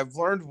I've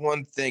learned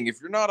one thing: if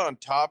you're not on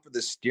top of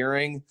the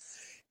steering,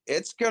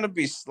 it's going to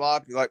be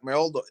sloppy. Like my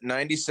old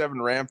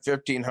 97 Ram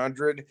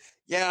 1500.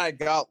 Yeah, I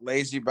got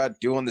lazy about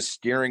doing the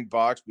steering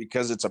box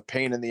because it's a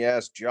pain in the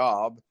ass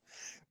job.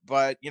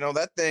 But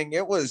that thing,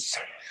 it was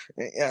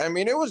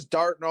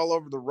darting all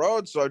over the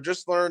road. So I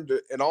just learned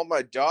in all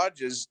my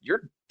Dodges,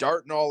 you're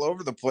darting all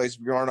over the place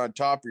if you aren't on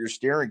top of your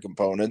steering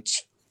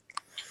components.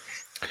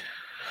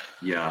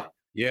 Yeah.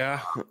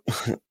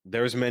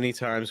 There was many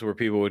times where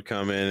people would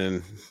come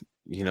in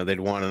and they'd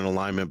want an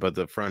alignment, but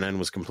the front end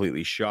was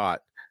completely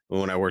shot.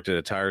 When I worked at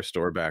a tire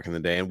store back in the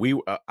day,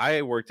 and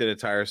I worked at a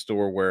tire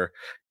store where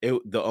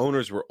the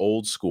owners were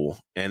old school,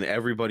 and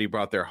everybody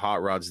brought their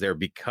hot rods there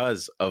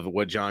because of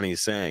what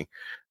Johnny's saying.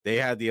 They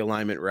had the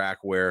alignment rack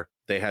where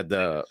they had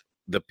the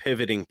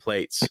pivoting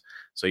plates,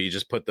 so you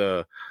just put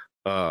the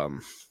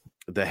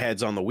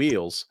heads on the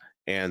wheels,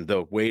 and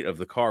the weight of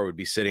the car would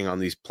be sitting on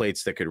these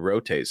plates that could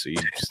rotate. So you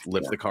just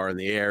lift the car in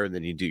the air and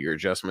then you do your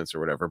adjustments or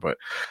whatever. But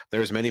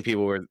there's many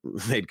people where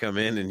they'd come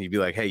in and you'd be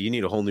like, hey, you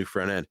need a whole new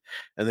front end.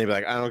 And they'd be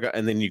like, I don't got,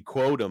 and then you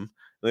quote them. And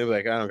they'd be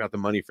like, I don't got the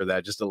money for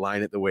that. Just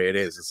align it the way it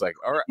is. It's like,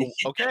 all right,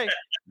 okay.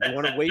 You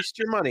want to waste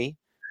your money.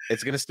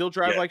 It's going to still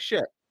drive like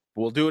shit.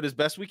 We'll do it as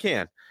best we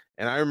can.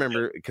 And I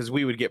remember because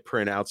we would get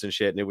printouts and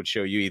shit, and it would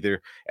show you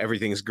either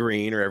everything's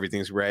green or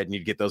everything's red, and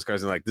you'd get those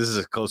cars and like, this is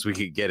as close we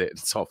could get it.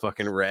 It's all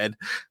fucking red.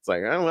 It's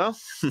like, oh well,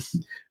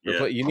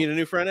 you need a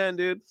new front end,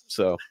 dude.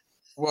 So,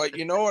 well,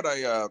 you know what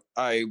I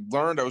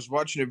learned? I was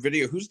watching a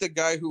video. Who's the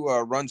guy who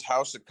runs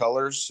House of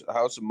Colors,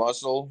 House of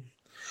Muscle?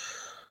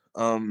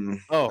 Mike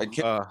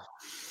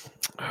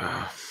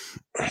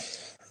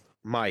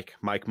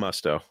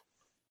Musto.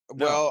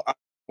 Well, I'm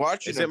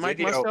watching is it Mike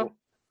video. Musto?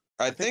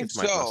 I think it's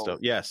Mike so. Musto.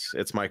 Yes,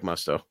 it's Mike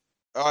Musto.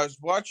 I was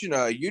watching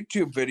a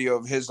YouTube video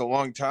of his a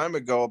long time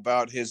ago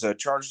about his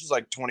charges,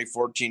 like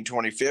 2014,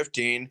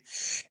 2015.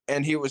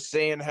 And he was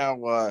saying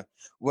how a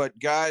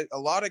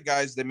lot of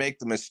guys, they make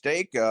the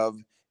mistake of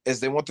is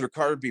they want their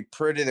car to be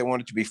pretty. They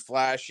want it to be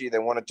flashy. They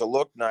want it to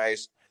look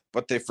nice,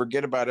 but they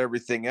forget about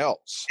everything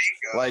else.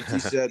 Like he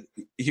said,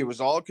 he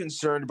was all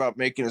concerned about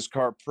making his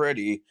car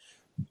pretty,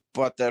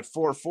 but that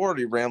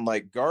 440 ran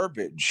like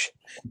garbage.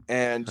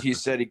 And he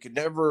said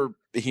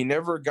he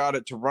never got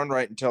it to run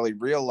right until he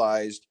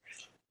realized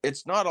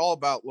it's not all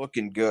about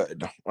looking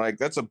good. Like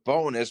that's a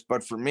bonus,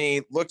 but for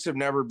me, looks have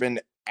never been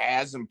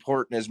as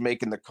important as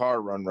making the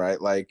car run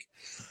right. Like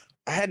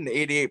I had an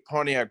 88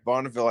 Pontiac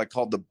Bonneville I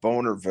called the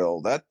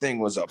Bonerville. That thing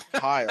was a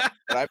pile.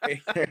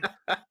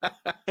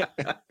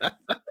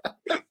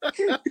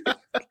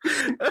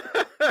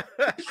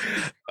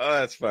 Oh,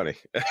 that's funny.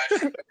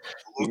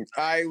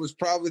 I was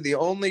probably the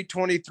only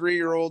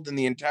 23-year-old in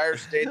the entire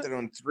state that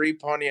owned 3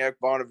 Pontiac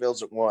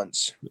Bonnevilles at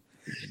once.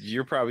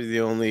 You're probably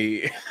the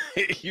only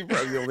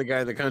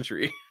guy in the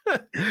country.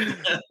 And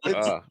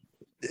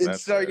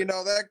so,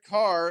 that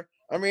car,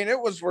 I mean, it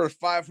was worth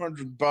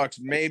 $500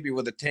 maybe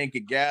with a tank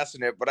of gas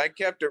in it, but I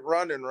kept it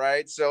running,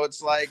 right? So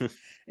it's like,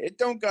 it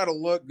don't got to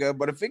look good,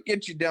 but if it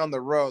gets you down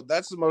the road,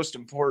 that's the most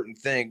important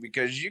thing,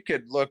 because you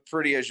could look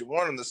pretty as you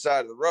want on the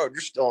side of the road.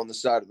 You're still on the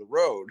side of the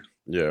road.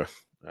 Yeah,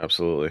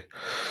 absolutely.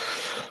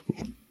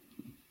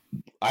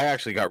 I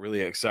actually got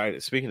really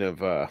excited. Speaking of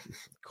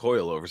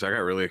coilovers, I got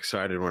really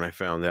excited when I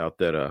found out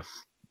that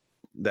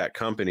that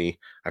company,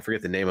 I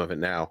forget the name of it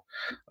now,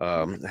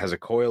 has a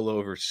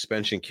coilover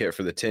suspension kit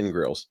for the tin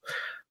grills.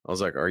 I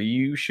was like, are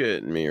you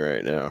shitting me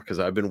right now? Because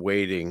I've been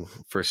waiting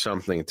for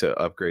something to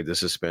upgrade the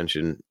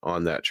suspension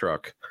on that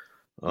truck.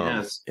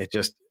 Yes.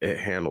 It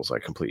handles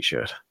like complete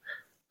shit.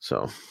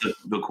 So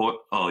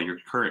your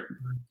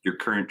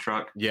current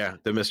truck? Yeah,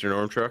 the Mr.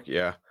 Norm truck.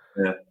 Yeah.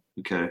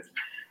 Okay.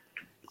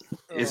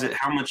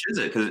 How much is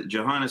it? Because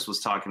Johannes was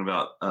talking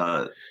about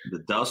the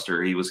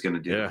Duster. He was going to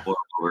do the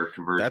coilover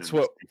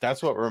conversion.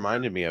 That's what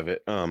reminded me of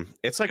it.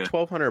 It's like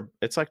 $1,200.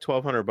 It's like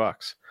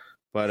 $1,200,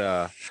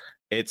 but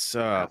it's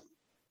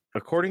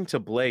according to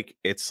Blake,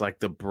 it's like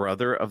the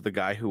brother of the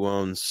guy who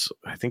owns,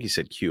 I think he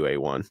said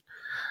QA1,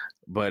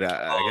 but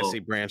I guess he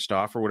branched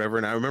off or whatever.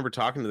 And I remember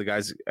talking to the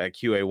guys at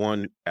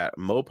QA1 at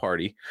Mo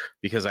Party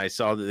because I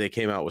saw that they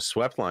came out with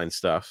Swept-Line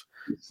stuff.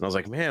 And I was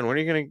like, man, when are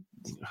you going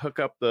to hook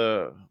up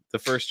the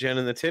first gen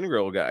and the tin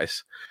grill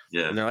guys?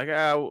 Yeah. And they're like,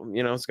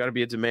 it's got to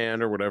be a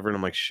demand or whatever. And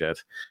I'm like,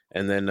 shit.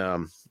 And then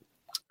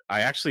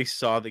I actually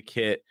saw the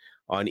kit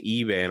on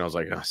eBay and I was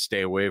like, oh,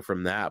 stay away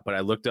from that. But I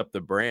looked up the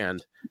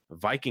brand,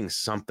 Viking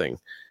something,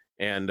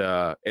 and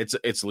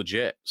it's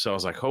legit. So I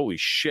was like, holy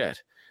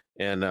shit.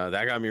 And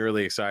that got me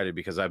really excited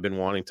because I've been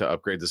wanting to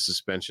upgrade the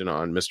suspension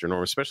on Mr.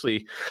 Norm,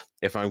 especially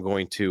if I'm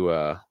going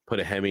to put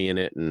a Hemi in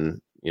it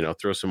and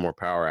throw some more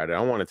power at it.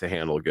 I want it to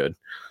handle good.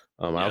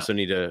 I also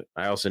need to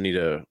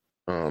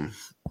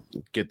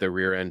get the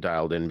rear end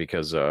dialed in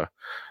because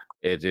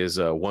it is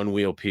a one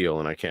wheel peel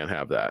and I can't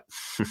have that.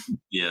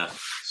 Yeah,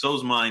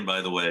 so's mine,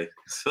 by the way.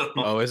 So,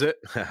 oh, is it?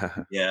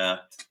 Yeah.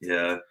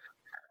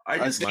 I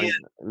just can't.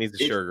 It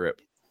needs a sure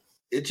grip.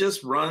 It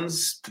just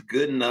runs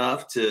good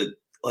enough to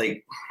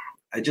like.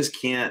 I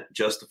just can't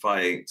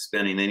justify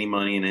spending any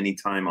money and any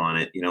time on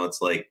it.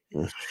 It's like,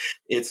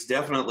 it's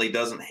definitely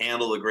doesn't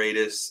handle the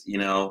greatest,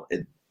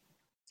 it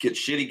gets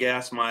shitty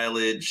gas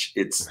mileage.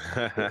 It's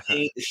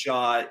the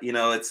shot,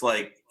 it's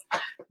like,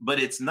 but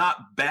it's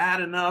not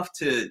bad enough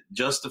to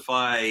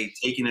justify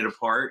taking it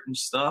apart and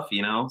stuff,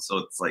 you know? So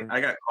it's like, I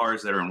got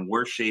cars that are in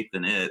worse shape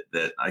than it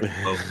that I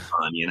can focus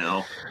on, you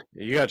know?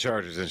 You got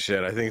chargers and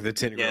shit. I think the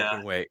 10-year-old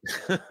can wait.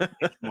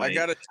 I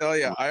got to tell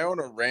you, I own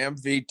a Ram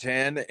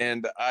V10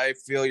 and I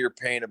feel your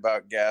pain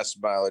about gas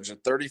mileage. A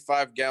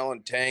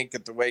 35-gallon tank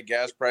at the way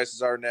gas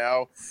prices are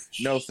now,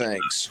 no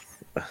thanks.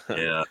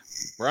 Yeah.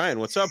 Brian,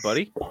 what's up,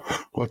 buddy?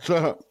 What's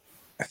up?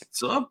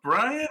 What's up,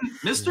 Brian?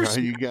 Mr. How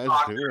you guys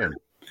Talker. doing?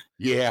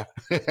 Yeah.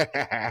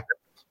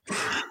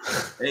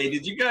 Hey,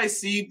 did you guys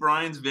see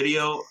Brian's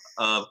video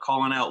of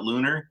calling out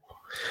Lunar?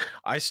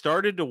 I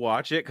started to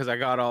watch it because I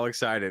got all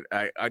excited.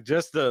 I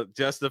just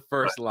the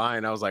first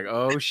line, I was like,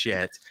 "Oh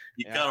shit!"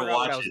 You And I gotta forgot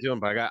what I watch was it. doing,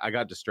 but I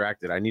got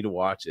distracted. I need to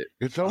watch it.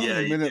 It's only Yeah,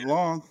 a you minute did.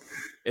 long.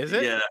 Is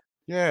it? Yeah,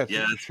 Yeah, it's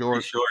yeah, super it's short.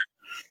 pretty short.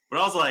 But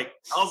I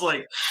was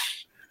like,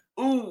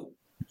 ooh.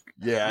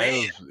 Yeah,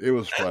 Man. it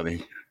was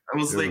funny. I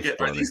was It was thinking,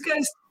 are funny. these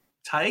guys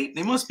tight?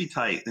 They must be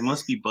tight. They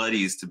must be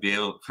buddies to be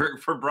able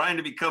for Brian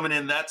to be coming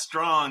in that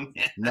strong.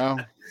 No,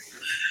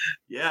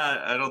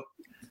 Yeah, I don't.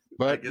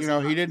 but guess you know,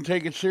 not. he didn't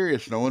take it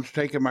serious. No one's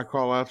taking my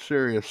call out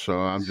serious, so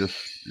I'm just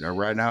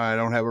right now. I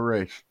don't have a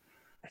race.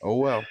 Oh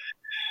well.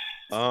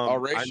 I'll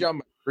race you on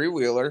my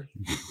three-wheeler.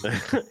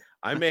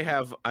 I may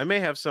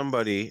have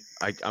somebody.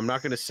 I'm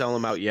not going to sell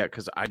him out yet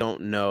because I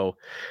don't know.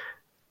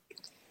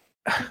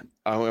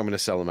 I'm going to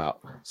sell him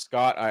out.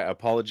 Scott, I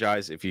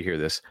apologize if you hear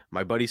this.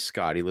 My buddy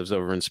Scott, he lives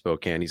over in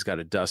Spokane. He's got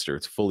a Duster.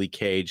 It's fully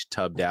caged,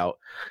 tubbed out,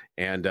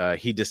 and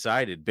he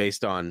decided,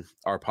 based on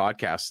our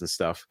podcasts and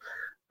stuff,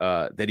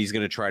 that he's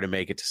going to try to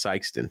make it to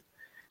Sikeston.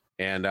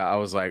 And I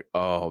was like,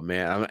 oh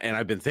man. And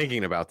I've been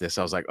thinking about this.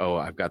 I was like, oh,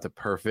 I've got the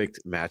perfect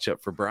matchup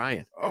for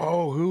Brian.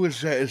 Oh, who is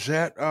that? Is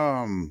that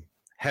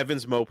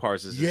Heavens Mopars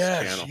is his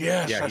Yes, channel.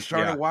 yes. Yeah, I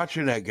started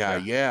watching that guy.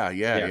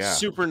 Yeah.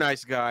 Super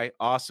nice guy,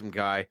 awesome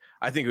guy.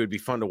 I think it would be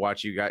fun to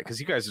watch you guys because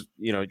you guys,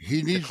 you know,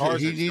 He needs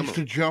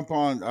to jump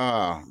on.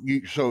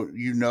 So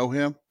you know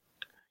him?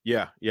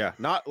 Yeah.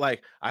 Not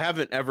like I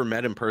haven't ever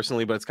met him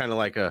personally, but it's kind of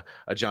like a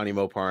Johnny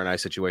Mopar and I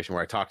situation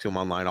where I talk to him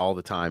online all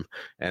the time,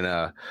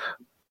 and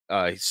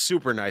he's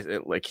super nice.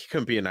 Like he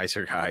couldn't be a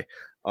nicer guy.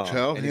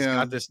 Tell and he's him-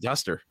 got this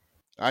Duster.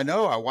 I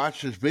know. I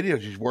watched his videos.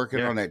 He's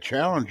working on that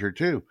Challenger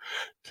too.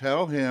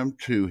 Tell him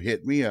to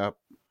hit me up.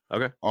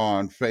 Okay.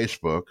 On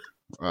Facebook,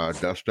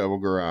 Dust Devil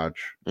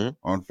Garage Mhm.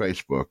 on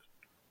Facebook.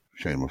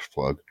 Shameless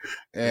plug.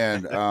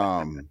 And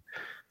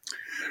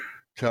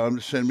tell him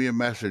to send me a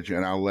message,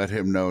 and I'll let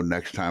him know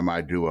next time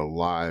I do a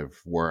live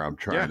where I'm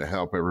trying to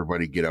help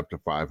everybody get up to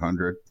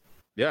 500.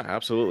 Yeah,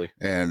 absolutely.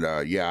 And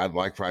I'd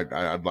like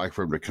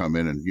for him to come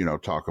in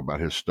and talk about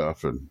his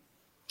stuff. And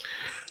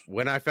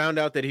When I found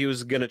out that he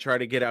was going to try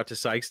to get out to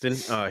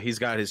Sikeston, he's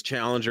got his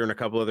Challenger and a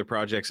couple other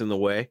projects in the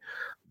way.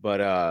 But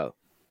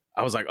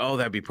I was like, oh,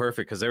 that'd be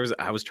perfect because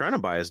I was trying to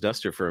buy his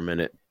Duster for a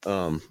minute.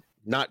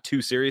 Not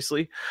too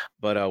seriously,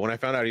 but when I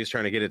found out he was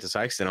trying to get it to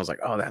Sikeston, I was like,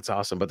 oh, that's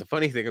awesome. But the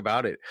funny thing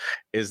about it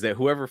is that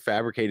whoever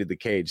fabricated the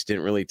cage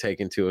didn't really take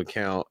into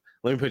account.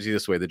 Let me put you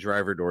this way: the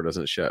driver door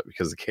doesn't shut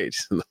because the cage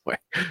is in the way.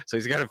 So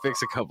he's got to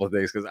fix a couple of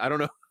things because I don't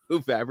know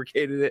who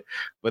fabricated it,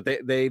 but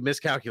they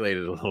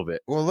miscalculated a little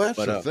bit. well, that's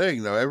But, the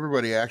thing, though.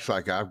 Everybody acts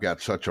like I've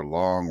got such a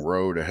long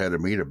road ahead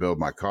of me to build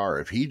my car.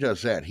 If he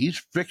does that, he's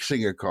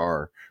fixing a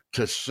car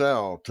to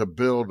sell to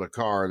build a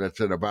car that's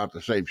in about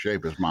the same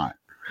shape as mine.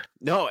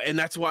 No, and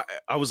that's why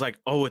I was like,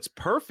 oh, it's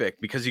perfect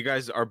because you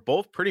guys are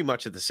both pretty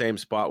much at the same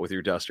spot with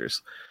your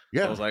Dusters.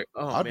 Yeah, I was like,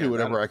 oh, I'll man, do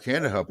whatever I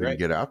can to help him Right.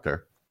 get out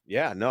there.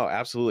 Yeah, no,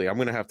 absolutely. I'm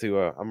gonna have to.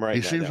 I'm right.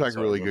 He seems like a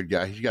really good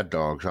guy. He's got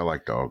dogs. I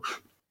like dogs.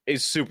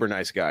 He's a super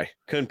nice guy.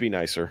 Couldn't be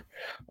nicer.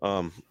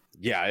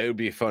 Yeah, it would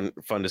be fun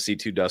to see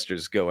two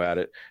Dusters go at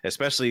it,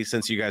 especially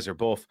since you guys are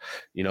both,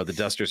 the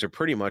Dusters are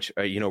pretty much,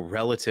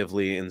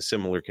 relatively in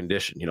similar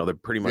condition. They're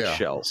pretty much Yeah.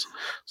 shells.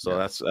 So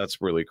that's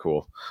really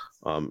cool.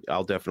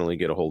 I'll definitely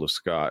get a hold of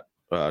Scott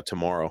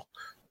tomorrow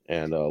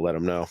and let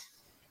him know.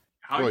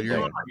 How Well, are you you're-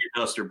 doing on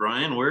your Duster,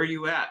 Brian? Where are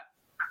you at?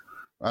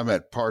 I'm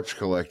at parts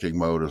collecting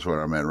mode is what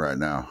I'm in right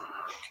now.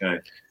 Okay.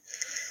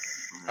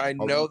 I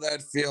know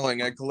that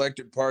feeling. I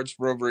collected parts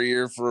for over a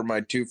year for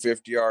my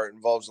 250R. It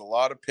involves a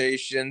lot of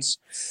patience,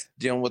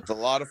 dealing with a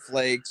lot of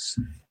flakes,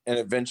 and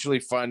eventually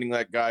finding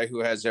that guy who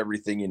has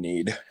everything you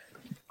need.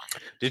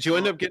 Did you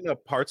end up getting a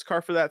parts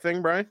car for that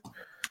thing, Brian?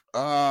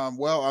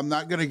 Well, I'm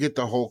not going to get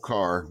the whole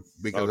car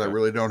because I Okay.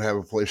 really don't have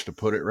a place to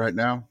put it right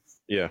now.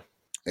 Yeah.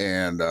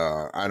 And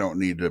I don't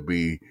need to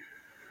be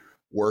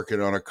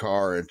working on a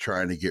car and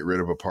trying to get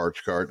rid of a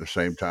parts car at the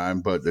same time.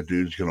 But the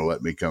dude's going to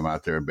let me come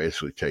out there and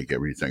basically take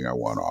everything I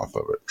want off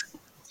of it.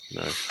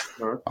 Nice.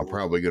 I'm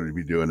probably going to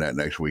be doing that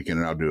next weekend,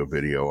 and I'll do a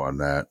video on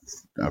that.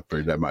 I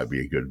figured that might be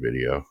a good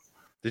video.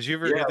 Did you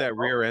ever Yeah. get that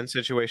rear end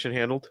situation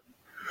handled?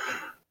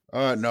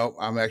 No,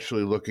 I'm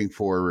actually looking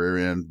for a rear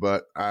end,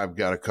 but I've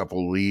got a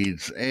couple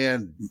leads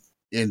and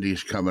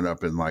indies coming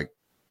up in like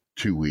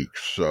 2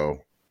 weeks. So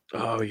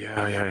Oh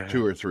yeah.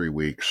 2 or 3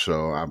 weeks.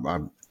 So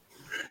I'm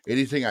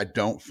anything I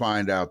don't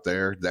find out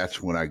there,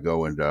 that's when I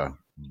go into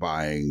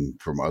buying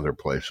from other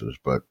places.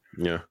 But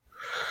Yeah.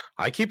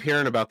 I keep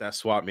hearing about that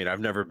swap meet. I've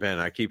never been.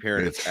 I keep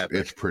hearing it's epic.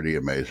 It's pretty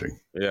amazing.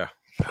 Yeah.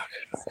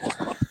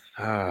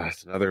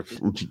 It's another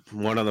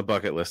one on the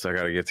bucket list I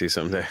got to get to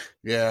someday.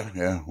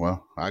 Yeah.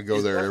 Well, I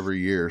go there every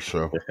year,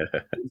 so.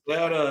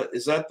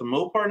 Is that the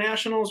Mopar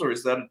Nationals, or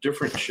is that a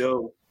different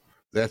show?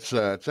 That's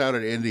it's out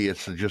in Indy.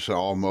 It's just an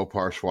all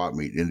Mopar swap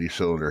meet. Indy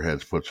Cylinder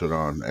Heads puts it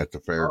on at the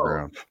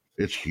fairgrounds.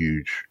 It's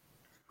huge.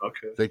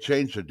 Okay. They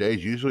change the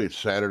days. Usually it's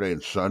Saturday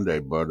and Sunday,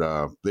 but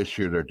this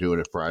year they're doing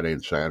it Friday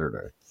and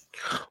Saturday.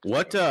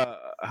 What?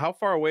 How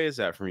far away is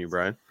that from you,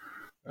 Brian?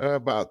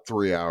 About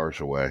 3 hours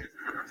away.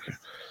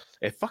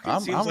 It fucking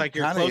seems like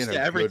you're close to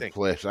everything. Good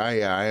place. I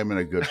am in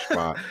a good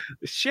spot.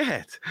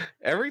 Shit.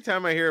 Every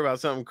time I hear about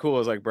something cool,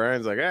 it's like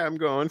Brian's like, "Hey, I'm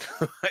going."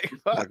 Like,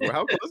 fuck,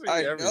 how close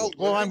are you? I know.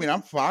 Well, I mean,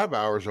 I'm 5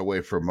 hours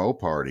away from Mo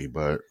Party,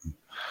 but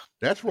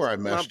that's where I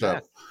messed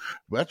up.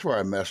 That's where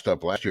I messed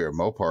up last year at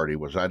Mo Party.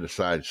 Was I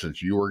decided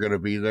since you were going to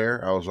be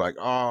there, I was like,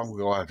 "Oh, I'm going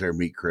to go out there and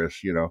meet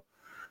Chris." You know,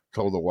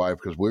 told the wife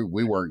because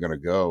we weren't going to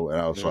go,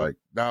 and I was like,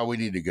 "No, we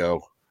need to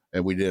go,"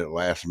 and we did it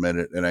last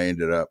minute, and I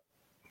ended up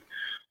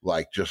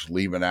like just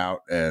leaving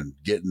out and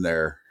getting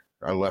there.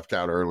 I left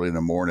out early in the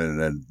morning, and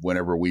then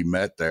whenever we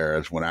met there,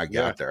 is when I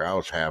got there, I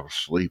was half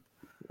asleep.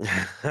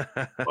 And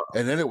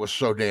then it was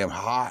so damn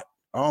hot.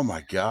 Oh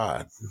my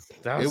God.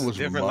 That was, it was a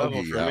different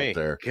level for out me.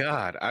 there.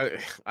 God,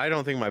 I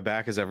don't think my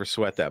back has ever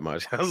sweat that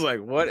much. I was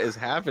like, what is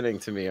happening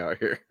to me out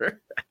here?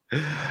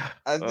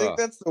 I think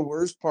that's the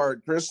worst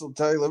part. Chris will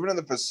tell you, living in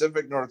the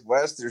Pacific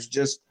Northwest, there's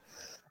just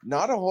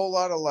not a whole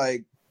lot of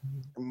like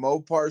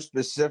Mopar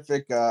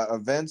specific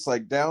events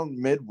like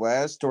down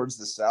Midwest towards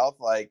the South.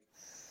 Like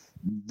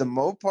the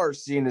Mopar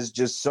scene is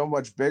just so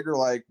much bigger.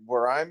 Like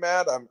where I'm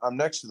at, I'm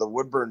next to the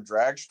Woodburn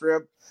drag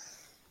strip.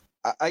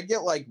 I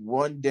get like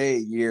 1 day a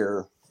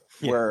year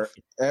where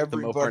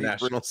everybody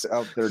brings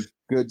out their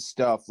good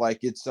stuff.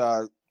 Like it's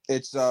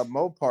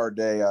Mopar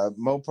Day,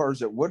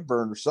 Mopar's at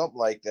Woodburn or something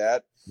like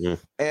that. Yeah.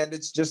 And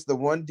it's just the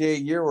 1 day a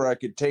year where I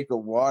could take a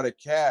wad of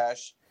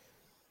cash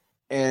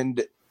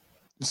and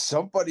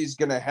somebody's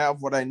going to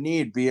have what I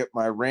need, be it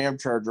my Ram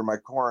Charger, my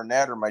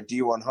Coronet, or my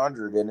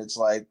D100. And it's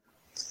like,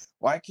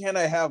 why can't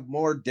I have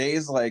more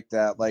days like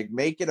that? Like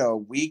make it a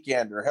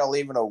weekend or hell,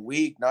 even a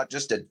week, not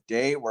just a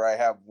day where I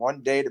have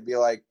 1 day to be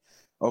like,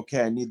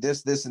 okay, I need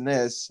this, this, and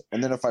this.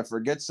 And then if I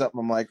forget something,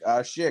 I'm like,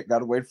 ah, shit, got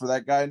to wait for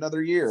that guy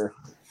another year.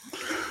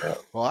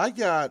 Well, I've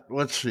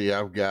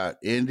got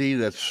Indy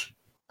that's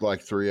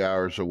like 3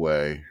 hours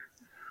away.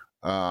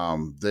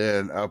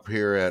 Then up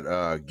here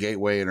at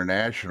Gateway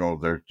International,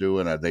 they're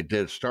doing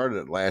started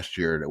it last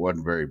year and it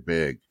wasn't very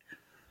big,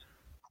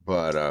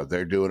 but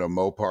they're doing a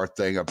Mopar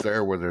thing up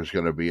there where there's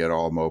going to be an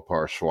all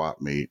Mopar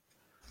swap meet.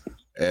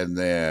 And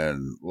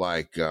then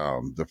like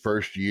the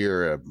first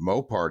year at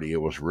Mo Party,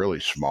 it was really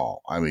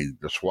small. I mean,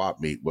 the swap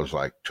meet was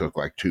took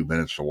 2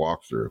 minutes to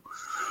walk through,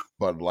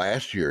 but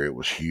last year it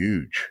was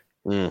huge.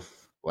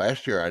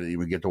 Last year I didn't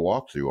even get to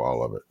walk through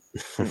all of it.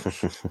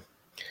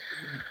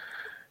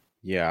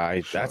 Yeah,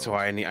 that's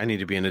why I need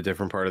to be in a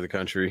different part of the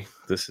country.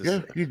 This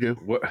is you do.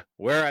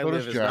 Where I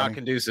live is not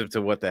conducive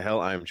to what the hell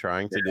I'm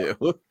trying to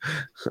do.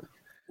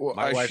 Well,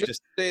 I should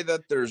say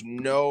that there's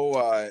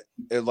no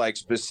like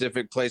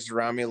specific place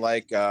around me.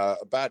 Like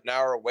about an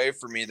hour away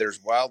from me,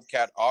 there's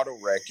Wildcat Auto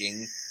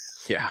Wrecking.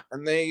 Yeah,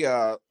 and they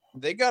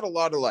got a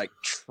lot of like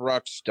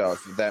truck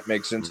stuff. If that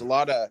makes sense. A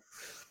lot of,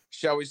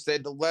 shall we say,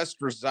 the less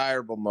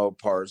desirable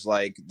Mopars.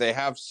 Like they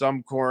have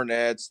some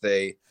Coronets.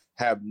 They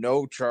have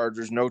no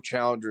Chargers, no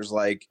Challengers.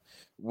 Like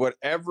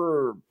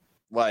whatever,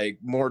 like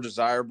more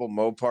desirable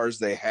Mopars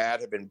they had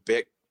have been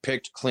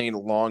picked clean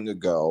long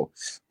ago,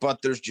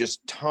 but there's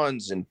just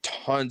tons and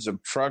tons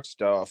of truck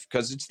stuff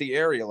because it's the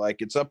area.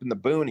 Like it's up in the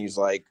boonies.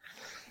 Like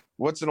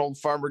what's an old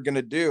farmer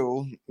gonna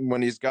do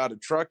when he's got a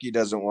truck he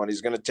doesn't want?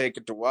 He's gonna take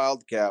it to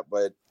Wildcat,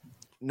 but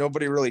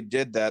nobody really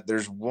did that.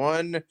 There's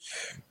one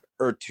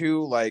or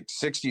two like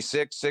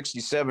 66,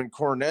 67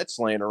 Coronets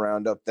laying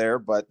around up there,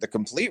 but the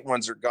complete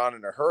ones are gone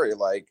in a hurry.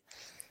 Like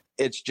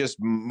it's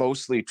just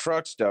mostly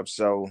truck stuff.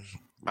 So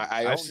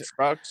I own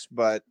trucks,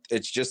 but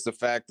it's just the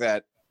fact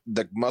that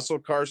the muscle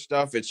car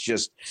stuff, it's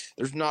just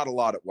there's not a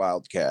lot at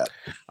Wildcat.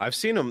 I've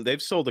seen them.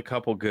 They've sold a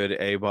couple good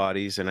A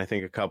bodies and I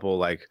think a couple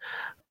like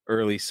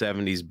early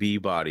 70s B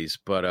bodies,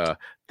 but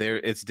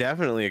it's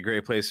definitely a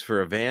great place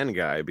for a van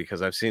guy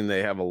because I've seen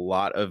they have a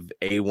lot of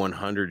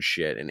A100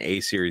 shit and A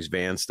series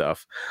van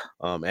stuff,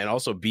 and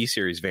also B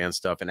series van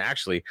stuff. And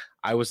actually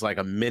I was like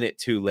a minute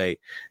too late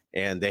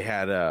and they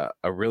had a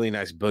really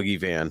nice boogie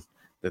van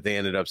that they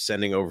ended up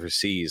sending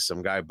overseas.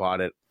 Some guy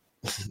bought it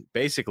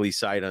basically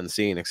sight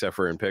unseen except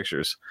for in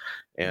pictures,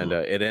 and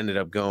it ended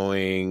up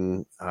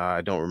going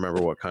I don't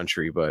remember what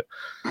country, but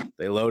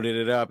they loaded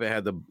it up. It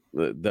had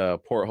the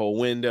porthole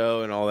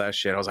window and all that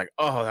shit. I was like,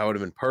 oh, that would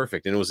have been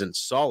perfect, and it was in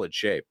solid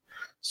shape.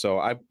 So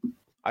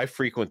I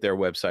frequent their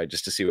website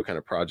just to see what kind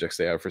of projects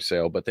they have for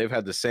sale, but they've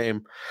had the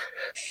same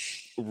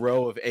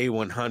row of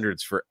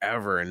A100s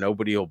forever and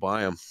nobody will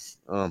buy them.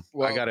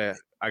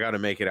 I gotta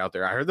make it out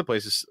there. I heard the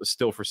place is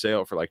still for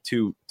sale for like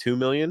 $2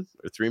 million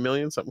or $3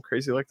 million, something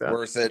crazy like that.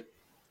 Worth it.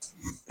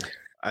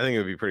 I think it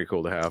would be pretty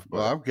cool to have. But...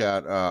 Well, I've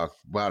got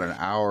about an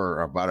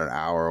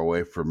hour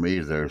away from me.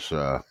 There's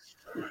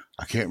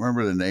I can't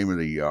remember the name of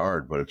the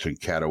yard, but it's in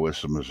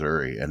Catawissa,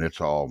 Missouri, and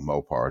it's all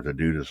Mopar. The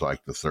dude is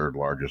like the third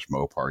largest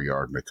Mopar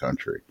yard in the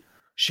country.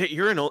 Shit,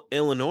 you're in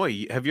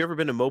Illinois. Have you ever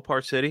been to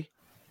Mopar City?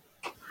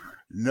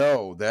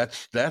 No,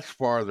 that's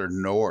farther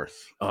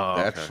north. Oh,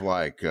 that's okay.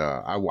 like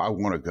I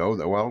want to go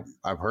there. Well,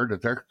 I've heard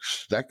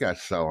that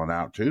guy's selling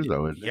out too,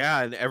 though. Isn't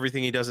Yeah, and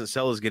everything he doesn't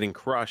sell is getting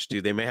crushed,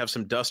 dude. They may have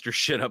some Duster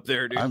shit up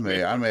there, dude. I may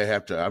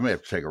have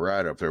to take a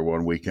ride up there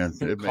one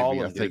weekend. It may Call be,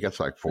 him, I think dude.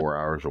 it's like 4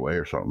 hours away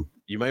or something.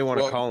 You may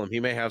want to call him. He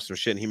may have some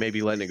shit, and he may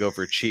be letting it go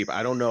for cheap.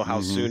 I don't know how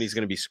soon he's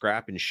going to be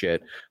scrapping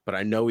shit, but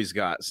I know he's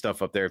got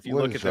stuff up there. If you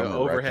look at the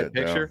overhead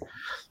picture.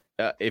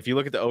 If you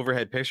look at the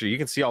overhead picture, you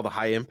can see all the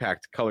high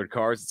impact colored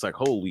cars. It's like,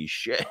 holy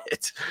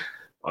shit.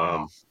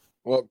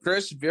 Well,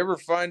 Chris, if you ever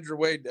find your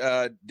way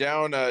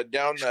down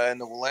in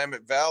the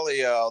Willamette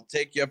Valley, I'll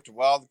take you up to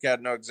Wildcat.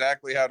 I know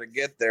exactly how to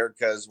get there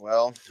because,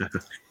 well,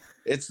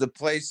 it's the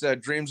place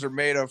that dreams are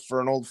made of for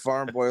an old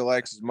farm boy who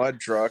likes his mud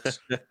trucks.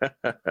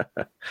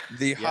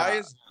 The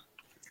highest.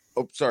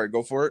 Oh, sorry.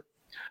 Go for it.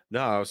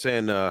 No, I was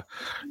saying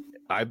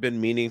I've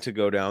been meaning to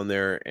go down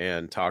there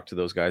and talk to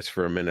those guys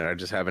for a minute. I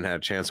just haven't had a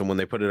chance. And when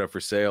they put it up for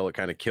sale, it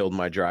kind of killed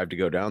my drive to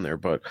go down there.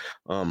 But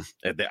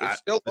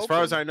as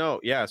far as I know,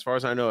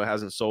 it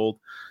hasn't sold.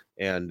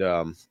 And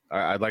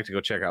I'd like to go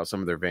check out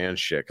some of their van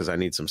shit because I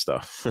need some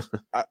stuff.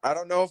 I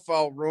don't know if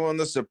I'll ruin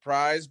the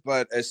surprise,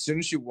 but as soon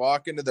as you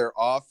walk into their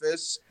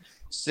office,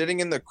 sitting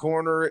in the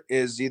corner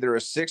is either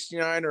a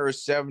 69 or a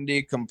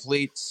 70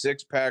 complete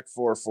 6-pack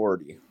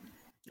 440.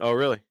 Oh,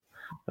 really?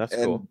 That's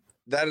cool.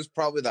 That is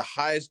probably the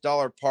highest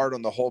dollar part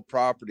on the whole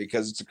property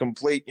because it's a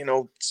complete,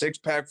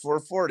 6-pack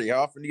 440.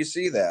 How often do you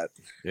see that?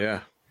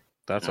 Yeah,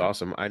 that's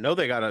awesome. I know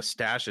they got a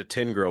stash of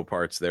tin grill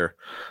parts there,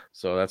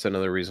 so that's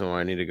another reason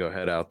why I need to go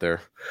head out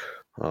there.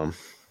 We'll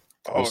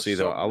see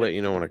though. I'll let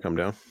you know when I come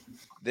down.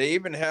 They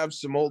even have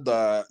some old,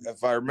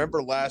 if I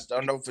remember last, I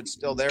don't know if it's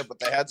still there, but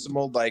they had some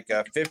old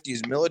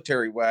 50s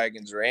military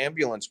wagons or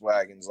ambulance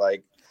wagons.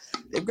 Like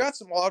they've got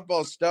some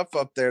oddball stuff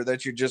up there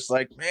that you're just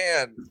like,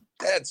 man,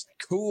 that's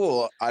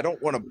cool. I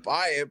don't want to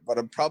buy it, but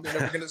I'm probably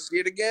never going to see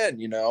it again,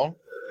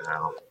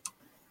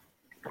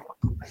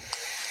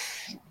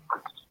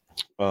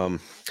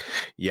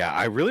 Yeah,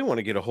 I really want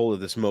to get a hold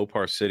of this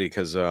Mopar City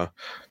because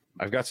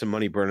I've got some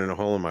money burning a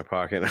hole in my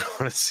pocket. And I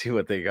want to see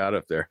what they got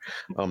up there,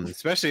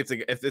 especially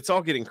if it's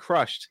all getting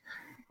crushed.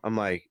 I'm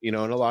like, and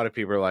a lot of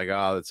people are like,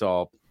 oh, it's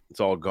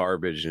all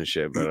garbage and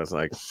shit. But it's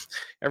like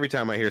every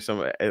time I hear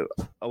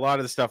a lot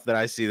of the stuff that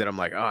I see that I'm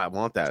like, oh, I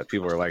want that.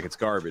 People are like, it's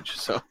garbage.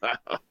 So,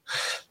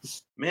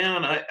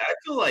 man, I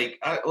feel like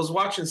I was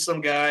watching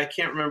some guy. I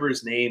can't remember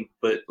his name,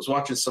 but I was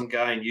watching some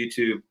guy on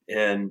YouTube,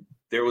 and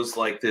there was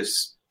like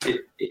this.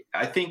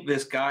 I think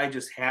this guy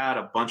just had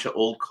a bunch of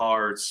old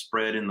cars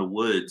spread in the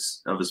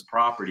woods of his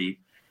property,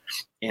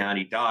 and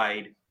he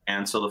died.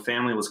 And so the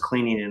family was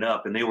cleaning it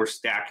up, and they were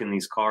stacking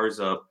these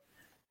cars up.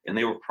 And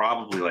they were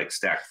probably like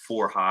stacked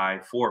 4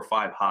 or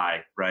 5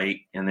 high, right?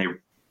 And they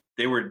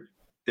were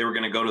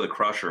going to go to the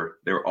crusher.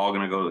 They were all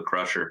going to go to the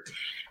crusher.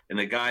 And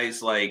the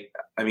guy's like,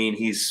 I mean,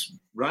 he's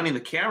running the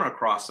camera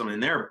across them,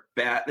 and they're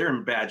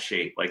in bad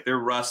shape. Like they're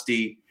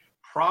rusty.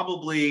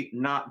 Probably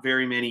not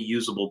very many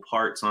usable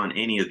parts on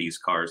any of these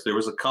cars. There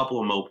was a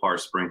couple of Mopar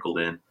sprinkled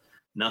in,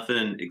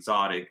 nothing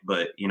exotic,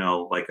 but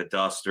like a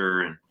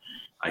Duster, and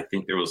I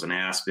think there was an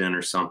Aspen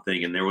or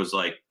something. And there was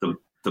like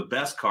the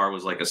best car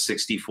was like a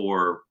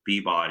 64 B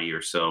body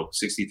or so,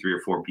 63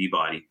 or 4 B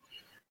body.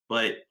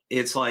 But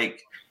it's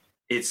like,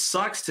 it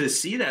sucks to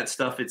see that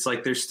stuff. It's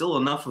like, there's still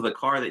enough of the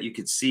car that you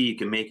could see, you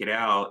can make it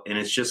out, and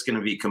it's just going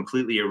to be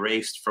completely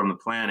erased from the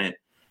planet.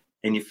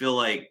 And you feel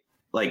like,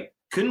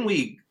 couldn't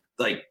we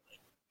like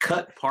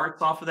cut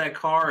parts off of that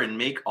car and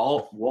make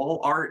all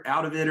wall art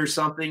out of it or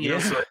something? You know,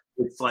 so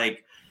it's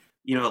like,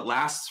 it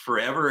lasts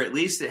forever. At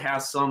least it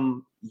has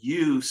some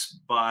use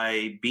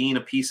by being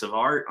a piece of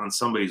art on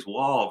somebody's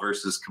wall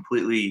versus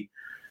completely,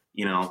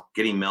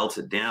 getting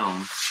melted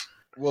down.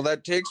 Well,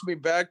 that takes me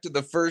back to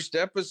the first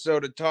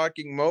episode of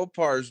Talking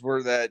Mopars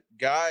where that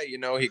guy,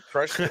 he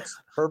crushed his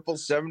purple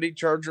 70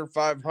 Charger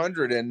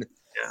 500 and,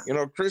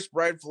 Chris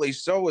rightfully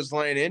so was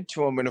laying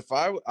into him. And if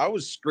I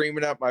was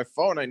screaming at my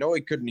phone, I know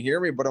he couldn't hear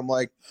me, but I'm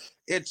like,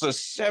 it's a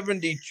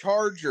 70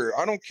 Charger.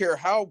 I don't care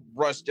how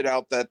rusted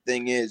out that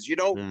thing is. You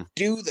don't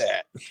do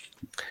that.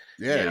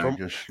 Yeah.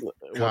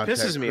 What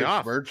pisses me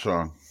off.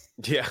 Birdsong.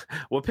 Yeah.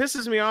 What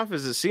pisses me off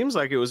is it seems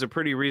like it was a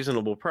pretty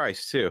reasonable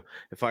price too.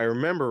 If I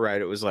remember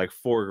right, it was like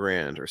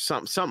 $4,000 or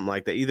something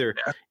like that. Either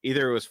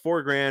it was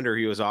 $4,000 or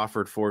he was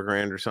offered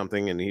 $4,000 or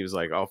something. And he was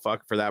like, oh,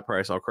 fuck, for that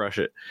price, I'll crush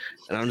it.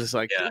 And I'm just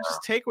like,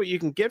 just take what you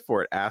can get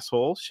for it,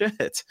 asshole.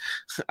 Shit.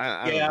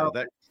 I don't know.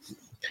 That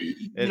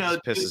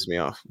just pisses me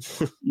off.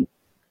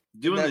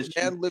 That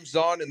man lives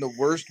on in the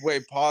worst way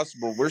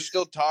possible. We're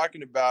still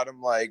talking about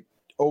him like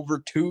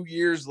over 2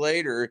 years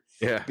later,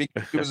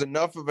 because he was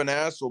enough of an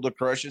asshole to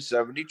crush a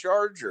 70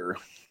 Charger.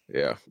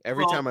 Yeah.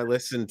 Every Well- time I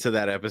listen to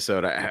that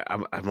episode,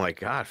 I'm like,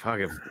 God, fuck,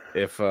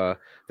 if there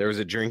was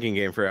a drinking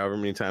game for however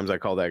many times I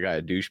call that guy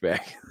a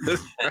douchebag,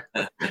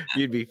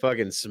 you'd be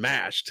fucking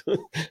smashed.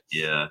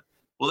 Yeah.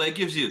 Well, that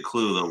gives you a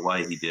clue though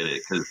why he did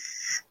it, because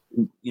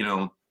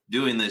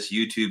doing this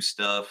YouTube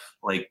stuff,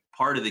 like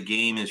part of the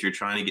game is you're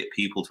trying to get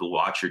people to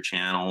watch your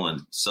channel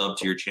and sub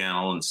to your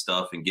channel and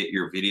stuff and get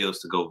your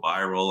videos to go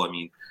viral. I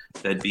mean,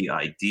 that'd be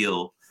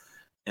ideal.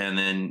 And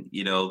then,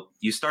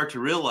 you start to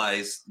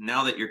realize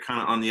now that you're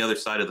kind of on the other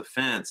side of the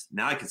fence,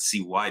 now I can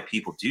see why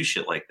people do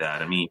shit like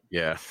that. I mean,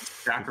 Yeah.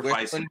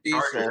 sacrificing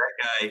Whistling Charger,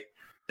 that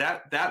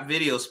guy, that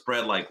video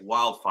spread like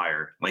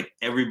wildfire. Like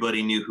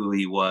everybody knew who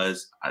he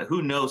was.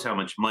 Who knows how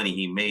much money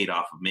he made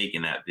off of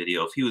making that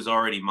video? If he was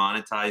already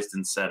monetized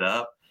and set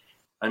up,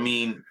 I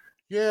mean,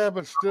 Yeah,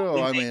 but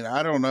still, I mean,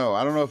 I don't know.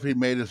 I don't know if he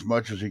made as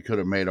much as he could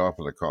have made off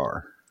of the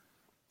car.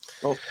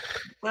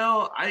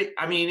 well,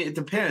 I mean, it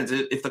depends.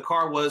 If the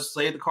car was,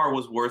 say, the car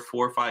was worth $4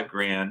 or $5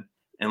 grand,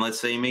 and let's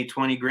say he made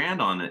 20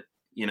 grand on it,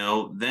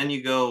 then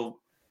you go.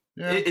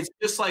 Yeah. It's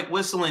just like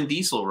Whistling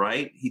Diesel,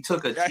 right? He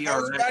took a I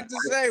was TRX. about to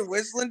say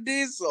Whistling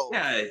Diesel.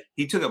 Yeah,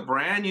 he took a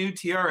brand new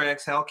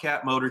TRX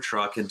Hellcat motor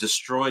truck and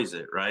destroys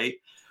it, right?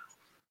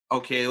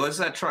 Okay, what's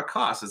that truck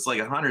cost? It's like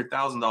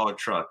 $100,000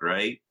 truck,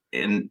 right?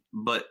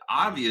 But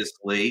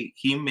obviously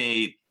he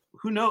made,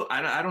 who knows?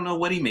 I don't know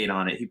what he made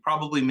on it. He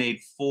probably made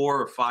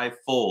 4 or 5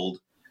 fold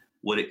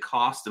what it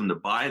cost him to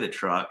buy the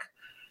truck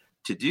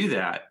to do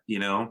that,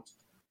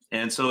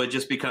 And so it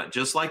just becomes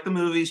just like the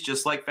movies,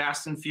 just like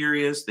Fast and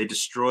Furious. They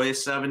destroy a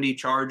 70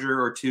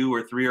 Charger or 2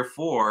 or 3 or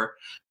 4,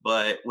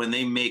 but when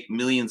they make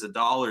millions of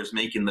dollars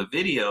making the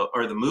video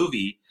or the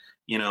movie,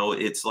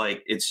 it's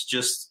like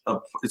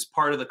it's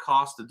part of the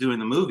cost of doing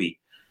the movie.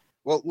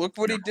 Well, look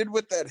what he did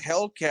with that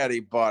Hellcat he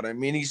bought. I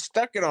mean, he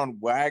stuck it on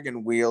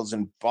wagon wheels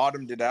and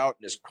bottomed it out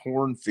in his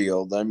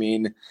cornfield. I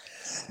mean,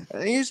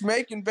 he's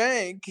making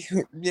bank,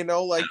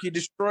 like he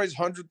destroys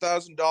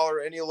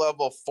 $100,000 any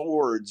level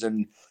Fords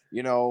and,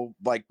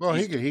 like, Well,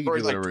 he he's could do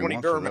destroyed like whatever he 20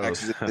 wants with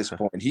Duramaxes those. at this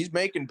point. He's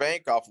making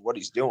bank off of what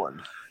he's doing.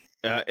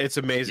 It's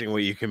amazing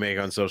what you can make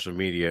on social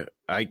media.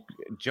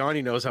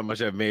 Johnny knows how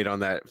much I've made on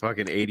that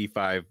fucking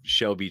 85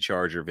 Shelby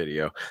Charger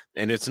video.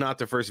 And it's not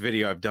the first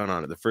video I've done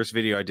on it. The first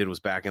video I did was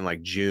back in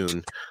like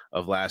June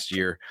of last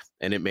year,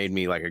 and it made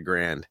me like $1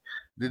 grand.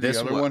 Did This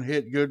the other one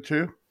hit good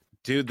too?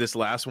 Dude, this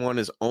last one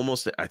is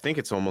I think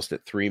it's almost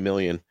at 3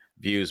 million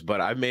views,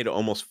 but I've made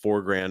almost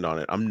 $4 grand on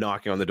it. I'm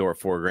knocking on the door at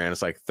 $4 grand.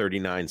 It's like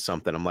 39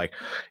 something. I'm like,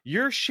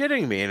 you're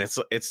shitting me. And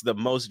it's the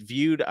most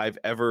viewed I've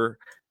ever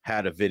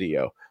had a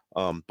video.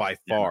 By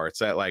far.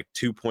 It's at like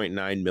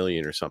 2.9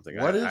 million or something.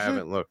 What is I it?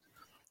 haven't looked.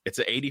 It's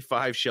an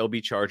 85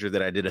 Shelby Charger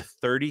that I did a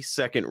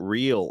 30-second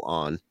reel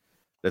on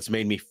that's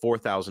made me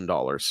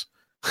 $4,000.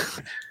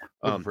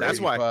 That's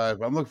why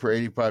I'm looking for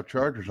 85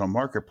 Chargers on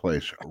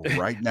Marketplace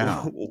right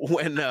now.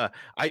 when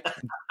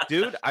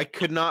I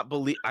could not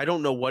believe, I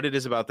don't know what it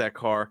is about that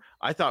car.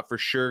 I thought for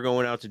sure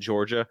going out to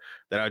Georgia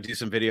that I'd do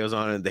some videos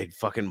on it and they'd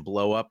fucking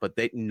blow up, but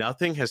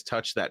nothing has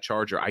touched that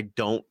Charger. I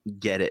don't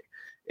get it.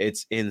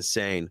 It's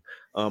insane.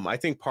 I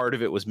think part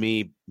of it was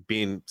me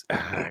being,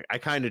 I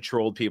kind of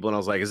trolled people and I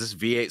was like, is this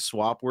V8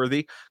 swap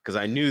worthy? Because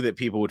I knew that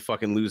people would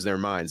fucking lose their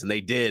minds, and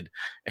they did.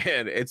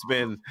 And it's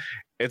been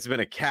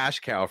a cash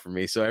cow for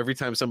me. So every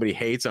time somebody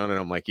hates on it,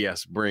 I'm like,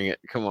 yes, bring it.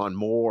 Come on,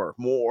 more.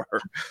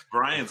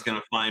 Brian's going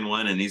to find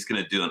one and he's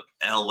going to do an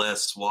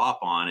LS swap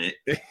on it.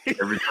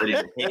 Everybody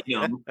will hate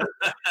him.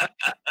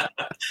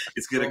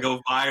 It's going to go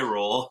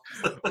viral.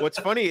 What's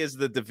funny is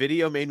that the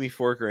video made me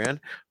 $4 grand,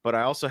 but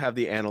I also have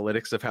the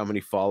analytics of how many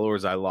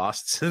followers I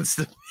lost since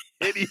the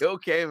video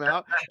came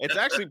out. It's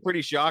actually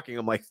pretty shocking.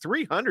 I'm like,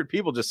 300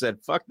 people just said,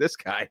 fuck this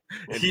guy,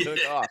 and took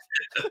off.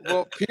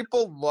 Well,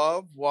 people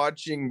love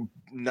watching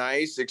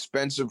nice,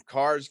 expensive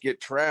cars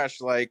get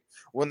trashed. Like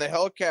when the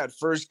Hellcat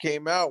first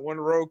came out, one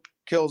of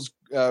Roadkill's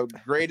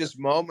greatest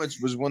moments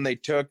was when they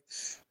took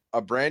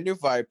a brand new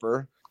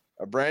Viper,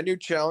 a brand new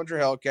Challenger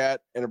Hellcat,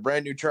 and a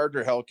brand new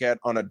Charger Hellcat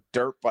on a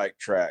dirt bike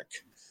track.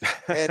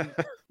 And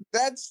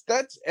that's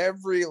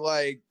every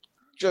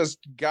just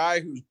guy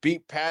who's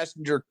beat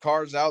passenger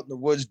cars out in the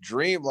woods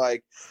dream.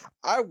 Like,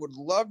 I would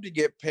love to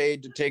get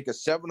paid to take a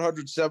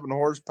 707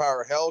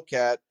 horsepower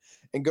Hellcat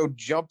and go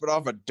jump it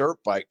off a dirt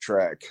bike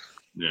track.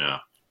 Yeah,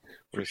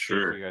 for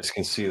Sure, sure. you guys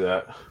can see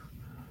that.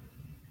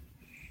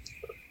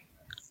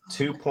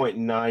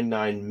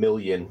 2.99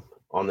 million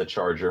on the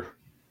Charger.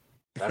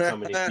 That's how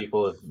many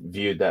people have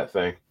viewed that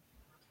thing.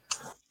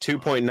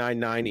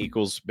 2.99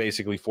 equals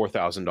basically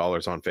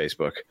 $4,000 on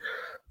Facebook.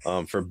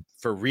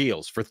 For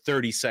reels, for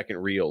 30-second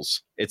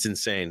reels. It's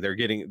insane.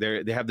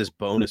 They have this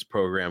bonus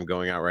program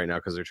going out right now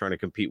because they're trying to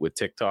compete with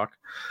TikTok.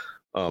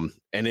 And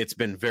it's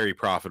been very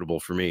profitable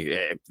for me.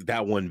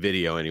 That one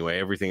video anyway.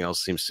 Everything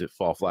else seems to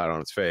fall flat on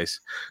its face.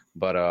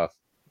 But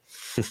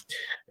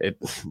it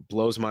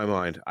blows my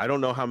mind. I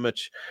don't know how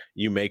much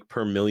you make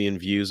per million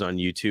views on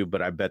YouTube,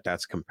 but I bet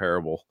that's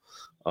comparable.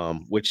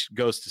 Which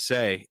goes to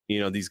say,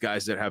 these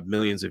guys that have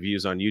millions of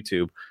views on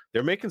YouTube,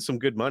 they're making some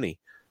good money.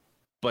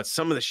 But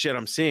some of the shit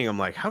I'm seeing, I'm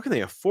like, how can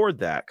they afford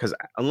that? Because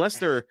unless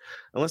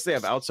they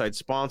have outside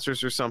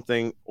sponsors or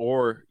something,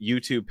 or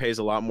YouTube pays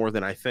a lot more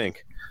than I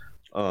think.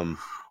 Well,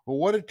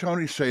 what did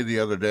Tony say the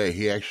other day?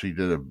 He actually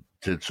did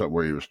something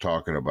where he was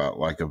talking about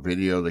like a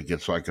video that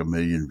gets like 1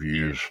 million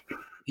views.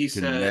 He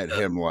can said net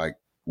him like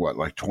what,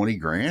 like 20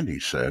 grand? He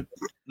said.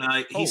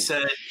 No, he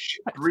said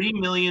 3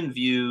 million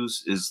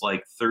views is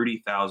like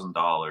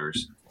 $30,000.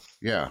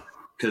 Yeah,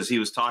 because he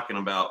was talking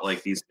about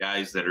like these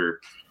guys that are,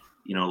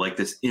 you know, like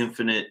this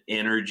infinite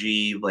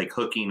energy, like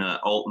hooking an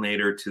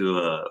alternator to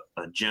a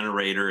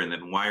generator and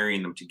then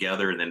wiring them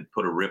together and then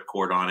put a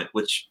ripcord on it,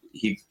 which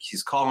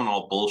he's calling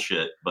all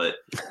bullshit. But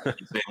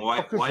he's saying,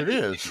 why it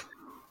is.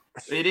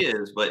 It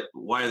is, but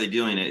why are they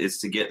doing it? It's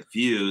to get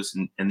views,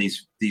 and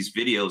these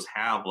videos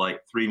have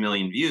like 3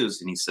 million views,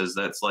 and he says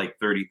that's like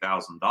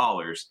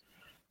 $30,000.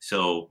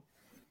 So,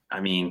 I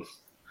mean,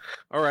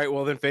 all right,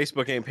 well then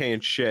Facebook ain't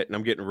paying shit, and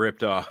I'm getting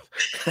ripped off.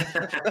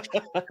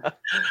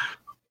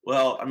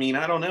 Well, I mean,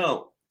 I don't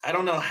know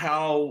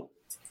how.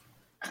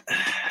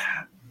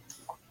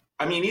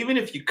 I mean, even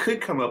if you could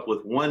come up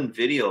with one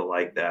video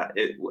like that,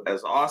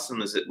 as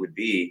awesome as it would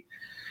be,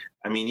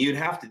 I mean, you'd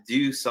have to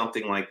do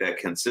something like that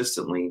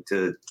consistently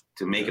to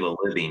make it a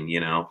living, you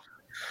know?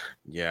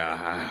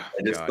 Yeah.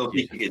 I just don't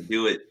think you could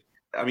do it.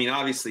 I mean,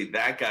 obviously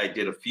that guy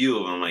did a few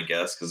of them, I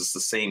guess, because it's the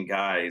same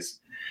guys.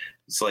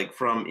 It's like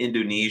from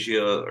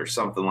Indonesia or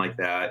something like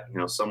that, you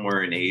know,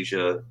 somewhere in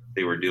Asia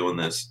they were doing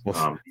this.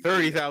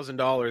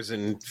 $30,000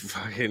 in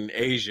fucking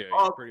Asia,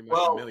 you're pretty much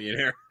a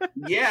millionaire.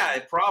 Yeah,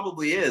 it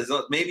probably is.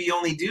 Maybe you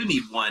only do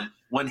need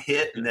one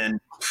hit, and then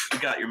you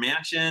got your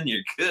mansion.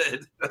 You're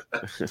good.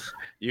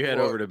 You head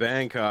over to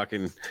Bangkok,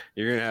 and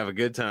you're gonna have a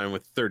good time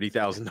with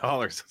 $30,000.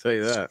 I'll tell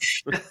you that.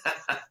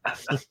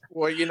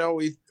 Well, you know,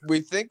 we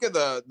think of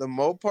the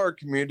Mopar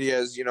community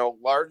as, you know,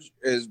 large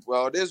as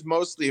well. It is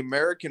mostly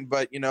American,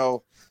 but you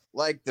know,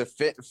 like the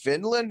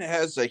Finland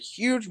has a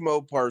huge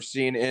Mopar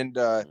scene, and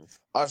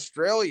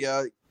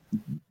Australia,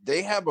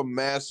 they have a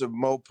massive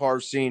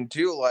Mopar scene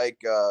too.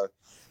 Like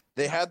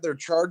they had their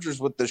Chargers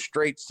with the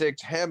straight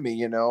six Hemi.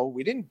 You know,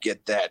 we didn't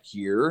get that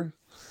here.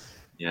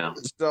 Yeah.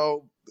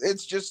 So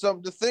it's just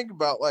something to think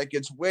about. Like,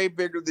 it's way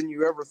bigger than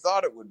you ever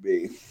thought it would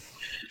be.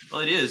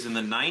 Well, it is. In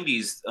the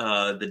 90s,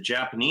 the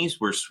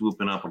Japanese were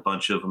swooping up a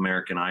bunch of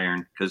American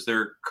iron because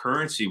their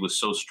currency was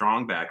so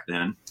strong back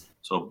then.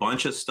 So a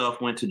bunch of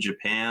stuff went to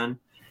Japan.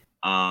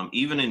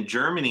 Even in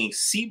Germany,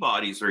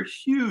 C-bodies are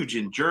huge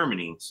in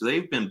Germany. So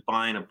they've been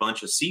buying a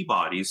bunch of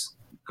C-bodies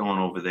going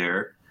over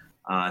there.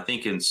 I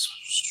think in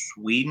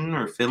Sweden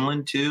or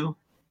Finland too.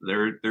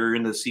 They're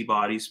into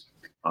C-bodies.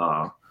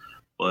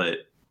 But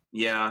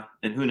yeah,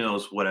 and who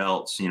knows what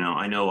else? You know,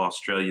 I know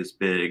Australia's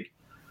big.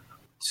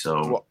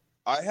 So well,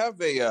 I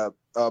have a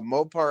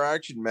Mopar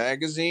Action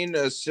magazine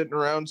sitting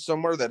around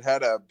somewhere that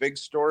had a big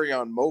story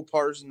on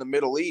Mopars in the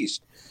Middle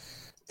East.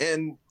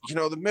 And, you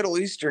know, the Middle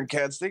Eastern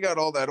cats, they got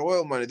all that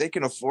oil money. They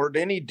can afford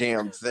any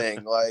damn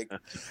thing. Like,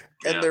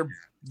 and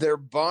they're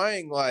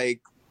buying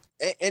like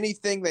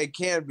anything they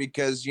can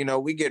because, you know,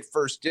 we get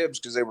first dibs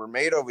because they were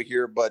made over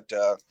here. But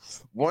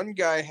one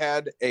guy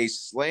had a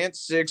slant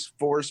 6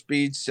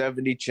 4-speed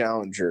 70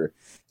 Challenger,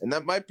 and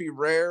that might be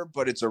rare,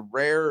 but it's a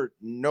rare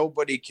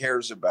nobody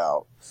cares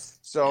about.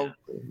 So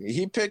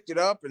he picked it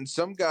up, and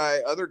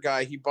other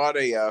guy, he bought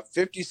a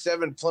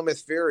 57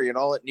 Plymouth Fury, and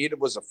all it needed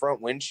was a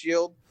front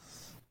windshield.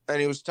 And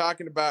he was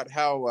talking about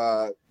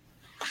how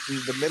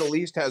the Middle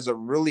East has a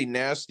really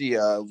nasty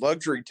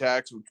luxury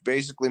tax, which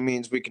basically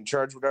means we can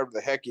charge whatever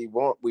the heck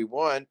we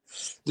want.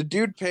 The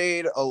dude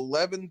paid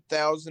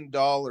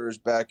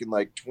 $11,000 back in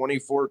like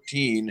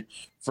 2014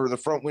 for the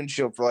front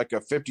windshield for like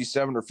a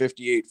 57 or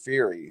 58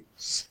 Fury.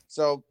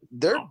 So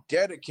they're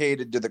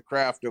dedicated to the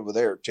craft over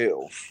there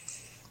too.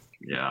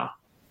 Yeah.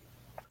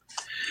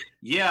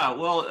 Yeah.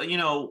 Well, you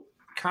know,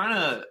 kind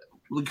of,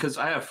 because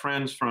I have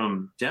friends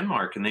from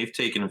Denmark and they've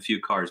taken a few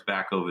cars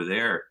back over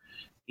there.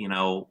 You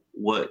know,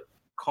 what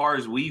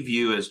cars we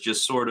view as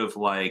just sort of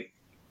like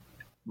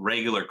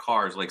regular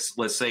cars, like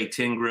let's say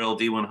tin grill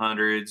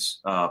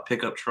D100s,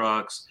 pickup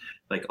trucks,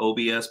 like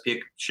OBS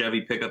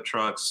Chevy pickup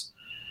trucks,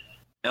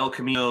 El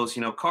Caminos,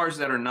 you know, cars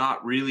that are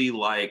not really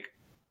like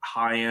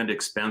high-end,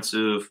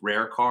 expensive,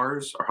 rare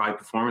cars or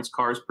high-performance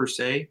cars per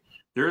se.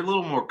 They're a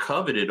little more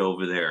coveted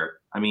over there.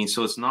 I mean,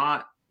 so it's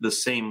not the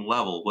same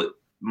level. What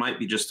might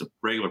be just a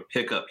regular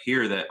pickup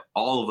here that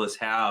all of us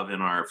have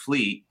in our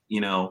fleet,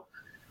 you know,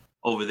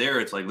 over there,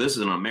 it's like, this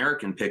is an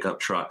American pickup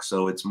truck.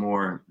 So it's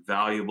more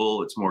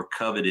valuable, it's more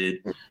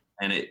coveted,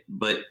 and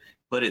but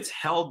it's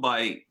held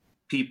by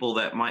people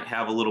that might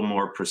have a little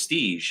more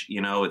prestige.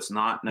 You know, it's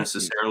not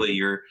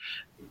necessarily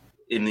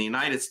in the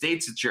United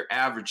States, it's your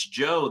average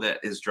Joe that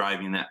is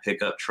driving that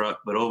pickup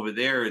truck. But over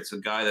there, it's a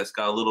guy that's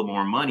got a little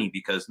more money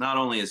because not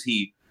only is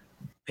he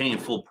paying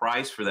full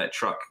price for that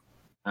truck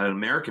at an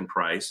American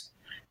price,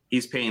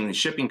 he's paying the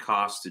shipping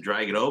costs to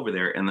drag it over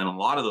there. And then a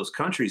lot of those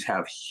countries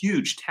have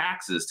huge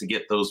taxes to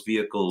get those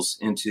vehicles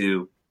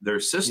into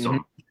their system.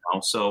 Mm-hmm. You know?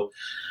 So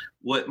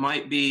what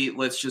might be,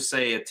 let's just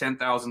say, a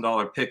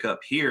 $10,000 pickup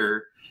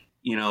here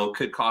you know,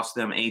 could cost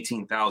them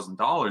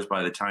 $18,000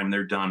 by the time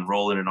they're done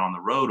rolling it on the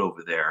road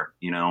over there,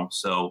 you know.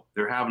 So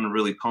they're having to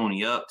really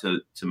pony up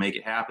to make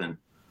it happen.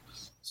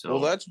 So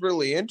Well, that's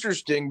really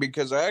interesting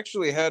because I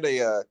actually had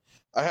a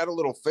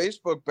little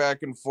Facebook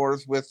back and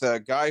forth with a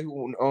guy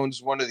who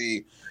owns one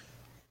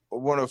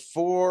of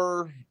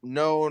 4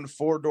 known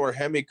 4-door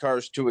Hemi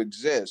cars to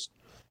exist,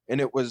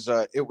 and it was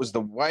one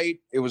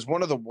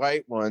of the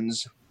white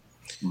ones.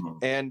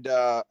 And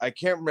I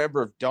can't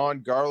remember if Don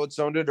Garlitz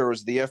owned it or it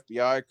was the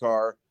FBI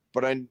car,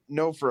 but I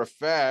know for a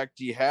fact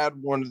he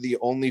had one of the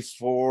only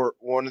 4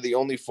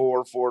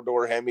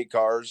 4-door Hemi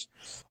cars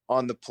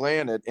on the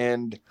planet.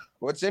 And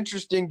what's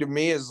interesting to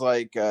me is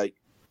like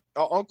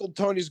Uncle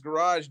Tony's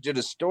Garage did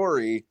a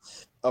story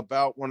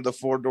about one of the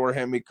 4-door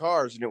Hemi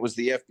cars, and it was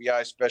the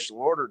FBI special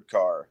ordered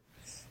car.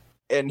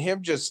 And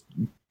him just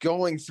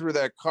going through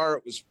that car,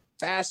 it was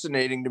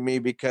fascinating to me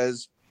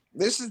because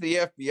this is the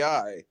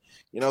FBI.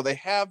 You know, they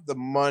have the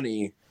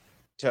money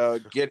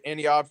to get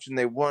any option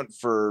they want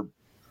for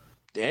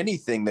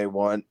anything they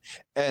want.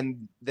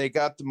 And they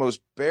got the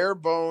most bare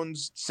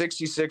bones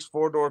 66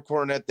 4-door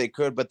Coronet they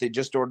could, but they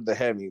just ordered the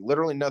Hemi.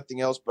 Literally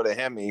nothing else but a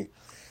Hemi.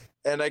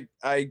 And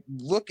I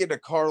look at a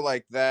car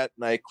like that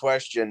and I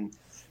question,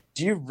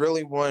 do you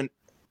really want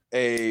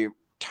a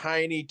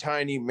tiny,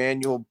 tiny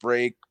manual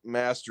brake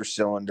master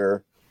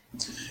cylinder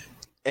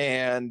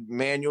and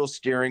manual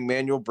steering,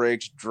 manual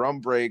brakes, drum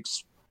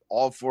brakes,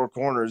 all 4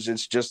 corners?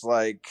 It's just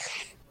like,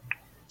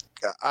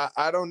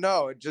 I don't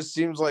know. It just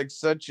seems like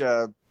such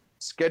a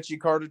sketchy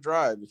car to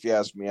drive, if you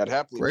ask me. I'd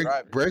happily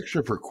drive it. Brakes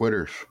are for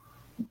quitters.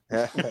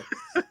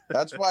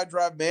 That's why I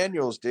drive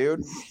manuals,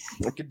 dude.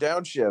 I can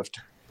downshift.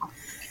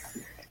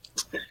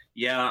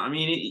 Yeah, I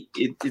mean,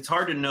 it's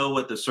hard to know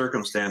what the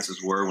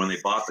circumstances were when they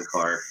bought the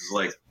car. It's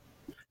like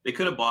they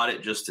could have bought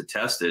it just to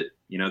test it.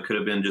 You know, it could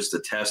have been just a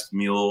test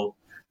mule.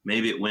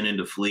 Maybe it went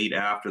into fleet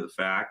after the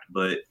fact,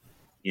 but,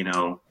 you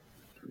know,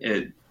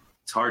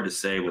 it's hard to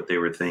say what they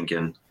were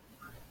thinking.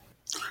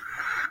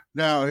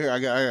 Now, here I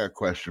got a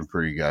question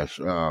for you guys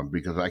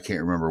because I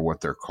can't remember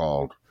what they're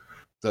called.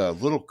 The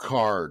little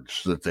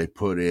cards that they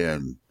put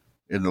in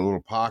the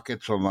little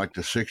pockets on like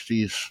the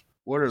 60s.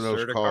 What are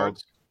those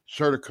called?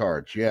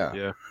 Certicards, yeah.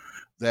 Yeah.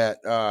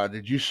 That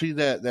did you see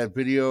that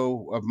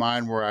video of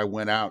mine where I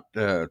went out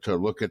to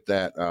look at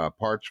that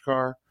parts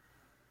car?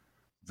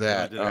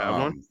 That did it have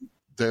one?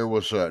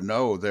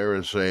 There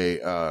is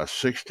a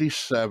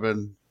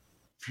 67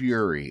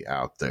 Fury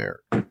out there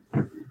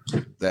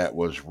that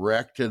was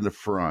wrecked in the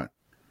front.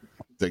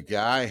 The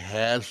guy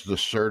has the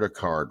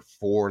Certicard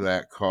for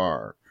that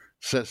car.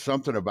 Says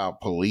something about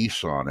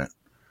police on it,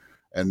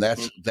 and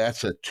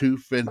that's a 2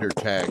 fender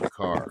tag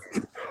car.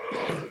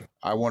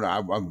 I'm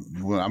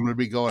going to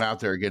be going out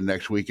there again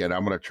next weekend.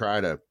 I'm going to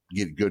try to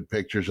get good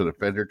pictures of the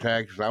fender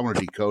tags. I want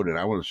to decode it.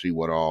 I want to see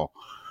what all.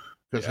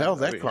 Because hell,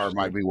 that car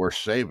might be worth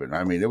saving.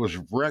 I mean, it was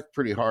wrecked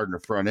pretty hard in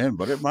the front end,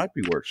 but it might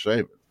be worth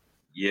saving.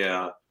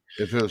 Yeah,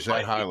 if it was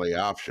that highly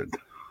optioned.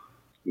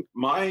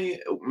 My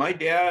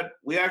dad,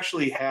 we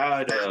actually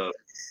had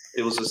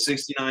it was a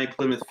 69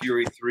 Plymouth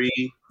Fury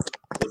 3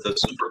 with a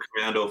Super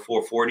Commando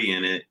 440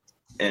 in it.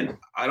 And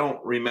I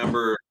don't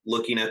remember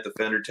looking at the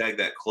fender tag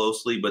that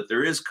closely, but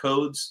there is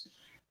codes,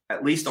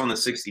 at least on the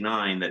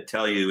 69, that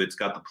tell you it's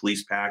got the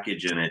police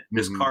package in it.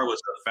 This car was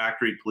a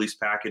factory police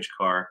package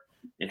car.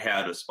 It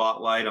had a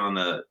spotlight on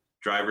the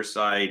driver's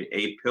side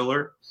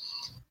A-pillar,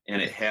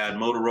 and it had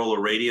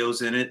Motorola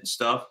radios in it and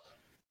stuff.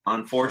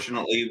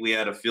 Unfortunately, we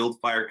had a field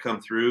fire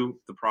come through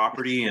the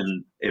property,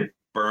 and it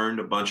burned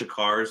a bunch of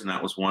cars, and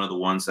that was one of the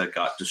ones that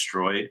got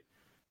destroyed.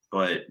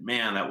 But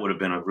man, that would have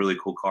been a really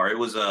cool car. It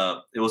was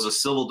a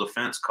civil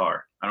defense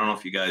car. I don't know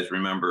if you guys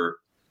remember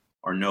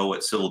or know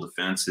what civil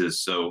defense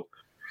is. So,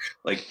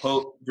 like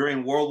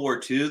during World War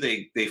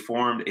II, they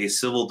formed a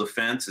civil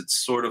defense.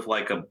 It's sort of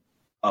like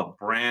a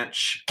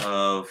branch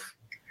of,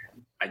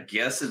 I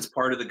guess it's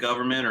part of the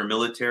government or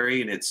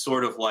military, and it's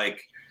sort of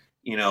like,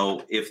 you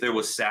know, if there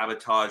was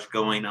sabotage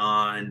going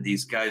on,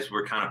 these guys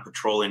were kind of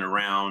patrolling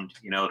around,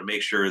 you know, to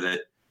make sure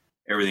that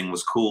everything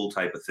was cool,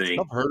 type of thing.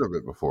 I've heard of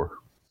it before.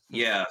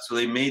 Yeah, so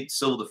they made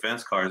civil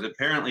defense cars.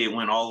 Apparently, it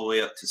went all the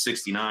way up to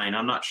 69.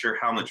 I'm not sure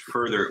how much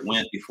further it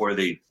went before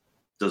they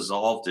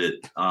dissolved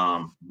it.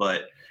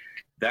 But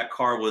that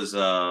car was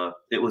I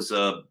think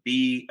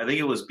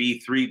it was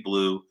B3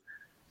 blue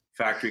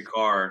factory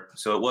car.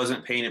 So it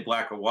wasn't painted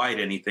black or white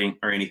anything,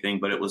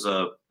 but it was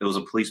a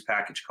police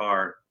package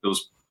car. It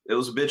was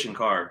a bitchin'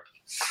 car.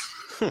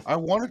 I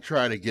want to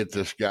try to get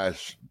this guy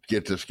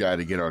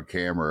to get on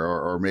camera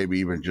or maybe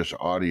even just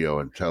audio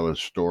and tell his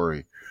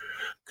story.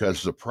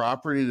 Because the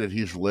property that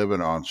he's living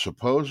on,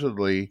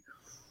 supposedly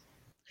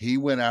he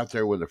went out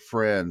there with a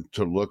friend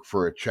to look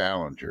for a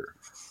Challenger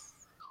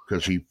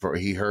because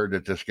he heard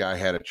that this guy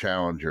had a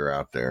Challenger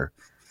out there,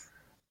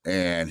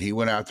 and he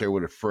went out there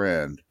with a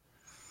friend,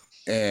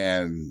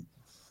 and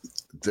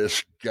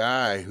this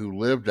guy who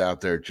lived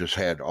out there just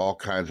had all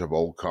kinds of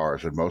old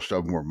cars, and most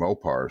of them were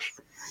Mopars,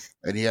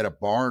 and he had a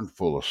barn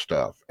full of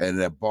stuff, and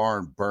that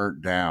barn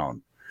burnt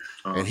down.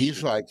 And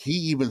he's like, he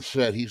even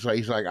said, he's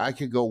like, I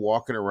could go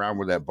walking around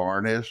where that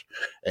barn is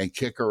and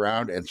kick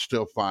around and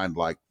still find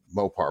like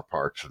Mopar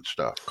parts and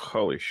stuff.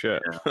 Holy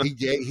shit.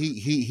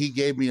 He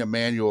gave me a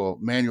manual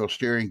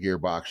steering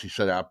gearbox. He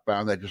said, I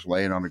found that just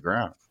laying on the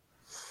ground.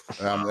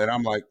 And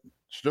I'm like,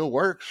 still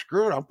works.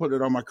 Screw it. I'm putting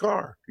it on my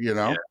car, you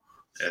know?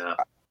 Yeah.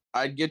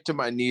 I'd get to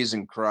my knees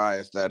and cry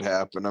if that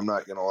happened. I'm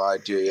not gonna lie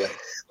to you.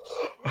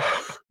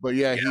 But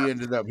yeah, he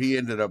ended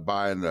up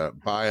buying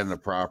the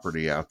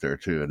property out there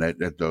too, and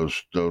that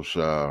those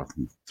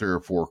 3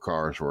 or 4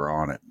 cars were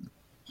on it.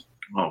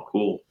 Oh,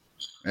 cool.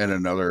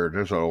 And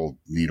there's an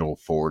neat old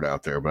Ford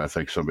out there, but I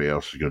think somebody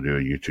else is going to do a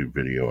YouTube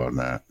video on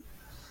that.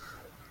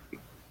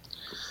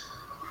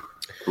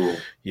 Cool.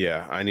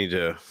 Yeah, I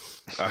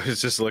was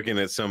just looking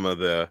at some of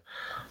the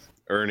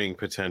earning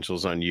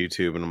potentials on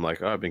YouTube, and I'm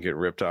like, oh, I've been getting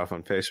ripped off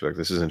on Facebook.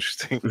 This is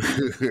interesting.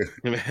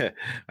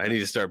 I need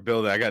to start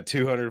building. I got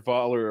 200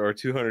 followers or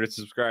 200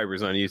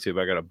 subscribers on YouTube.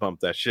 I got to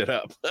bump that shit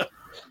up.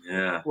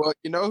 Yeah. Well,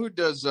 you know who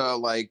does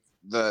like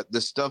the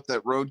stuff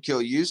that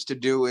Roadkill used to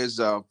do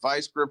is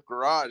Vice Grip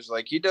Garage.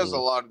 Like he does a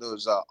lot of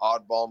those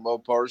oddball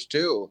Mopars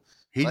too.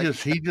 He Like-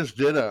 just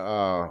did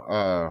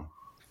a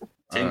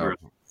 10 grill.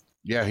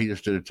 yeah, he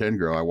just did a 10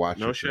 grill. I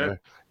watched No it shit. today.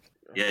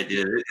 Yeah, I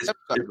did. It's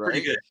Right?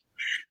 pretty good.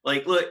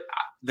 Like, look,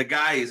 the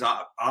guy is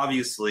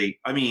obviously,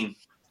 I mean,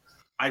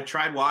 I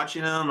tried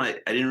watching him. I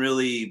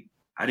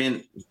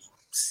didn't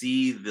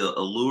see the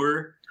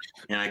allure,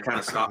 and I kind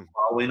of stopped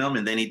following him.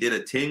 And then he did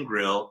a 10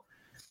 grill,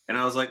 and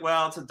I was like,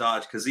 well, it's a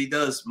Dodge because he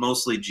does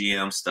mostly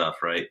GM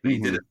stuff, right? But he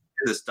did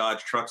this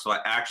Dodge truck, so I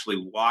actually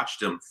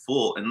watched him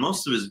full. And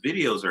most of his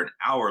videos are an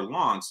hour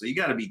long, so you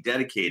got to be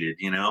dedicated,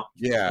 you know?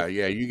 Yeah,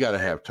 you got to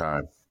have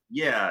time.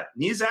 Yeah,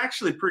 and he's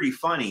actually pretty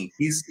funny.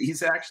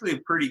 He's actually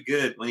pretty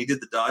good. When he did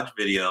the Dodge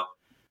video,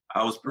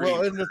 I was pretty.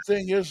 Well, and the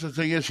thing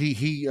is,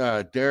 he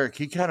Derek,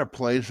 he kind of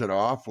plays it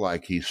off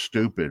like he's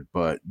stupid,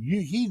 but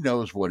he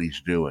knows what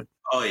he's doing.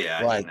 Oh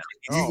yeah, Like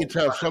you know. you can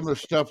tell some of the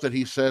stuff that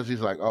he says. He's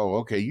like, oh,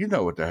 okay, you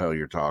know what the hell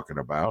you're talking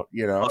about,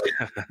 you know. Oh,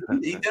 yeah.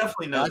 He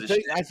definitely knows.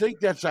 I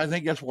think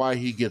that's why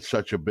he gets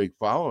such a big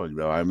following,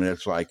 though. I mean,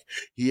 it's like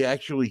he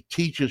actually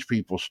teaches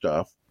people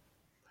stuff.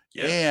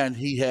 Yeah. And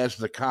he has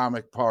the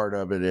comic part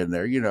of it in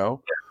there, you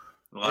know.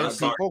 A lot And of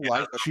sorry, people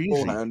like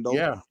cheesy. handle.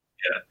 Yeah.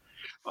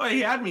 Well,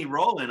 he had me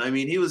rolling. I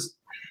mean, it was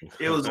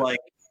like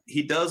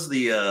he does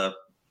the.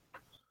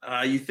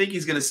 You think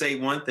he's going to say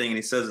one thing and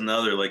he says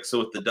another. Like, so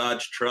with the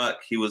Dodge truck,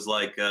 he was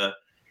like,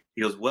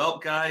 he goes, well,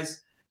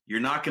 guys, you're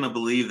not going to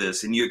believe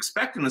this. And you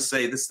expect him to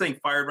say this thing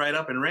fired right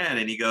up and ran.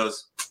 And he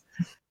goes,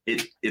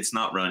 it's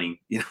not running,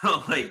 you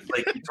know, like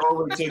he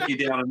totally took you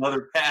down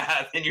another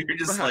path and you're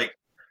just like,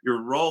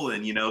 you're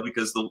rolling, you know,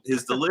 because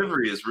his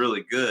delivery is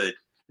really good.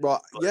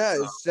 Well, yeah,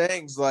 his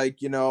sayings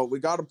like, you know, we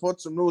got to put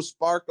some new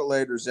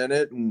sparkulators in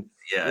it, and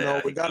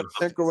we got to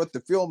tinker with the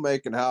fuel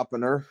making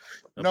happener.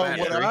 No,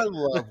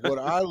 what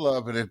I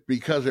love, and it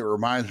because it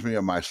reminds me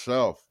of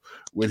myself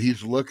when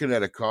he's looking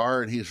at a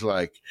car and he's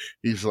like,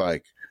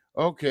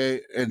 okay,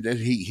 and then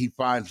he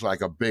finds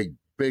like a big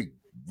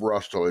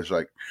rustle. He's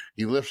like,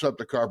 he lifts up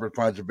the carpet,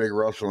 finds a big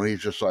rustle, and he's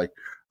just like,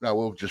 no,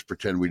 we'll just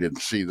pretend we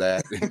didn't see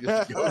that. And he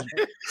just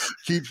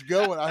keeps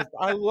going.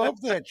 I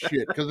love that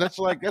shit because that's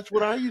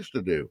what I used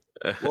to do.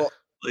 Well,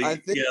 I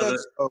think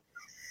that's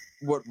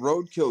what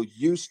Roadkill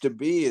used to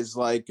be is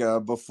like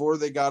before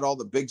they got all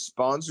the big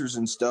sponsors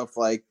and stuff.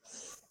 Like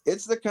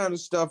it's the kind of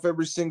stuff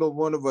every single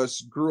one of us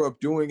grew up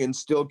doing and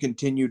still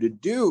continue to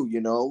do, you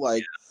know,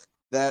 like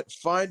that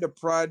find a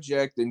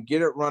project and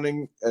get it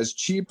running as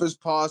cheap as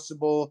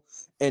possible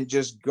and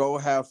just go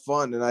have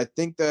fun. And I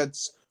think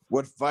that's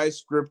what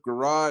Vice Grip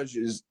Garage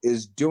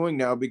is doing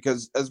now,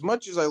 because as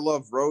much as I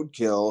love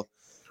Roadkill,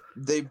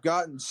 they've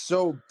gotten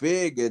so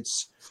big.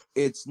 It's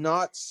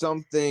not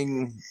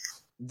something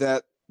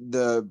that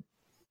the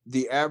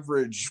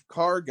average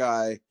car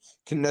guy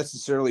can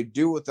necessarily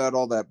do without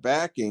all that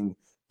backing.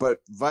 But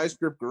Vice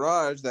Grip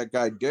Garage, that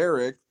guy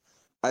Derek,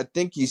 I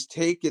think he's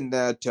taken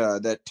that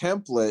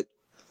template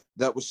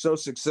that was so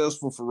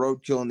successful for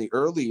Roadkill in the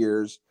early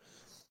years,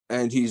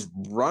 and he's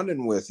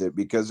running with it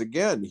because,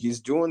 again, he's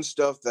doing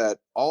stuff that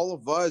all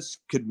of us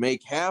could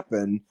make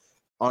happen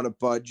on a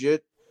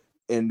budget,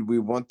 and we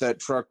want that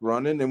truck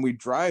running and we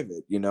drive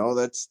it. You know,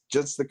 that's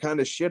just the kind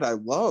of shit I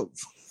love.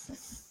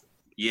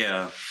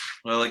 Yeah.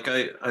 Well, like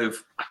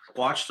I've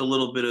watched a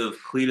little bit of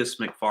Cletus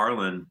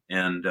McFarlane,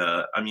 and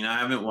I mean, I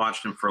haven't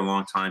watched him for a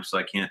long time, so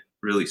I can't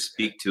really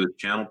speak to his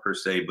channel per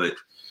se, but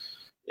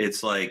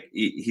it's like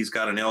he's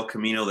got an El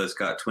Camino that's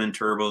got twin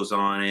turbos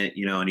on it,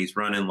 you know, and he's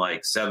running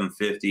like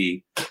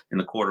 750 in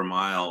the quarter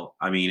mile.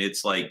 I mean,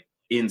 it's like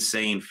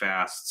insane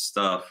fast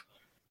stuff.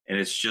 And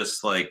it's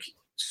just like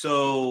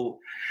so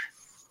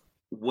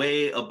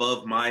way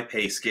above my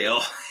pay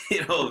scale,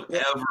 you know,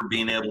 ever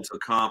being able to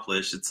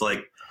accomplish. It's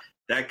like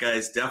that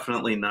guy's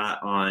definitely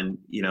not on,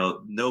 you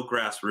know, no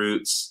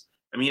grassroots.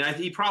 I mean,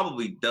 he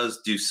probably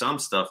does do some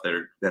stuff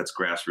that's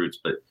grassroots,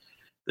 but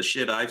the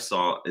shit I've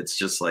saw, it's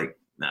just like,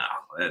 no,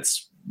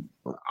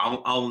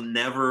 I'll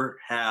never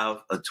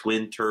have a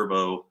twin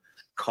turbo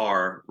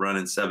car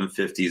running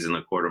 750s in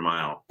a quarter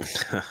mile.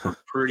 I'm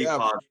pretty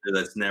positive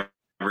that's never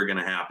going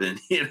to happen,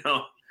 you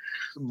know.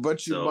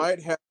 But you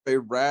might have a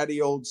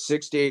ratty old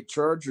 68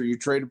 Charger you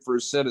traded for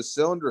a set of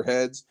cylinder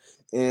heads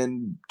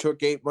and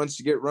took 8 months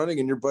to get running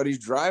in your buddy's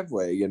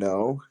driveway, you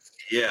know?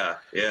 Yeah,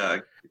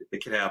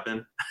 it could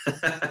happen.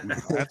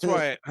 That's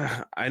why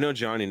I know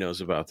Johnny knows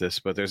about this,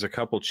 but there's a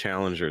couple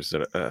Challengers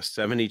that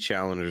 70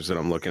 Challengers that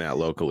I'm looking at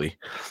locally.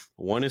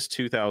 One is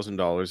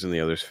 $2,000 and the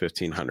other is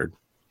 $1,500.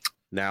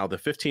 Now the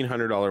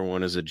 $1,500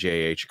 one is a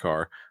JH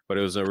car, but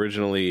it was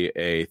originally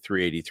a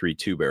 383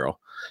 two barrel,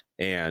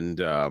 and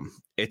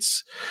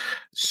it's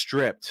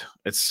stripped.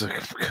 It's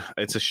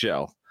a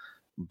shell,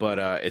 but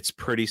it's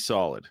pretty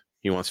solid.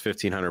 He wants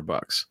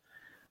 $1,500.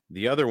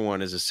 The other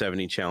one is a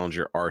 70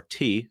 Challenger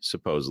RT,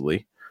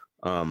 supposedly.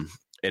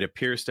 It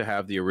appears to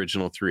have the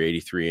original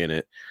 383 in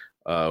it.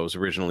 It was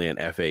originally an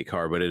F8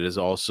 car, but it is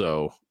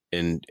also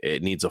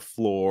it needs a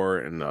floor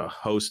and a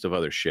host of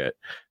other shit.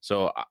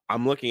 So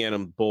I'm looking at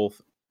them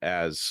both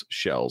as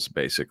shells,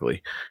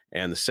 basically.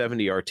 And the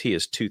 70 RT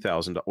is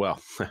 $2,000.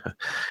 Well,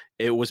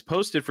 it was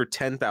posted for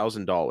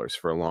 $10,000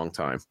 for a long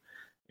time.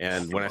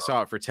 And when I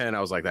saw it for 10,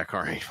 I was like, that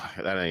ain't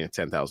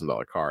a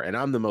 $10,000 car. And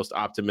I'm the most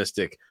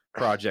optimistic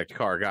project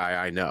car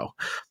guy I know.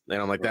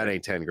 And I'm like, that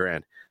ain't 10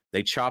 grand.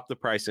 They chopped the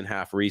price in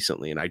half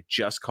recently. And I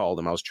just called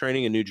him. I was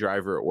training a new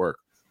driver at work.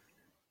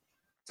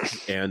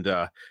 And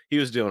he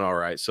was doing all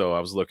right. So I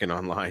was looking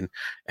online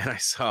and I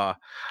saw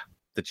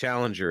the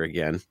Challenger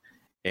again.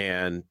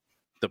 And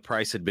the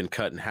price had been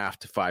cut in half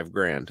to $5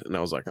 grand. And I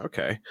was like,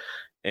 okay.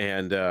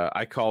 And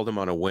I called him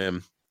on a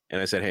whim.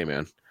 And I said, hey,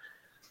 man,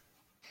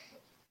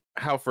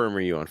 how firm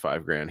are you on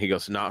 $5 grand? He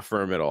goes, not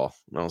firm at all.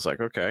 And I was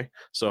like, okay.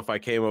 So if I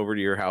came over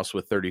to your house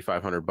with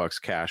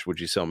 $3,500 cash, would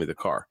you sell me the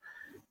car?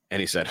 And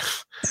he said,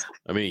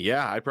 I mean,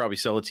 yeah, I'd probably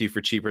sell it to you for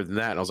cheaper than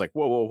that. And I was like,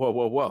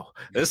 whoa.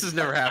 This has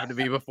never happened to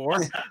me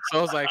before. So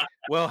I was like,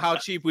 well, how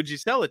cheap would you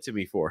sell it to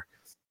me for?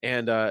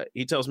 And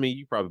he tells me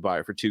you probably buy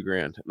it for $2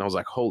 grand. And I was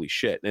like, holy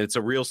shit. And it's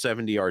a real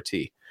 70 RT.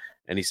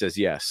 And he says,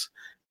 yes.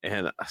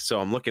 And so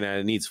I'm looking at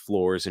it, it needs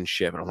floors and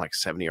shit. And I'm like,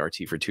 70 RT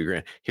for $2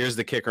 grand. Here's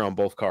the kicker on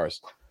both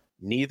cars.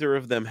 Neither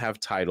of them have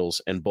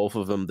titles, and both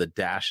of them, the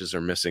dashes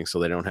are missing, so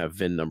they don't have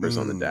VIN numbers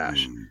on the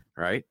dash,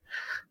 right?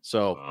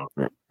 So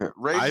it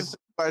raises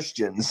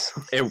questions.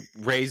 It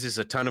raises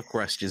a ton of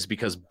questions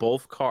because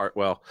both cars,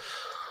 well,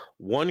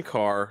 one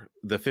car,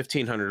 the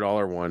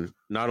 $1,500 one,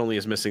 not only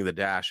is missing the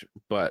dash,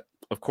 but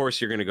of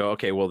course you're going to go,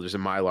 okay, well, there's a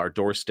Mylar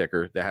door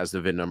sticker that has the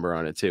VIN number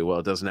on it too. Well,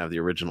 it doesn't have the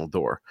original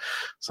door.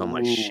 So I'm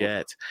like,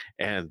 shit.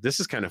 And this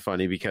is kind of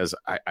funny because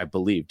I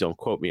believe, don't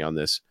quote me on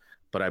this,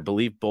 but I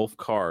believe both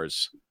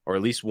cars, or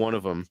at least one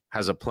of them,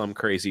 has a plum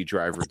crazy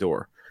driver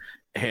door.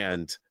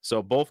 And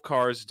so both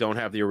cars don't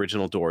have the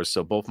original doors.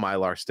 So both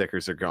Mylar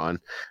stickers are gone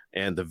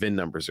and the VIN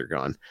numbers are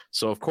gone.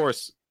 So of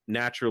course,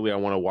 naturally, I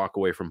want to walk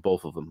away from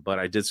both of them. But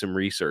I did some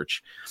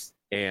research,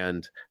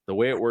 and the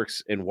way it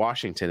works in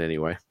Washington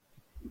anyway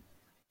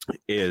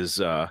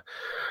is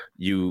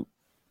you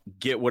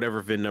get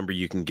whatever VIN number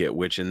you can get,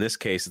 which in this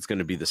case, it's going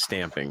to be the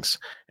stampings.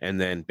 And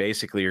then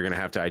basically you're going to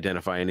have to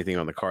identify anything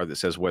on the car that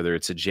says whether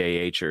it's a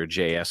JH or a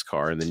JS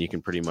car. And then you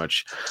can pretty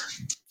much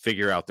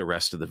figure out the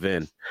rest of the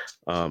VIN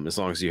as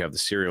long as you have the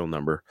serial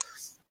number.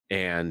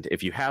 And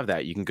if you have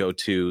that, you can go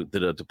to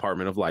the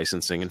Department of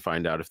Licensing and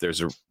find out if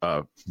there's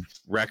a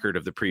record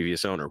of the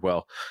previous owner.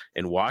 Well,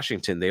 in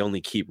Washington, they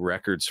only keep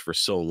records for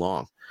so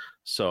long.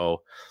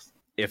 So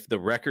if the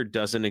record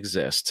doesn't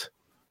exist,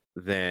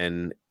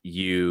 then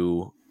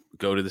you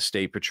go to the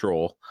state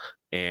patrol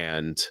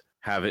and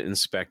have it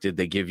inspected.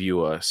 They give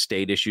you a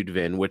state issued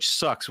VIN, which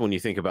sucks when you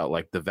think about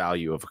like the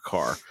value of a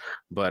car,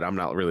 but I'm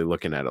not really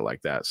looking at it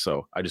like that.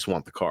 So I just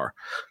want the car.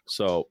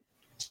 So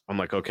I'm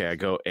like, okay, I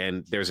go,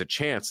 and there's a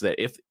chance that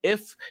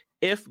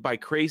if by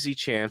crazy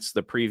chance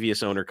the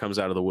previous owner comes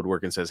out of the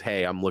woodwork and says,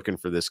 hey, I'm looking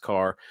for this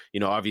car,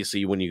 you know,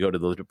 obviously when you go to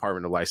the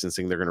Department of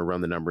Licensing, they're going to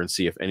run the number and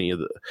see if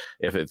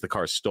if the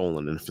car's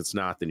stolen, and if it's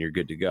not, then you're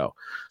good to go.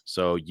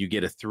 So you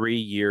get a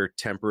 3-year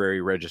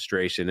temporary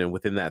registration, and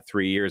within that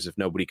 3 years, if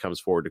nobody comes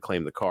forward to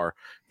claim the car,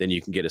 then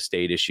you can get a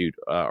state issued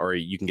or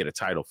you can get a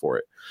title for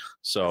it.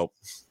 So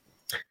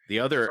the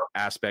other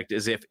aspect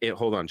is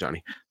hold on,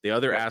 Johnny. The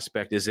other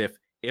aspect is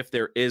if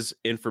there is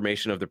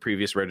information of the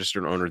previous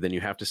registered owner, then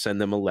you have to send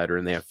them a letter,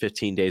 and they have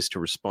 15 days to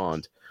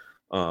respond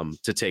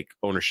to take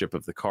ownership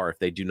of the car. If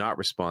they do not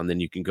respond, then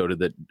you can go to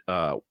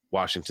the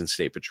Washington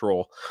State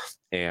Patrol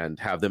and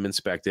have them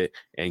inspect it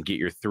and get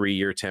your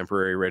 3-year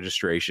temporary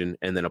registration,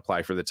 and then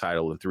apply for the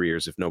title in 3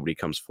 years if nobody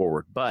comes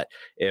forward. But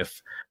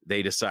if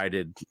they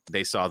decided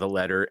they saw the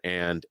letter,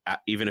 and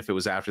even if it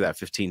was after that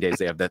 15 days,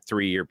 they have that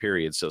 3-year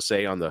period. So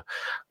say on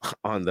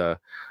the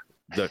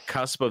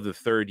cusp of the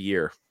 3rd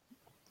year,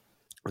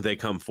 they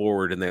come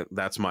forward and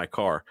that's my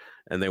car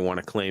and they want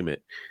to claim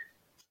it,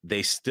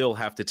 they still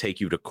have to take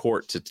you to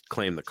court to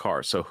claim the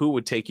car. So who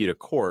would take you to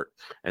court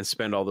and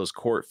spend all those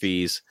court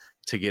fees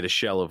to get a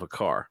shell of a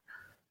car?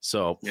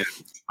 So yeah.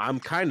 I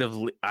kind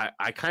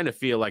of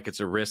feel like it's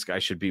a risk I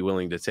should be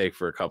willing to take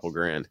for a couple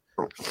grand.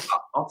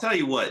 I'll tell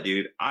you what,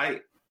 dude,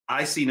 I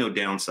I see no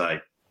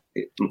downside.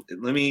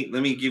 Let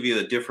me give you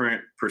a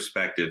different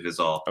perspective is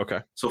all. Okay.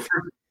 So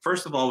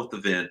first of all, with the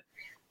VIN,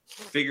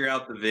 figure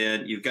out the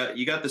VIN. You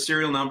got the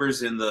serial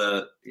numbers in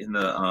the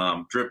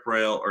drip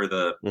rail or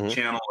the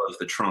channel of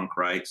the trunk,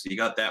 right? So you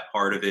got that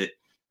part of it.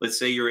 Let's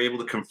say you're able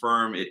to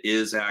confirm it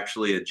is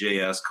actually a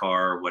JS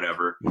car or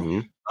whatever.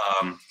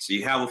 So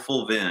you have a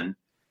full VIN.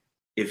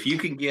 If you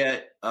can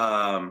get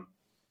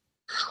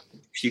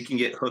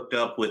hooked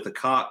up with a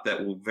cop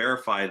that will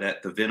verify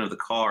that the VIN of the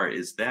car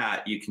is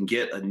that, you can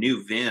get a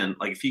new VIN.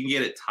 Like if you can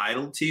get it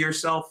titled to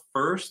yourself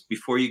first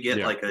before you get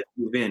like a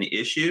new VIN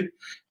issued,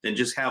 then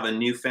just have a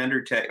new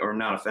fender tag, or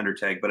not a fender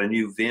tag, but a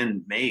new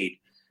VIN made.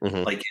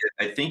 Like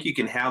I think you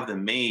can have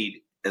them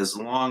made as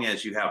long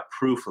as you have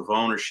proof of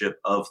ownership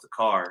of the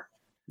car.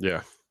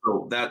 Yeah.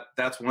 So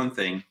that's one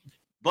thing.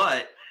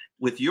 But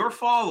with your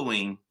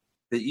following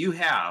that you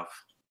have,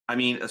 I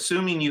mean,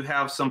 assuming you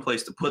have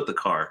someplace to put the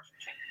car,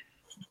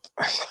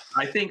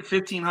 I think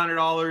 $1,500,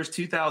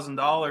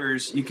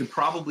 $2,000 you could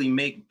probably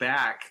make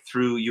back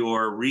through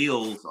your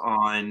reels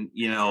on,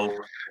 you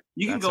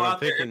can go out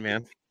there,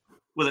 man,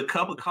 with a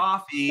cup of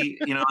coffee,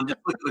 and just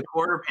look at the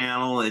quarter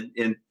panel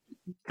and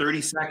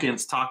 30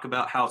 seconds talk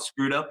about how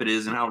screwed up it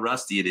is and how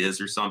rusty it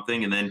is or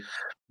something. And then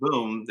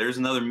boom, there's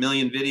another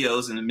million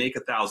videos and make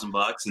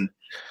 $1,000. And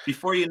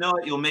before you know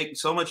it, you'll make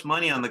so much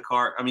money on the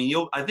car. I mean,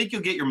 I think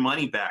you'll get your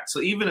money back. So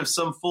even if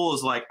some fool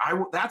is like,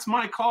 that's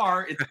my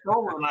car, it's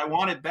stolen, I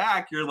want it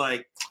back. You're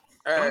like,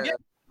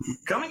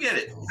 come and get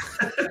it.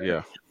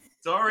 Yeah.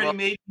 It's already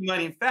made you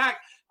money. In fact,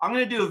 I'm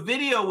going to do a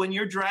video when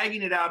you're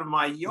dragging it out of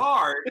my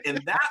yard,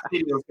 and that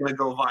video is going to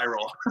go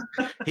viral.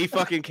 He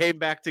fucking came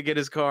back to get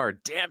his car.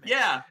 Damn it.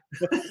 Yeah.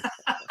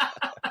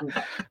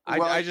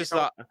 I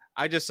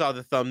just saw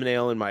the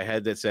thumbnail in my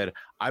head that said,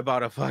 I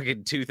bought a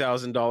fucking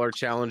 $2,000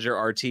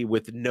 Challenger RT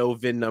with no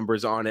VIN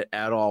numbers on it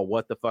at all.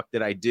 What the fuck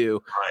did I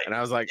do? Right. And I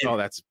was like, oh,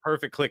 that's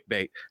perfect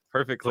clickbait.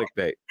 Perfect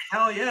clickbait.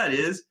 Hell yeah, it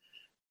is.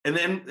 And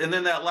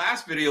then that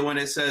last video when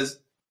it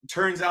says,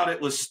 turns out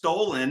it was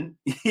stolen,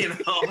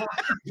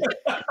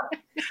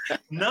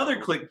 another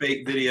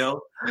clickbait video.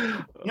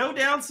 No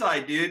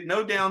downside, dude.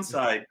 No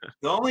downside.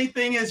 The only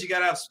thing is you got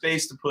to have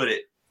space to put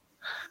it.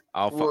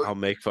 I'll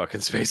make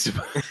fucking space.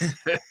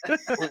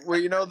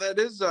 Well,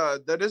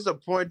 that is a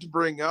point to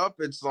bring up.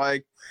 It's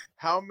like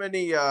how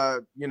many sub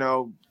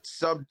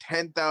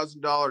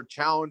 $10,000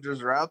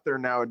 Challengers are out there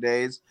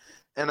nowadays,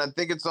 and I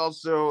think it's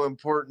also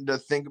important to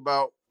think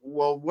about,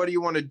 well, what do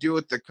you want to do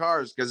with the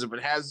cars? Because if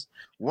it has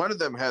one of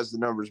them has the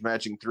numbers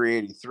matching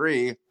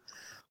 383,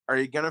 are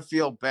you going to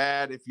feel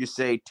bad if you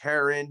say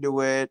tear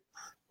into it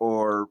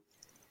or,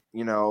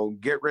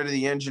 get rid of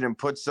the engine and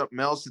put something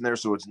else in there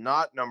so it's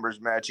not numbers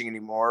matching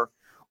anymore?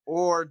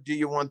 Or do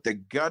you want the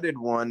gutted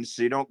one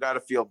so you don't got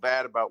to feel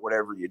bad about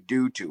whatever you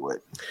do to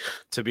it?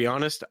 To be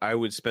honest, I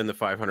would spend the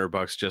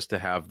 $500 just to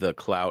have the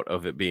clout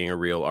of it being a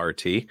real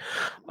RT.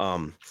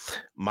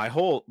 My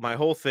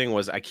whole thing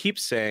was, I keep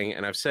saying,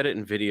 and I've said it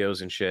in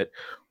videos and shit,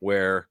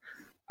 where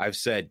I've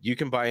said you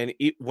can buy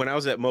when I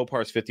was at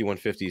Mopar's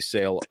 5150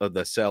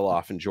 sell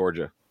off in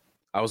Georgia,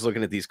 I was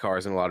looking at these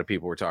cars and a lot of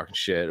people were talking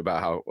shit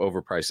about how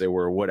overpriced they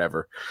were or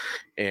whatever.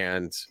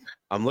 And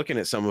I'm looking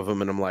at some of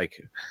them and I'm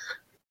like,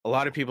 a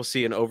lot of people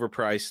see an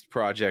overpriced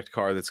project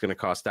car that's going to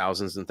cost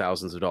thousands and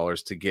thousands of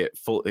dollars to get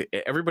full.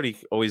 Everybody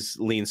always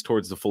leans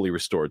towards the fully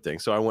restored thing.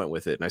 So I went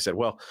with it and I said,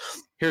 well,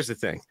 here's the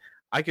thing.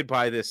 I could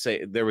buy this.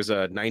 Say there was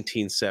a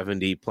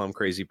 1970 Plum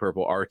Crazy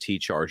Purple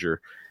RT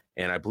Charger,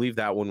 and I believe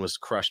that one was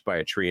crushed by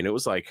a tree. And it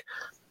was like,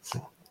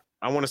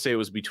 I want to say it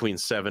was between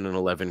 $7,000 and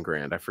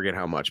 $11,000. I forget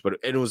how much, but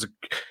it was,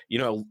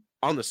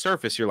 on the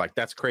surface, you're like,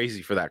 that's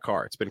crazy for that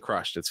car. It's been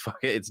crushed.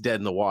 It's dead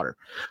in the water.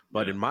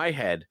 But in my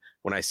head,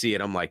 when I see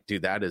it, I'm like,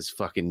 dude, that is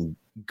fucking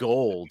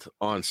gold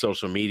on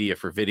social media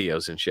for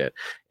videos and shit.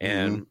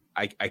 And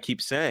I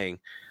keep saying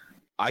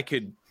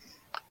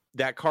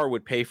that car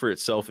would pay for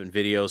itself in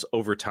videos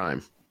over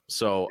time.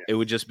 So it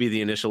would just be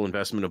the initial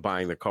investment of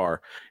buying the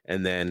car.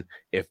 And then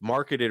if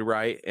marketed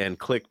right and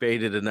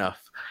clickbaited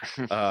enough,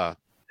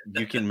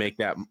 you can make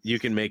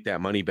that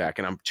money back.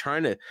 And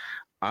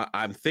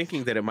I'm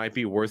thinking that it might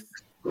be worth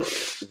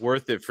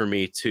it for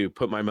me to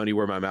put my money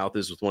where my mouth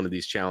is with one of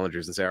these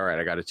Challengers and say, all right,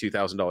 I got a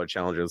 $2,000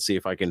 Challenger. Let's see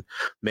if I can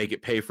make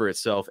it pay for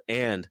itself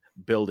and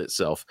build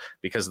itself.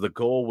 Because the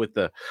goal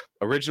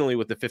originally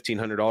with the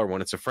 $1,500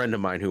 one, it's a friend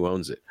of mine who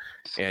owns it.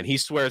 And he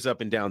swears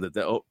up and down that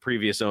the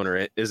previous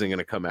owner isn't going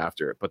to come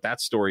after it. But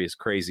that story is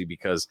crazy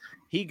because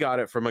he got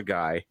it from a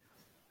guy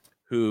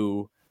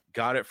who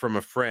got it from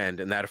a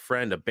friend, and that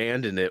friend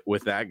abandoned it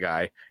with that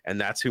guy.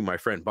 And that's who my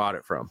friend bought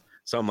it from.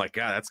 So I'm like,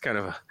 God, that's kind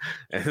of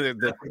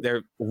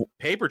their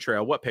paper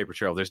trail. What paper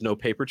trail? There's no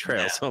paper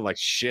trail. Yeah. So I'm like,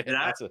 shit,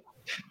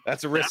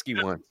 that's a risky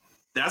one.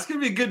 That's going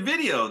to be a good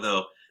video,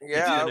 though. Yeah,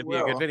 it's going to be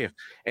a good video.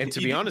 And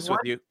to be honest with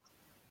you,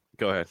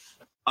 go ahead.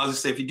 I was going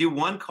to say, if you do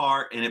one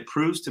car and it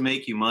proves to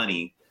make you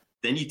money,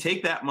 Then you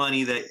take that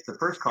money that the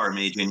first car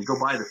made you and you go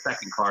buy the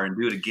second car and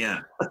do it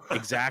again.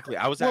 Exactly.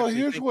 I was Well,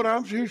 actually here's thinking, what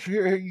I'm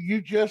here.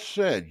 You just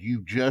said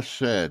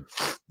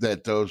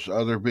that those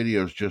other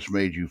videos just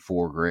made you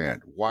 $4,000.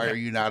 Why are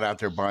you not out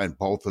there buying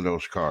both of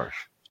those cars?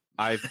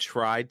 I've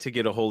tried to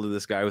get a hold of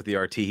this guy with the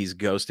RT. He's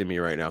ghosting me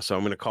right now. So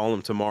I'm going to call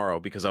him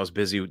tomorrow because I was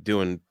busy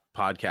doing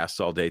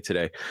podcasts all day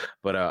today.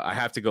 But I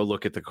have to go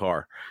look at the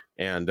car.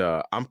 And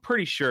I'm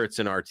pretty sure it's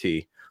an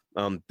RT.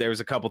 There's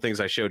a couple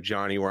things I showed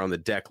Johnny where on the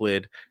deck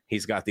lid,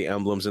 he's got the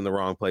emblems in the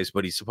wrong place,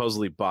 but he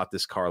supposedly bought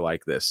this car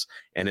like this.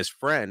 And his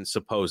friend,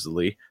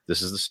 supposedly,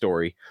 this is the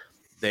story,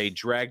 they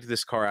dragged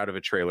this car out of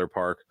a trailer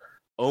park.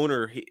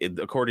 Owner,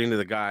 according to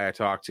the guy I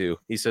talked to,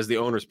 he says the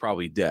owner's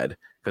probably dead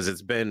because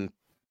it's been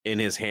in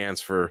his hands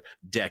for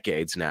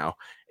decades now.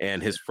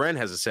 And his friend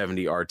has a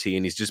 70 RT,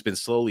 and he's just been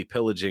slowly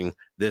pillaging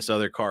this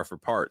other car for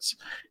parts.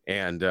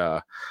 And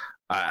part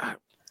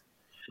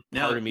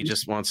of me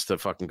just wants to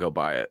fucking go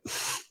buy it.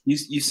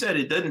 You said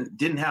it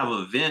didn't have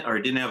a vent or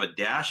it didn't have a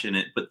dash in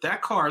it, but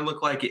that car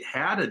looked like it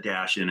had a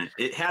dash in it.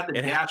 It had the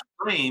dash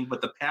frame,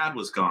 but the pad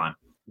was gone.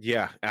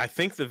 Yeah, I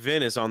think the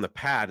VIN is on the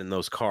pad in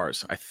those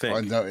cars. I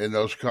think in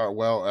those cars.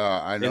 Well,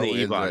 I know in the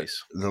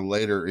E-bodies, the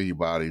later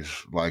E-bodies,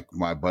 like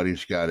my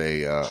buddy's got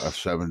a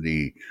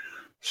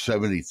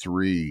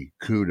 73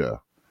 CUDA,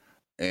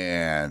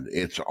 and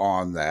it's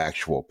on the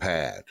actual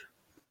pad.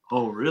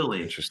 Oh,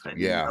 really? Interesting.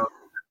 Yeah.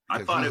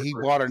 I thought he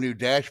bought a new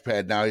dash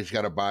pad. Now he's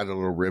got to buy the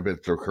little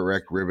rivets, the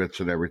correct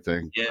rivets and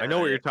everything. Yeah, I know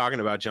what you're talking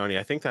about, Johnny.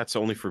 I think that's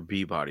only for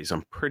B bodies.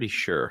 I'm pretty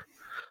sure.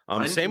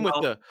 Same with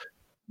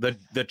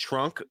the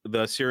trunk,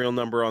 the serial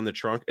number on the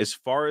trunk. As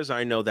far as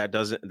I know,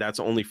 that's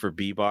only for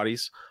B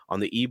bodies. On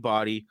the E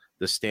body,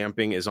 the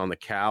stamping is on the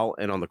cowl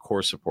and on the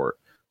core support.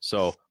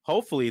 So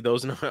hopefully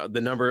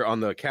the number on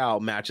the cowl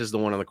matches the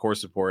one on the core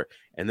support,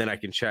 and then I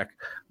can check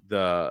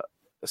the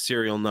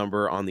serial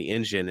number on the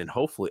engine, and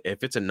hopefully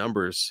if it's a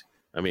numbers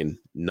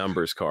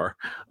car,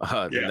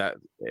 that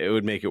it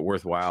would make it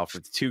worthwhile for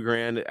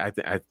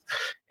 $2,000.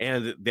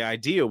 And the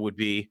idea would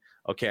be,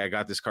 okay, I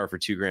got this car for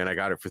 $2,000. I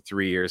got it for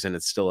 3 years and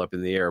it's still up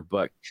in the air.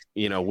 But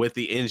with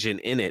the engine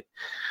in it,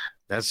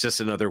 that's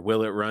just another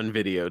will it run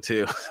video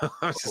too.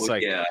 I was just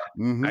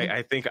Mm-hmm.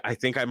 I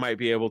think I might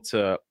be able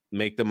to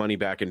make the money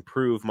back and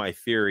prove my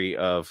theory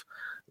of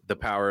the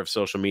power of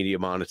social media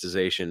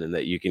monetization, and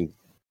that you can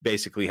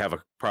basically have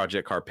a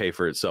project car pay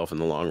for itself in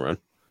the long run.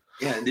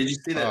 Yeah, did you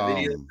see that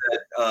video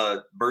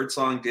that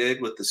Birdsong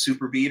did with the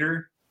super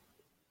beater?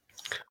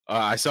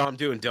 I saw him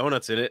doing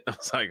donuts in it. I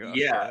was like, oh,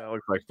 yeah, that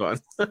looks like fun.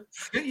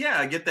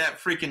 Yeah, get that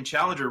freaking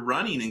Challenger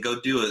running and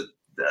go do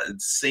the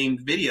same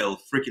video,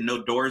 freaking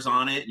no doors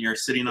on it, and you're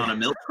sitting on a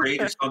milk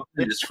crate or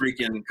something, just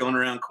freaking going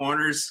around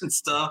corners and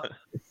stuff.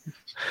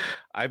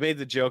 I made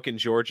the joke in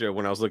Georgia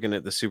when I was looking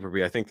at the Super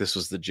B. I think this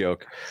was the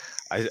joke.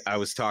 I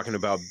was talking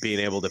about being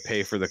able to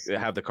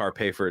have the car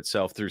pay for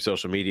itself through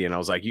social media, and I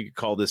was like, you could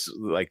call this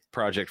like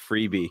Project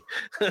Freebie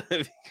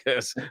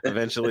because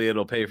eventually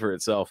it'll pay for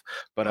itself.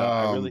 But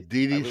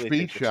DD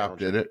Speed Shop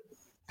did it.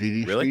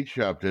 DD Speed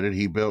Shop did it.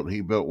 He built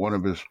one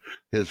of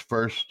his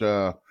first.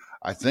 I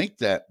think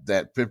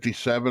that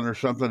 57 or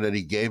something that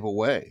he gave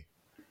away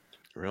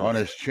on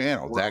his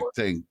channel. That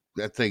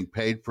thing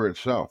paid for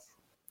itself.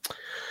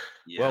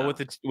 Yeah. Well,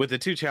 with the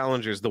two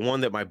Challengers, the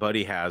one that my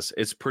buddy has,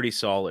 it's pretty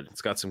solid.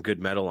 It's got some good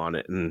metal on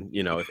it, and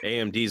if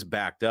AMD's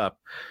backed up,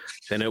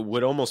 then it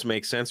would almost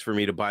make sense for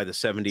me to buy the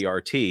 70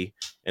 RT,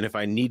 and if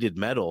I needed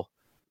metal,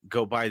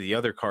 go buy the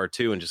other car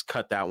too and just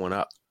cut that one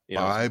up.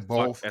 Buy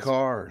both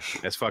cars.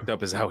 As fucked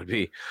up as that would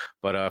be,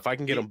 but if I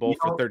can get them both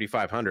for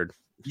 $3,500.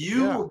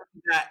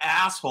 That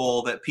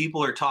asshole that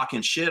people are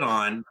talking shit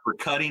on for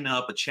cutting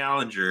up a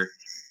Challenger,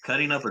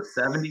 cutting up a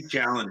 70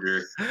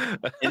 Challenger,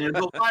 and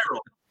it'll go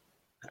viral.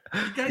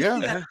 You guys see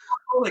that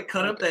asshole that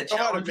cut up that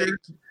Challenger?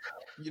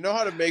 You know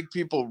how to make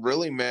people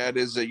really mad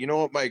is that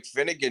what Mike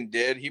Finnegan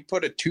did? He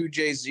put a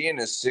 2JZ in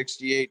his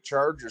 68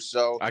 Charger.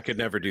 So I could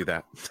never do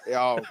that.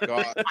 Oh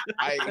God,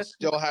 I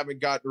still haven't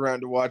gotten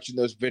around to watching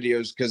those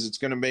videos because it's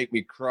going to make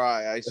me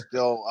cry. I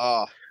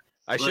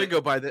should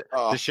go buy the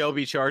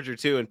Shelby Charger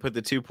too and put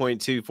the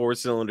 2.2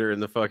 4-cylinder in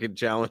the fucking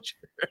Challenger.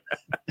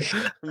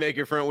 Make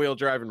it front wheel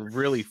drive and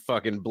really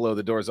fucking blow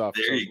the doors off.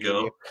 There you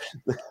go.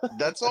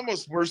 That's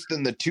almost worse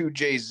than the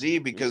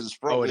 2JZ because it's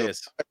front wheel. It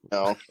is.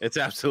 No, it's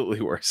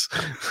absolutely worse.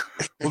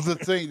 Well, the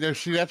thing there,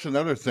 see, that's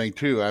another thing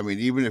too. I mean,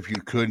 even if you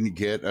couldn't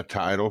get a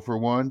title for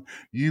one,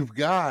 you've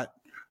got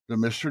the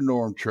Mr.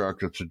 Norm truck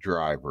that's a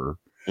driver.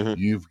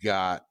 Mm-hmm. You've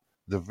got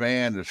the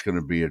van that's going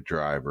to be a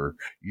driver.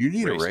 You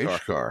need a race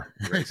car.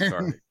 Race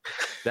car.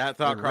 That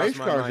thought crossed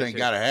my mind. Race cars ain't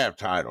got to have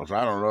titles.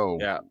 I don't know.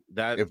 Yeah,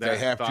 if they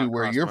have to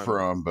where you're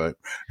from, but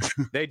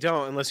they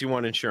don't unless you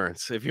want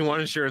insurance. If you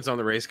want insurance on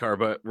the race car,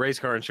 but race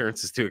car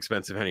insurance is too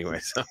expensive anyway.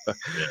 So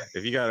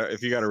if you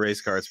got a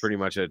race car, it's pretty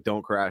much a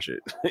don't crash it.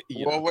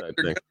 What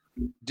you're gonna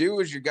do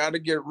is you got to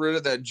get rid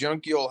of that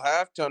junky old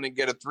half ton and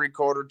get a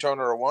 3/4 ton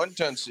or a 1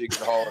 ton so you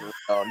can haul it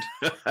around.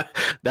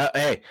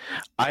 Hey,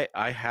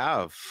 I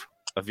have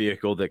a a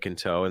vehicle that can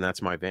tow, and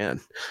that's my van.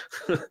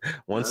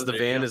 Once Oh, the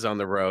there you van go. is on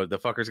the road, the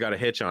fucker's got a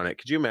hitch on it.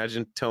 Could you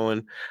imagine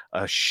towing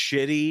a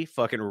shitty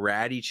fucking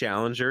ratty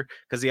Challenger?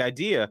 Because the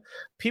idea,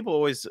 people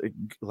always,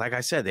 like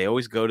I said, they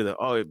always go to the,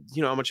 oh,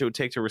 you know how much it would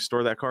take to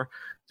restore that car?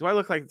 Do I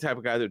look like the type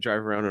of guy that would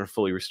drive around in a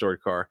fully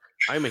restored car?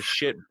 I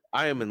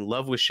am in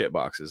love with shit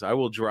boxes. I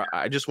will drive.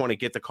 I just want to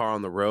get the car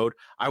on the road.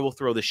 I will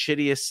throw the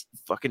shittiest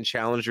fucking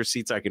Challenger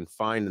seats I can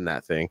find in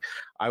that thing.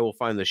 I will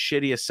find the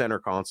shittiest center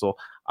console.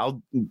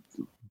 I'll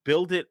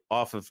build it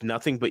off of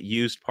nothing but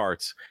used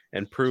parts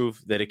and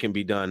prove that it can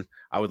be done.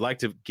 I would like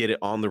to get it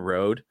on the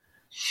road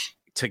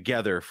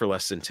together for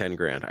less than 10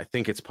 grand. I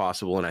think it's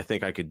possible, and I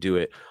think I could do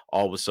it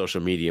all with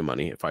social media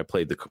money if I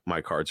played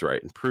my cards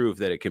right and prove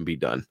that it can be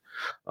done.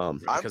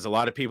 Because a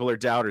lot of people are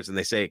doubters and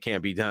they say it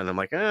can't be done. I'm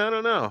like, I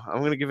don't know. I'm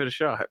going to give it a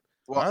shot.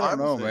 Well, I don't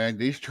know, man.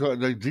 These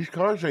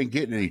cars ain't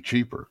getting any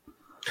cheaper.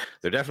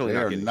 They're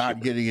definitely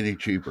not getting any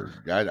cheaper.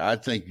 I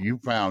think you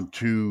found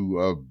two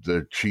of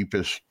the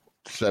cheapest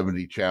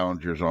 70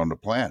 Challengers on the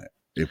planet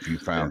if you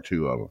found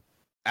two of them.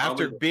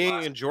 After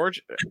being in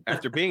Georgia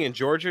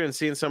and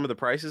seeing some of the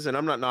prices, and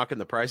I'm not knocking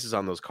the prices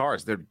on those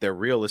cars, they're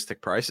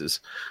realistic prices.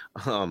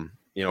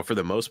 You know, for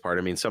the most part.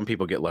 I mean, some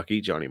people get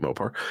lucky, Johnny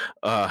Mopar,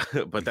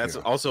 but that's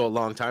also a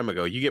long time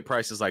ago. You get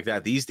prices like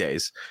that these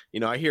days. You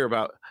know,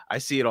 I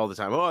see it all the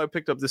time. Oh, I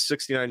picked up this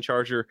 69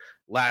 Charger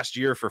last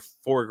year for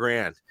 $4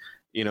 grand.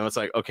 You know, it's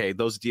like, okay,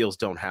 those deals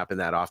don't happen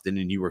that often,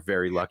 and you were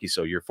very lucky,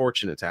 so you're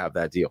fortunate to have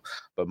that deal.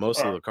 But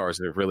most of the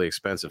cars are really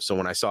expensive. So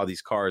when I saw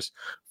these cars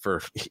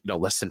for, you know,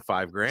 less than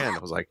 $5 grand, I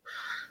was like,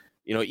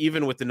 you know,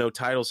 even with the no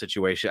title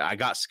situation, I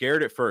got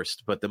scared at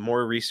first, but the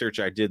more research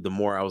I did, the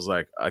more I was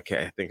like,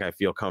 okay, I think I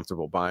feel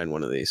comfortable buying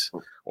one of these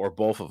or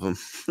both of them.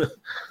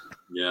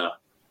 Yeah.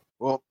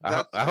 Well,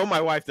 I hope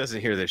my wife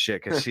doesn't hear this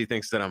shit because she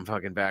thinks that I'm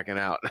fucking backing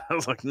out. I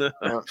was like, no.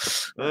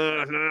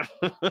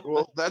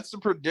 Well, that's the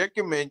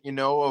predicament, you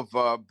know, of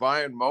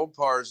buying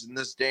Mopars in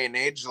this day and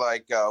age.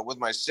 Like with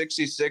my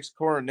 66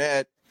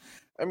 Coronet,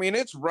 I mean,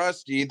 it's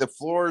rusty. The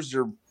floors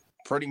are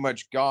pretty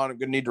much gone. I'm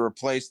going to need to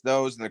replace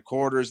those, and the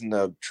quarters and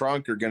the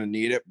trunk are going to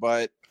need it.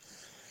 But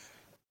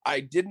I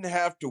didn't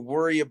have to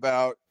worry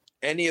about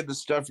any of the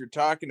stuff you're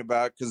talking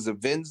about because the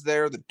VIN's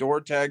there, the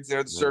door tag's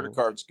there, the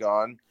Certicard's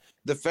gone.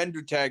 The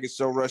fender tag is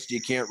so rusty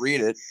you can't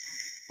read it,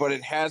 but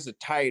it has a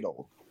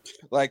title.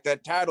 Like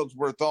that title's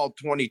worth all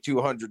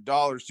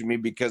 $2,200 to me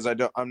because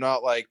I'm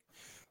not like,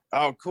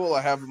 oh cool,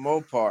 I have a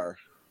Mopar.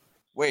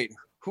 Wait,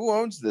 who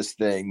owns this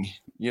thing?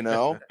 You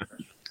know?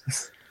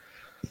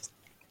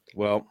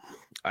 Well,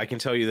 I can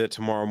tell you that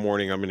tomorrow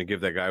morning I'm going to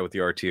give that guy with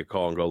the RT a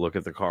call and go look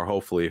at the car.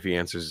 Hopefully, if he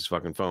answers his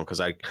fucking phone, because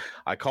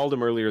I called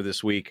him earlier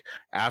this week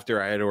after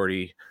I had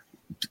already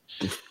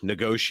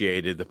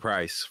negotiated the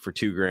price for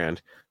 $2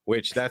 grand,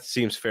 which that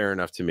seems fair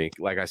enough to me.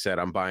 Like I said,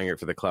 I'm buying it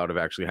for the clout of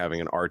actually having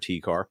an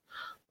RT car.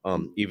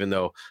 Even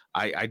though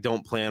I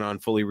don't plan on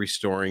fully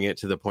restoring it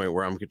to the point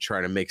where I'm going to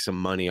try to make some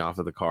money off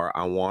of the car.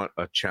 I want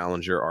a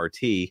Challenger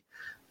RT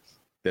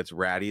that's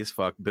ratty as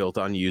fuck, built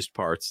on used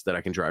parts that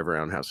I can drive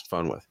around and have some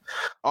fun with.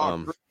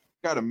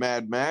 Got a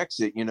Mad Max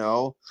it, you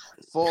know,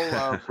 full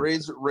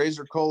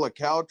Razor Cola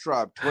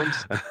Caltrop, twin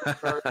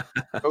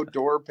no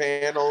door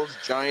panels,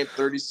 giant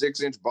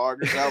 36-inch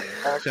boggers out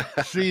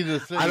back. See, the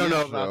thing I don't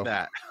know is, about though,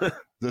 that.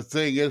 the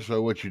thing is,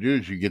 though, what you do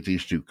is you get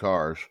these two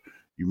cars,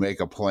 you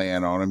make a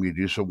plan on them, you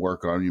do some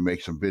work on them, you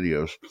make some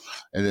videos,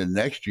 and then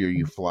next year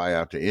you fly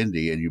out to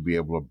Indy and you'll be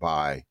able to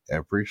buy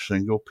every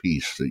single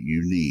piece that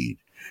you need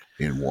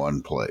in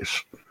one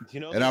place. You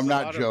know, And I'm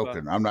not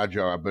joking. I'm not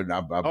joking.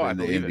 I've been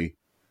to Indy.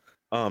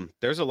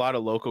 There's a lot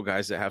of local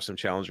guys that have some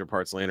Challenger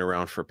parts laying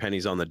around for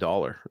pennies on the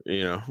dollar,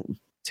 you know,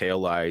 tail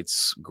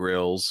lights,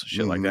 grills,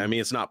 shit like that. I mean,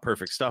 it's not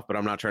perfect stuff, but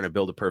I'm not trying to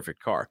build a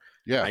perfect car.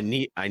 Yeah. I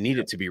need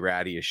it to be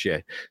ratty as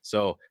shit.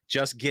 So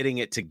just getting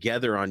it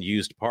together on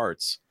used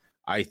parts,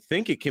 I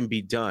think it can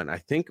be done. I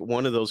think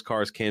one of those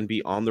cars can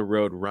be on the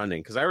road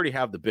running because I already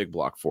have the big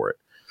block for it.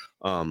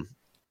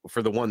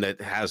 For the one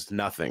that has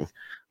nothing.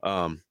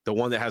 The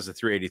one that has the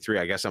 383,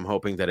 I guess I'm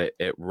hoping that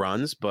it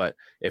runs, but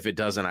if it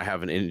doesn't, I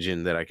have an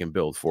engine that I can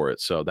build for it.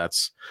 So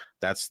that's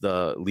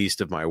the least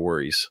of my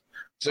worries.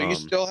 So you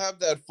still have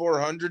that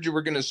 400 you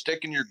were going to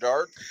stick in your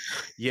dart?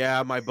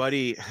 Yeah, my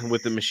buddy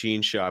with the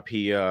machine shop,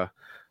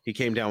 he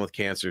came down with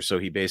cancer, so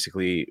he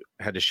basically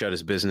had to shut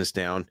his business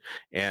down.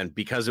 And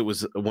because it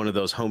was one of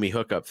those homie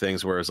hookup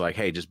things where it was like,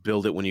 hey, just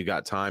build it when you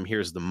got time.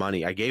 Here's the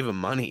money. I gave him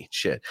money,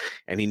 shit,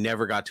 and he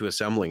never got to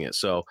assembling it.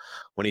 So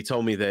when he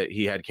told me that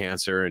he had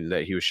cancer and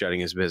that he was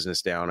shutting his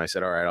business down, I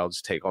said, all right, I'll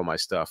just take all my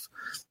stuff.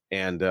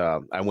 And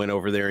I went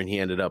over there and he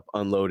ended up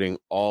unloading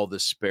all the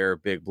spare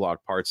big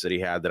block parts that he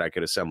had that I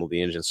could assemble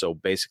the engine. So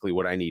basically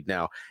what I need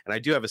now, and I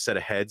do have a set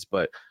of heads,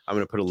 but I'm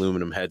going to put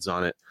aluminum heads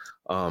on it.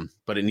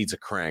 But it needs a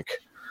crank.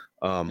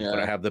 But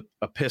I have the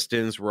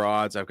pistons,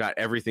 rods. I've got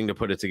everything to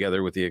put it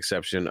together with the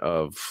exception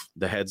of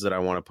the heads that I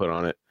want to put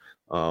on it,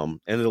 and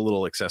the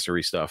little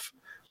accessory stuff.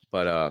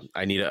 But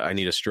I need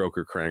a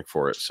stroker crank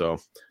for it. So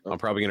I'm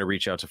probably going to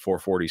reach out to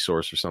 440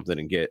 Source or something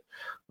and get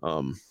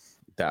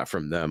that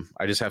from them.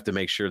 I just have to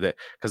make sure that,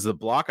 because the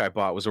block I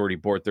bought was already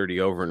board 30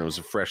 over and it was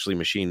a freshly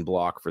machined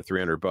block for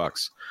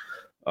 $300.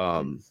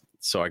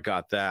 So I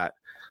got that,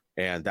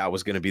 and that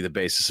was going to be the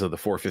basis of the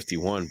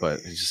 451, but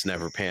it just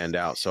never panned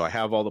out. So I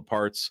have all the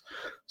parts.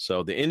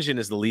 So the engine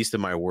is the least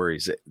of my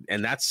worries,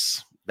 and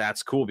that's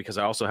cool because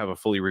I also have a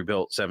fully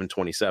rebuilt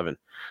 727.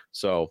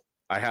 So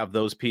I have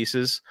those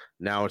pieces.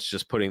 Now it's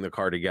just putting the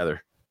car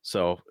together.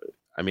 So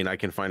I mean, I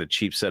can find a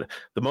cheap set.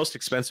 The most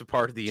expensive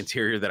part of the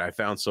interior that I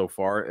found so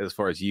far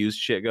as used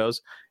shit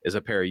goes, is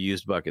a pair of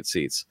used bucket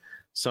seats.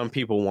 Some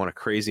people want a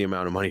crazy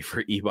amount of money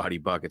for e-body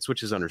buckets,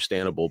 which is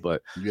understandable,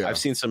 but yeah. I've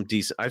seen some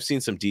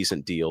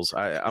decent deals.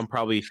 I'm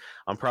probably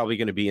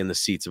going to be in the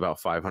seats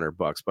about $500,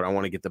 but I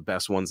want to get the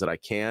best ones that I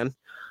can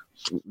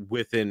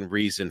within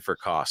reason for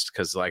cost.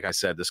 Cause like I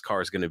said, this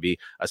car is going to be,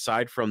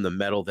 aside from the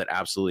metal that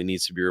absolutely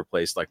needs to be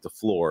replaced, like the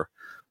floor,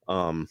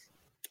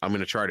 I'm going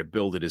to try to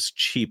build it as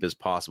cheap as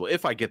possible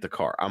if I get the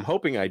car. I'm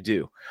hoping I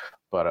do,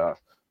 but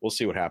we'll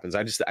see what happens.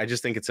 I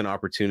just think it's an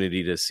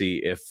opportunity to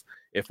see if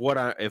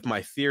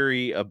my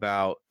theory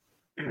about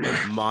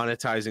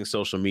monetizing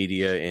social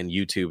media and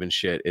YouTube and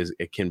shit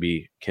can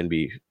be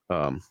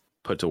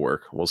put to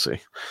work. We'll see.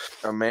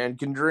 A man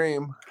can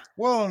dream.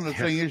 Well, and the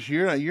thing is,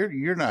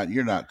 you're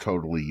not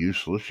totally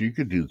useless. You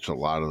could do a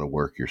lot of the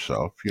work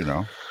yourself, you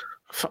know.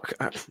 Fuck,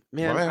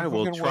 man, I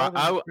will try.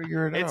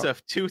 It's a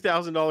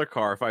 $2,000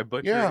 car. If I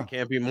butcher it,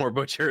 can't be more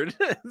butchered.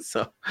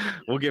 So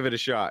we'll give it a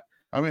shot.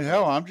 I mean,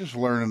 hell, I'm just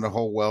learning the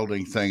whole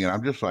welding thing, and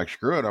I'm just like,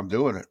 screw it, I'm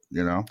doing it,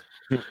 you know?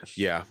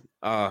 Yeah.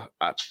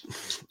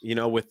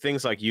 With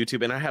things like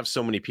YouTube, and I have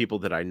so many people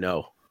that I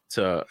know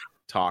to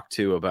talk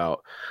to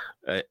about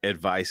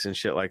advice and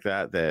shit like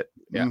that,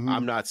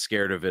 I'm not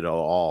scared of it at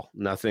all.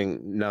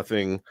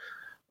 Nothing,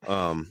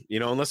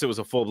 unless it was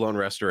a full-blown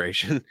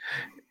restoration.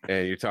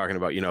 And you're talking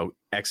about,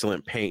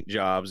 excellent paint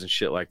jobs and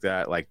shit like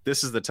that. Like,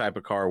 this is the type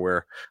of car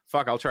where,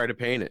 fuck, I'll try to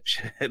paint it.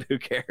 Shit, who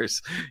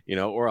cares?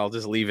 Or I'll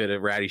just leave it a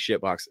ratty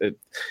shitbox.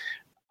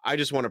 I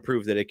just want to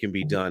prove that it can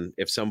be done.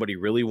 If somebody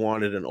really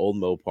wanted an old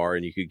Mopar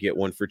and you could get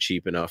one for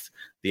cheap enough,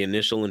 the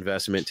initial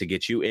investment to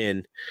get you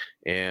in,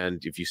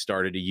 and if you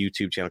started a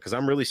YouTube channel, because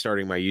I'm really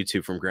starting my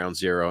YouTube from ground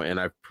zero, and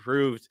I've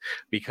proved,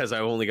 because I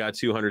only got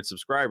 200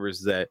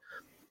 subscribers, that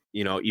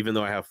even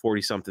though I have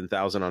 40-something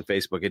thousand on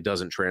Facebook, it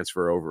doesn't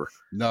transfer over.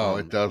 No,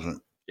 it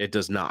doesn't. It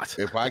does not.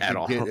 If I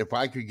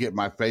could get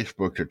my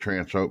Facebook to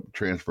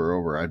transfer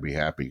over, I'd be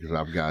happy, because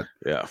I've got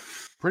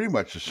pretty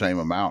much the same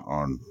amount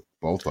on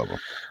both of them.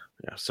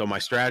 Yeah. So my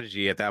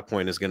strategy at that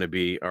point is going to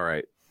be, all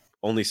right,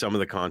 only some of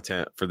the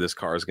content for this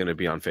car is going to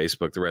be on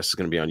Facebook. The rest is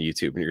going to be on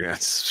YouTube, and you're going to have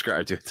to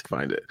subscribe to it to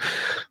find it.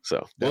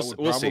 So we'll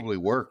probably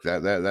work.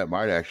 That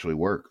might actually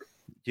work.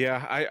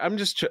 Yeah, I'm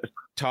just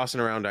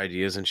tossing around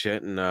ideas and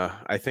shit, and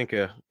I think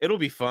it'll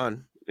be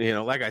fun.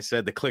 Like I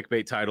said, the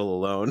clickbait title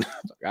alone.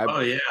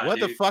 What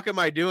the fuck am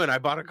I doing? I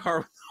bought a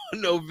car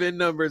with no VIN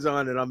numbers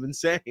on it. I'm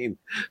insane.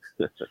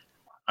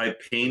 I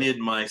painted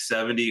my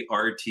 70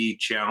 RT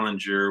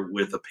Challenger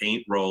with a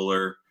paint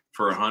roller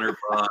for $100.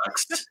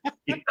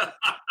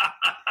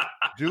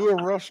 Do a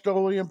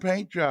Rust-Oleum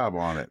paint job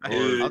on it.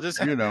 Dude, I'll just,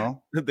 the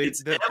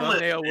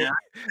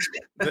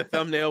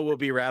thumbnail will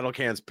be Rattle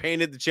Cans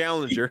painted the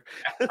Challenger.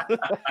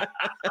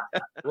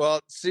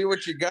 Well, see,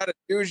 what you got to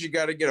do is you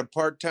got to get a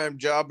part-time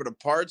job at a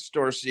parts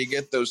store so you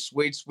get those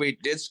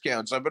sweet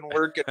discounts. I've been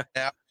working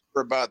now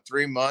for about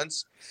 3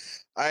 months.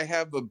 I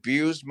have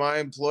abused my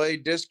employee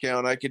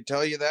discount. I can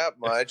tell you that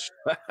much.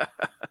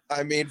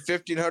 I mean,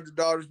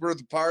 $1,500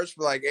 worth of parts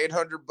for like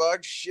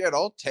 $800. Shit,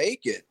 I'll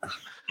take it.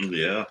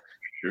 Yeah,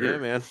 sure. Yeah,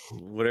 man.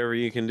 Whatever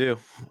you can do.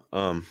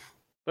 But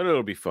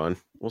it'll be fun.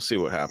 We'll see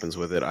what happens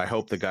with it. I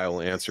hope the guy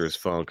will answer his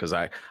phone, because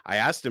I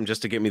asked him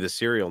just to get me the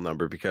serial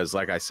number, because,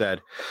 like I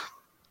said,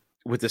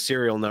 with the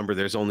serial number,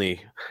 there's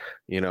only,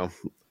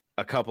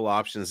 a couple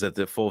options that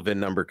the full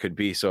VIN number could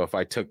be. So if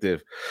I took the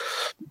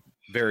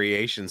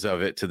variations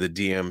of it to the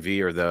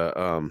DMV or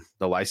the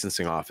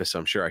licensing office,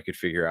 I'm sure I could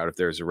figure out if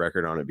there's a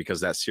record on it,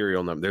 because that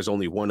serial number, there's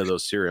only one of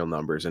those serial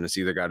numbers, and it's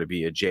either got to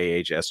be a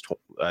JH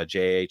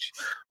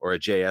or a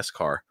JS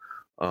car.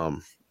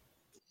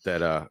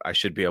 That I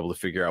should be able to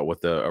figure out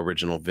what the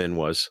original VIN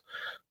was.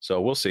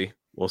 So we'll see.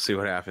 We'll see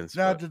what happens.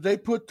 Now, did they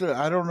put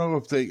I don't know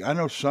if I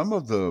know some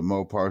of the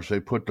Mopars, they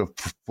put the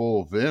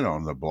full VIN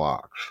on the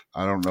blocks.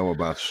 I don't know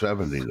about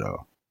 70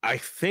 though. I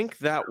think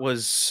that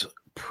was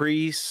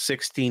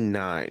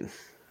pre-69,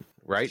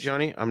 right,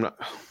 Johnny? I'm not.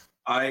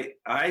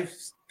 I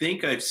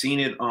think I've seen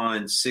it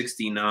on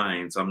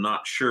 69s. I'm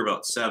not sure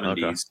about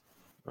 70s.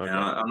 Okay. And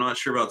I'm not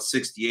sure about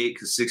 68,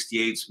 because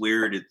 68's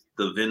weird.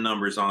 The VIN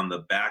number's on the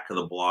back of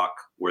the block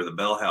where the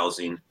bell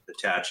housing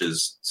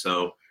attaches.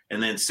 So,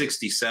 and then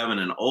 67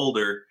 and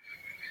older,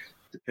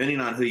 depending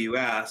on who you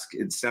ask,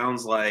 it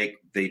sounds like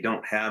they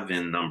don't have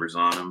VIN numbers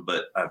on them,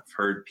 but I've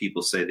heard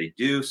people say they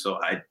do. So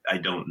I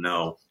don't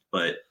know,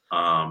 but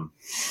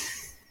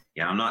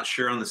yeah, I'm not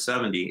sure on the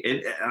 70.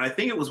 And I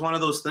think it was one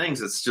of those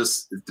things.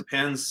 It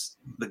depends.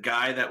 The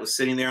guy that was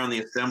sitting there on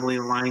the assembly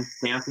line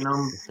stamping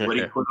them, what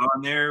he put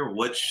on there,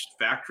 which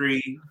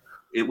factory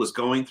it was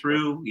going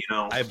through, you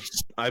know.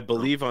 I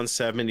believe on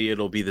 70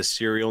 it'll be the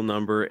serial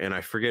number, and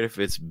I forget if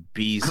it's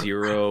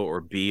B0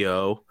 or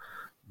BO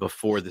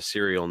before the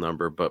serial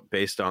number, but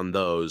based on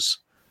those,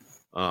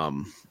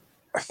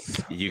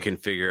 you can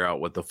figure out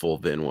what the full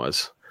VIN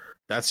was.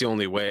 That's the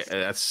only way.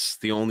 That's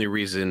the only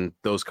reason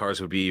those cars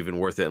would be even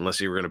worth it,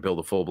 unless you were going to build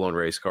a full-blown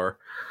race car.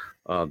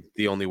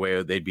 The only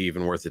way they'd be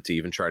even worth it to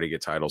even try to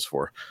get titles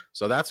for.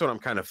 So that's what I'm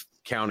kind of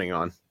counting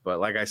on. But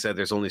like I said,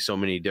 there's only so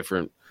many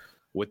different.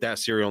 With that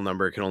serial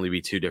number, it can only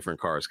be 2 different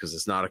cars because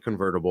it's not a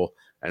convertible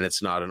and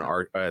it's not an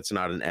it's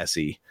not an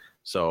SE.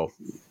 So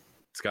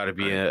it's got to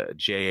be a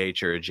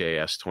JH or a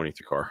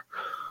JS23 car.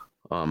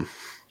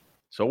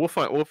 So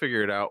we'll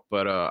figure it out.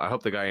 But I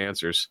hope the guy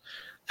answers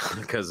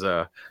because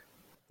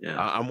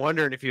I'm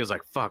wondering if he was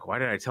like, fuck, why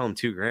did I tell him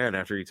 $2,000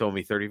 after he told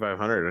me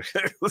 3,500?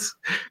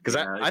 Because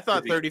I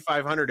thought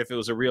 3,500 if it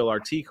was a real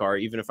RT car,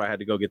 even if I had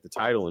to go get the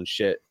title and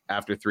shit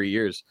after 3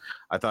 years,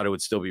 I thought it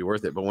would still be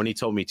worth it. But when he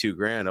told me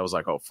 $2,000, I was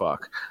like, oh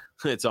fuck,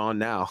 it's on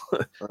now.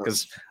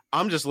 Because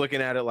I'm just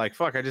looking at it like,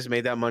 fuck, I just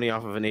made that money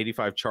off of an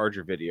 85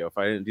 Charger video. If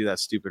I didn't do that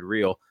stupid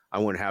reel, I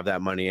wouldn't have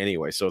that money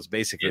anyway. So it's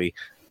basically,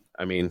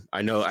 I mean,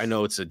 I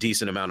know it's a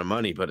decent amount of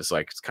money, but it's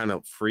like, it's kind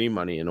of free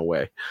money in a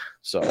way.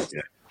 So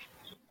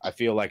I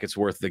feel like it's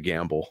worth the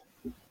gamble.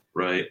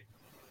 Right.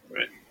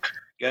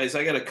 Guys,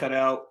 I got to cut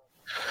out.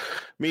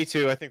 Me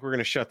too. I think we're going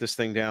to shut this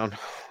thing down.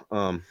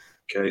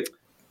 Okay.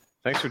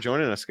 Thanks for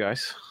joining us,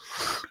 guys.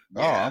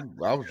 I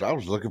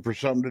was looking for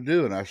something to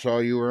do, and I saw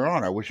you were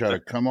on. I wish I'd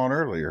have come on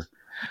earlier.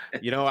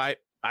 You know, I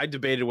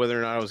debated whether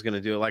or not I was going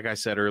to do it. Like I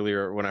said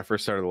earlier, when I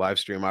first started the live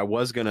stream, I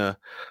was going to,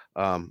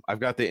 I've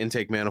got the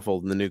intake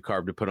manifold and the new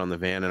carb to put on the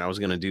van, and I was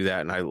going to do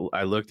that. And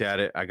I looked at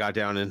it. I got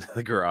down into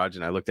the garage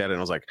and I looked at it and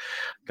I was like,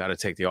 got to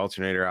take the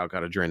alternator out, got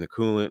to drain the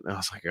coolant. And I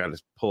was like, I got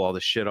to pull all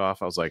this shit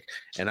off. I was like,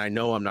 and I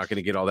know I'm not going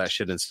to get all that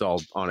shit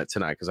installed on it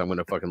tonight because I'm going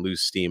to fucking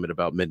lose steam at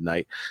about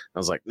midnight. I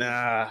was like,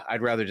 nah,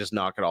 I'd rather just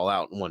knock it all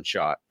out in one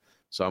shot.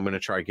 So I'm going to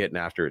try getting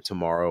after it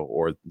tomorrow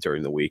or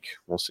during the week.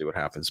 We'll see what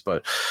happens.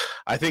 But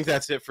I think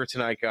that's it for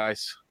tonight,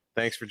 guys.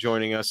 Thanks for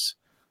joining us.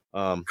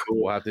 Cool.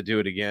 We'll have to do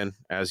it again,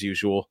 as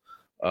usual.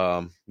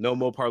 No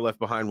Mopar left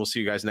behind. We'll see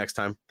you guys next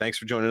time. Thanks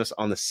for joining us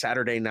on the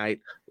Saturday Night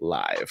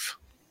Live.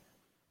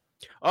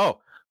 Oh,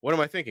 what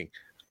am I thinking?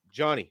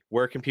 Johnny,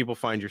 where can people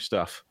find your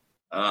stuff?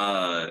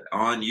 On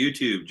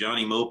YouTube,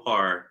 Johnny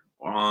Mopar.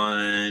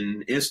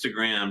 On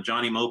Instagram,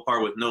 Johnny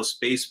Mopar with no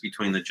space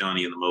between the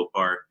Johnny and the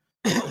Mopar.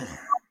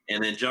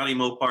 And then Johnny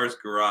Mopar's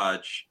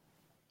Garage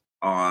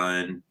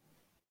on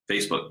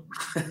Facebook.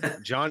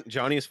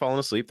 Johnny is falling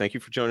asleep. Thank you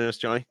for joining us,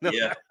 Johnny. No.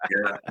 Yeah.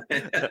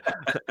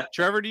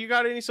 Trevor, do you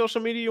got any social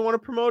media you want to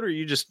promote, or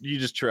you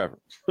just Trevor?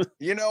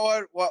 You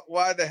know what?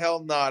 Why the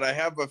hell not? I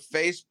have a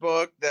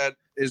Facebook that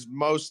is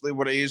mostly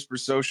what I use for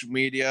social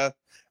media.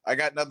 I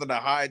got nothing to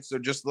hide, so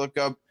just look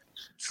up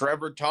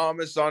Trevor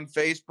Thomas on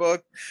Facebook.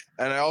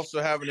 And I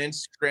also have an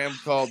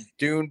Instagram called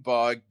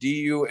Dunebog,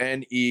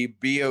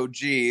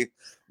 DUNEBOG,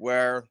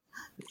 where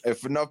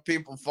if enough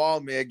people follow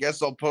me, I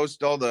guess I'll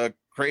post all the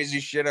crazy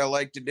shit I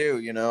like to do,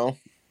 you know?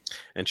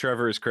 And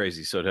Trevor is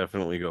crazy, so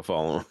definitely go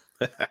follow him.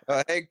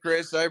 Hey,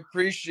 Chris, I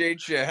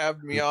appreciate you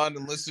having me on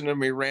and listening to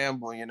me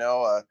ramble, you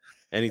know?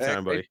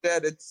 Anytime, buddy. I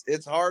said,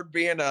 it's hard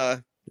being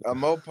a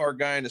Mopar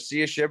guy and to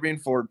see a Chevy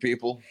and Ford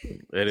people.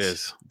 It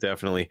is,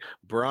 definitely.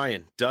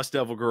 Brian, Dust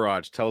Devil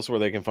Garage, tell us where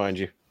they can find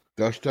you.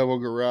 Dust Devil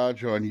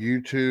Garage on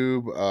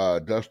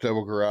YouTube, Dust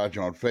Devil Garage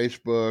on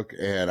Facebook,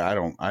 and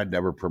I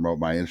never promote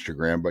my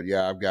Instagram, but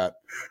yeah, I've got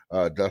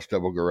Dust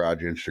Devil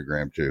Garage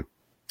Instagram too.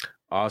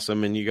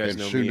 Awesome, and you guys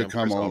know soon me. to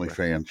come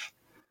OnlyFans.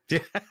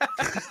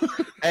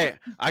 Hey,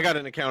 I got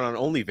an account on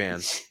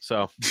OnlyFans,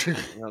 so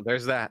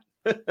there's that.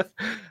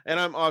 And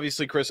I'm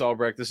obviously Chris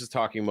Albrecht. This is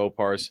Talking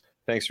Mopars.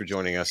 Thanks for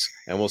joining us,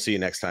 and we'll see you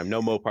next time.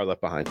 No Mopar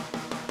left behind.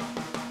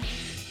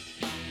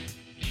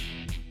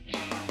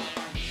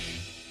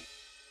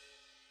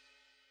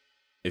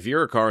 If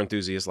you're a car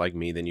enthusiast like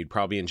me, then you'd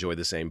probably enjoy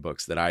the same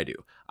books that I do.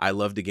 I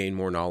love to gain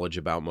more knowledge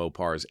about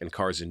Mopars and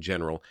cars in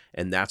general,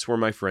 and that's where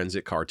my friends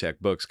at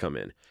CarTech Books come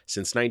in.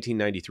 Since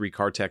 1993,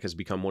 CarTech has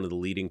become one of the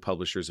leading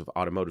publishers of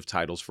automotive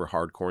titles for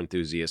hardcore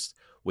enthusiasts,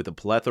 with a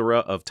plethora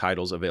of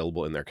titles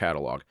available in their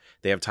catalog.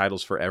 They have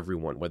titles for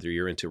everyone, whether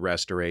you're into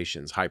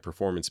restorations,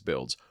 high-performance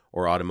builds,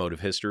 or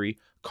automotive history.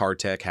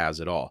 CarTech has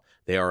it all.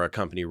 They are a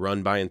company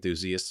run by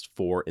enthusiasts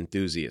for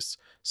enthusiasts.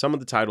 Some of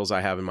the titles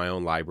I have in my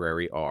own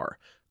library are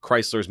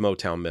Chrysler's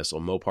Motown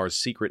Missile, Mopar's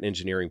secret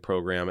engineering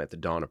program at the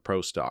dawn of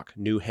Pro Stock,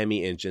 new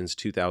Hemi engines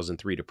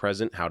 2003 to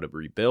present, how to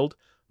rebuild,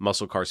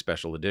 muscle car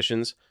special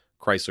editions,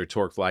 Chrysler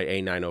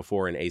TorqueFly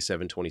A904 and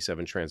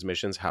A727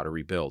 transmissions, how to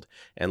rebuild.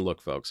 And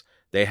look, folks,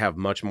 they have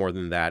much more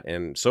than that,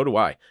 and so do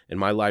I. In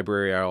my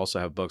library, I also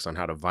have books on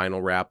how to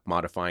vinyl wrap,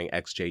 modifying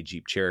XJ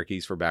Jeep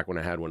Cherokees for back when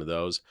I had one of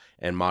those,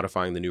 and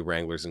modifying the new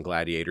Wranglers and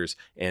Gladiators,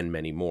 and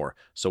many more.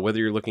 So whether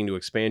you're looking to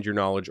expand your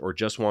knowledge or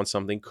just want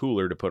something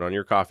cooler to put on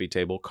your coffee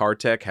table,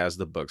 CarTech has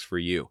the books for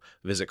you.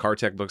 Visit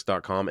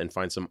cartechbooks.com and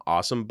find some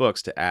awesome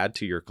books to add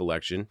to your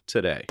collection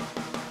today.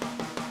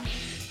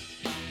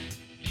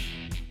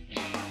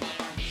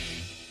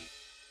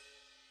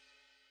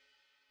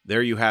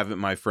 There you have it,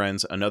 my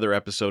friends. Another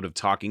episode of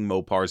Talking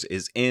Mopars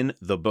is in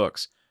the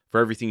books. For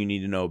everything you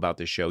need to know about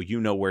this show, you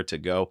know where to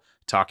go,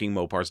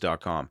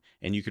 talkingmopars.com.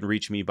 And you can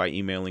reach me by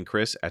emailing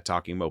Chris at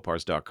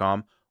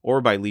talkingmopars.com or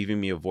by leaving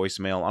me a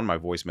voicemail on my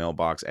voicemail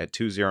box at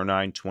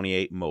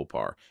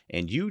 209-28-MOPAR.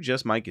 And you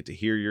just might get to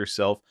hear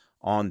yourself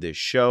on this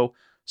show.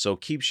 So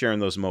keep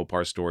sharing those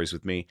Mopar stories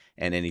with me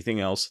and anything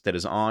else that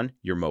is on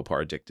your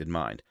Mopar addicted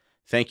mind.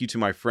 Thank you to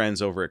my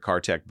friends over at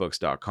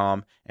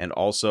cartechbooks.com, and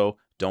also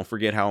don't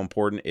forget how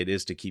important it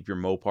is to keep your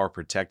Mopar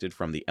protected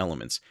from the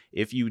elements.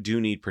 If you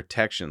do need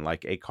protection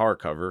like a car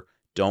cover,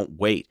 don't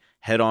wait.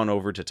 Head on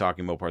over to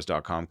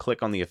talkingmopars.com,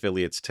 click on the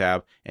affiliates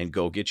tab, and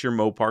go get your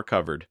Mopar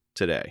covered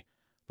today.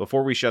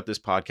 Before we shut this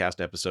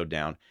podcast episode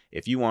down,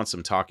 if you want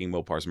some Talking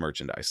Mopars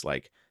merchandise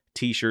like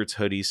t-shirts,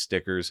 hoodies,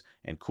 stickers,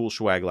 and cool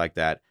swag like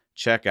that,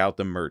 check out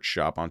the merch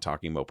shop on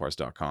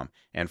talkingmopars.com.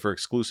 And for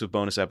exclusive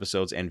bonus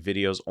episodes and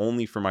videos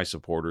only for my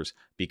supporters,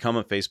 become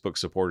a Facebook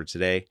supporter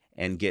today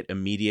and get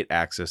immediate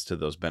access to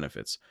those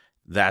benefits.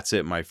 That's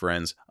it, my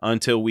friends.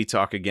 Until we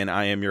talk again,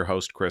 I am your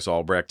host, Chris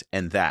Albrecht,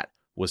 and that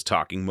was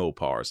Talking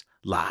Mopars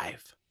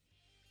Live.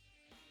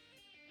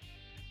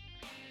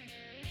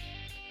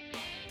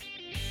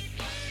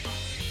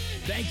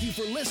 Thank you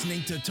for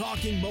listening to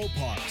Talking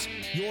Mopars,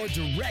 your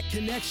direct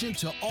connection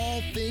to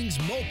all things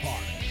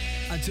Mopar.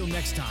 Until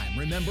next time,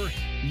 remember,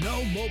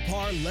 no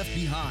Mopar left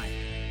behind.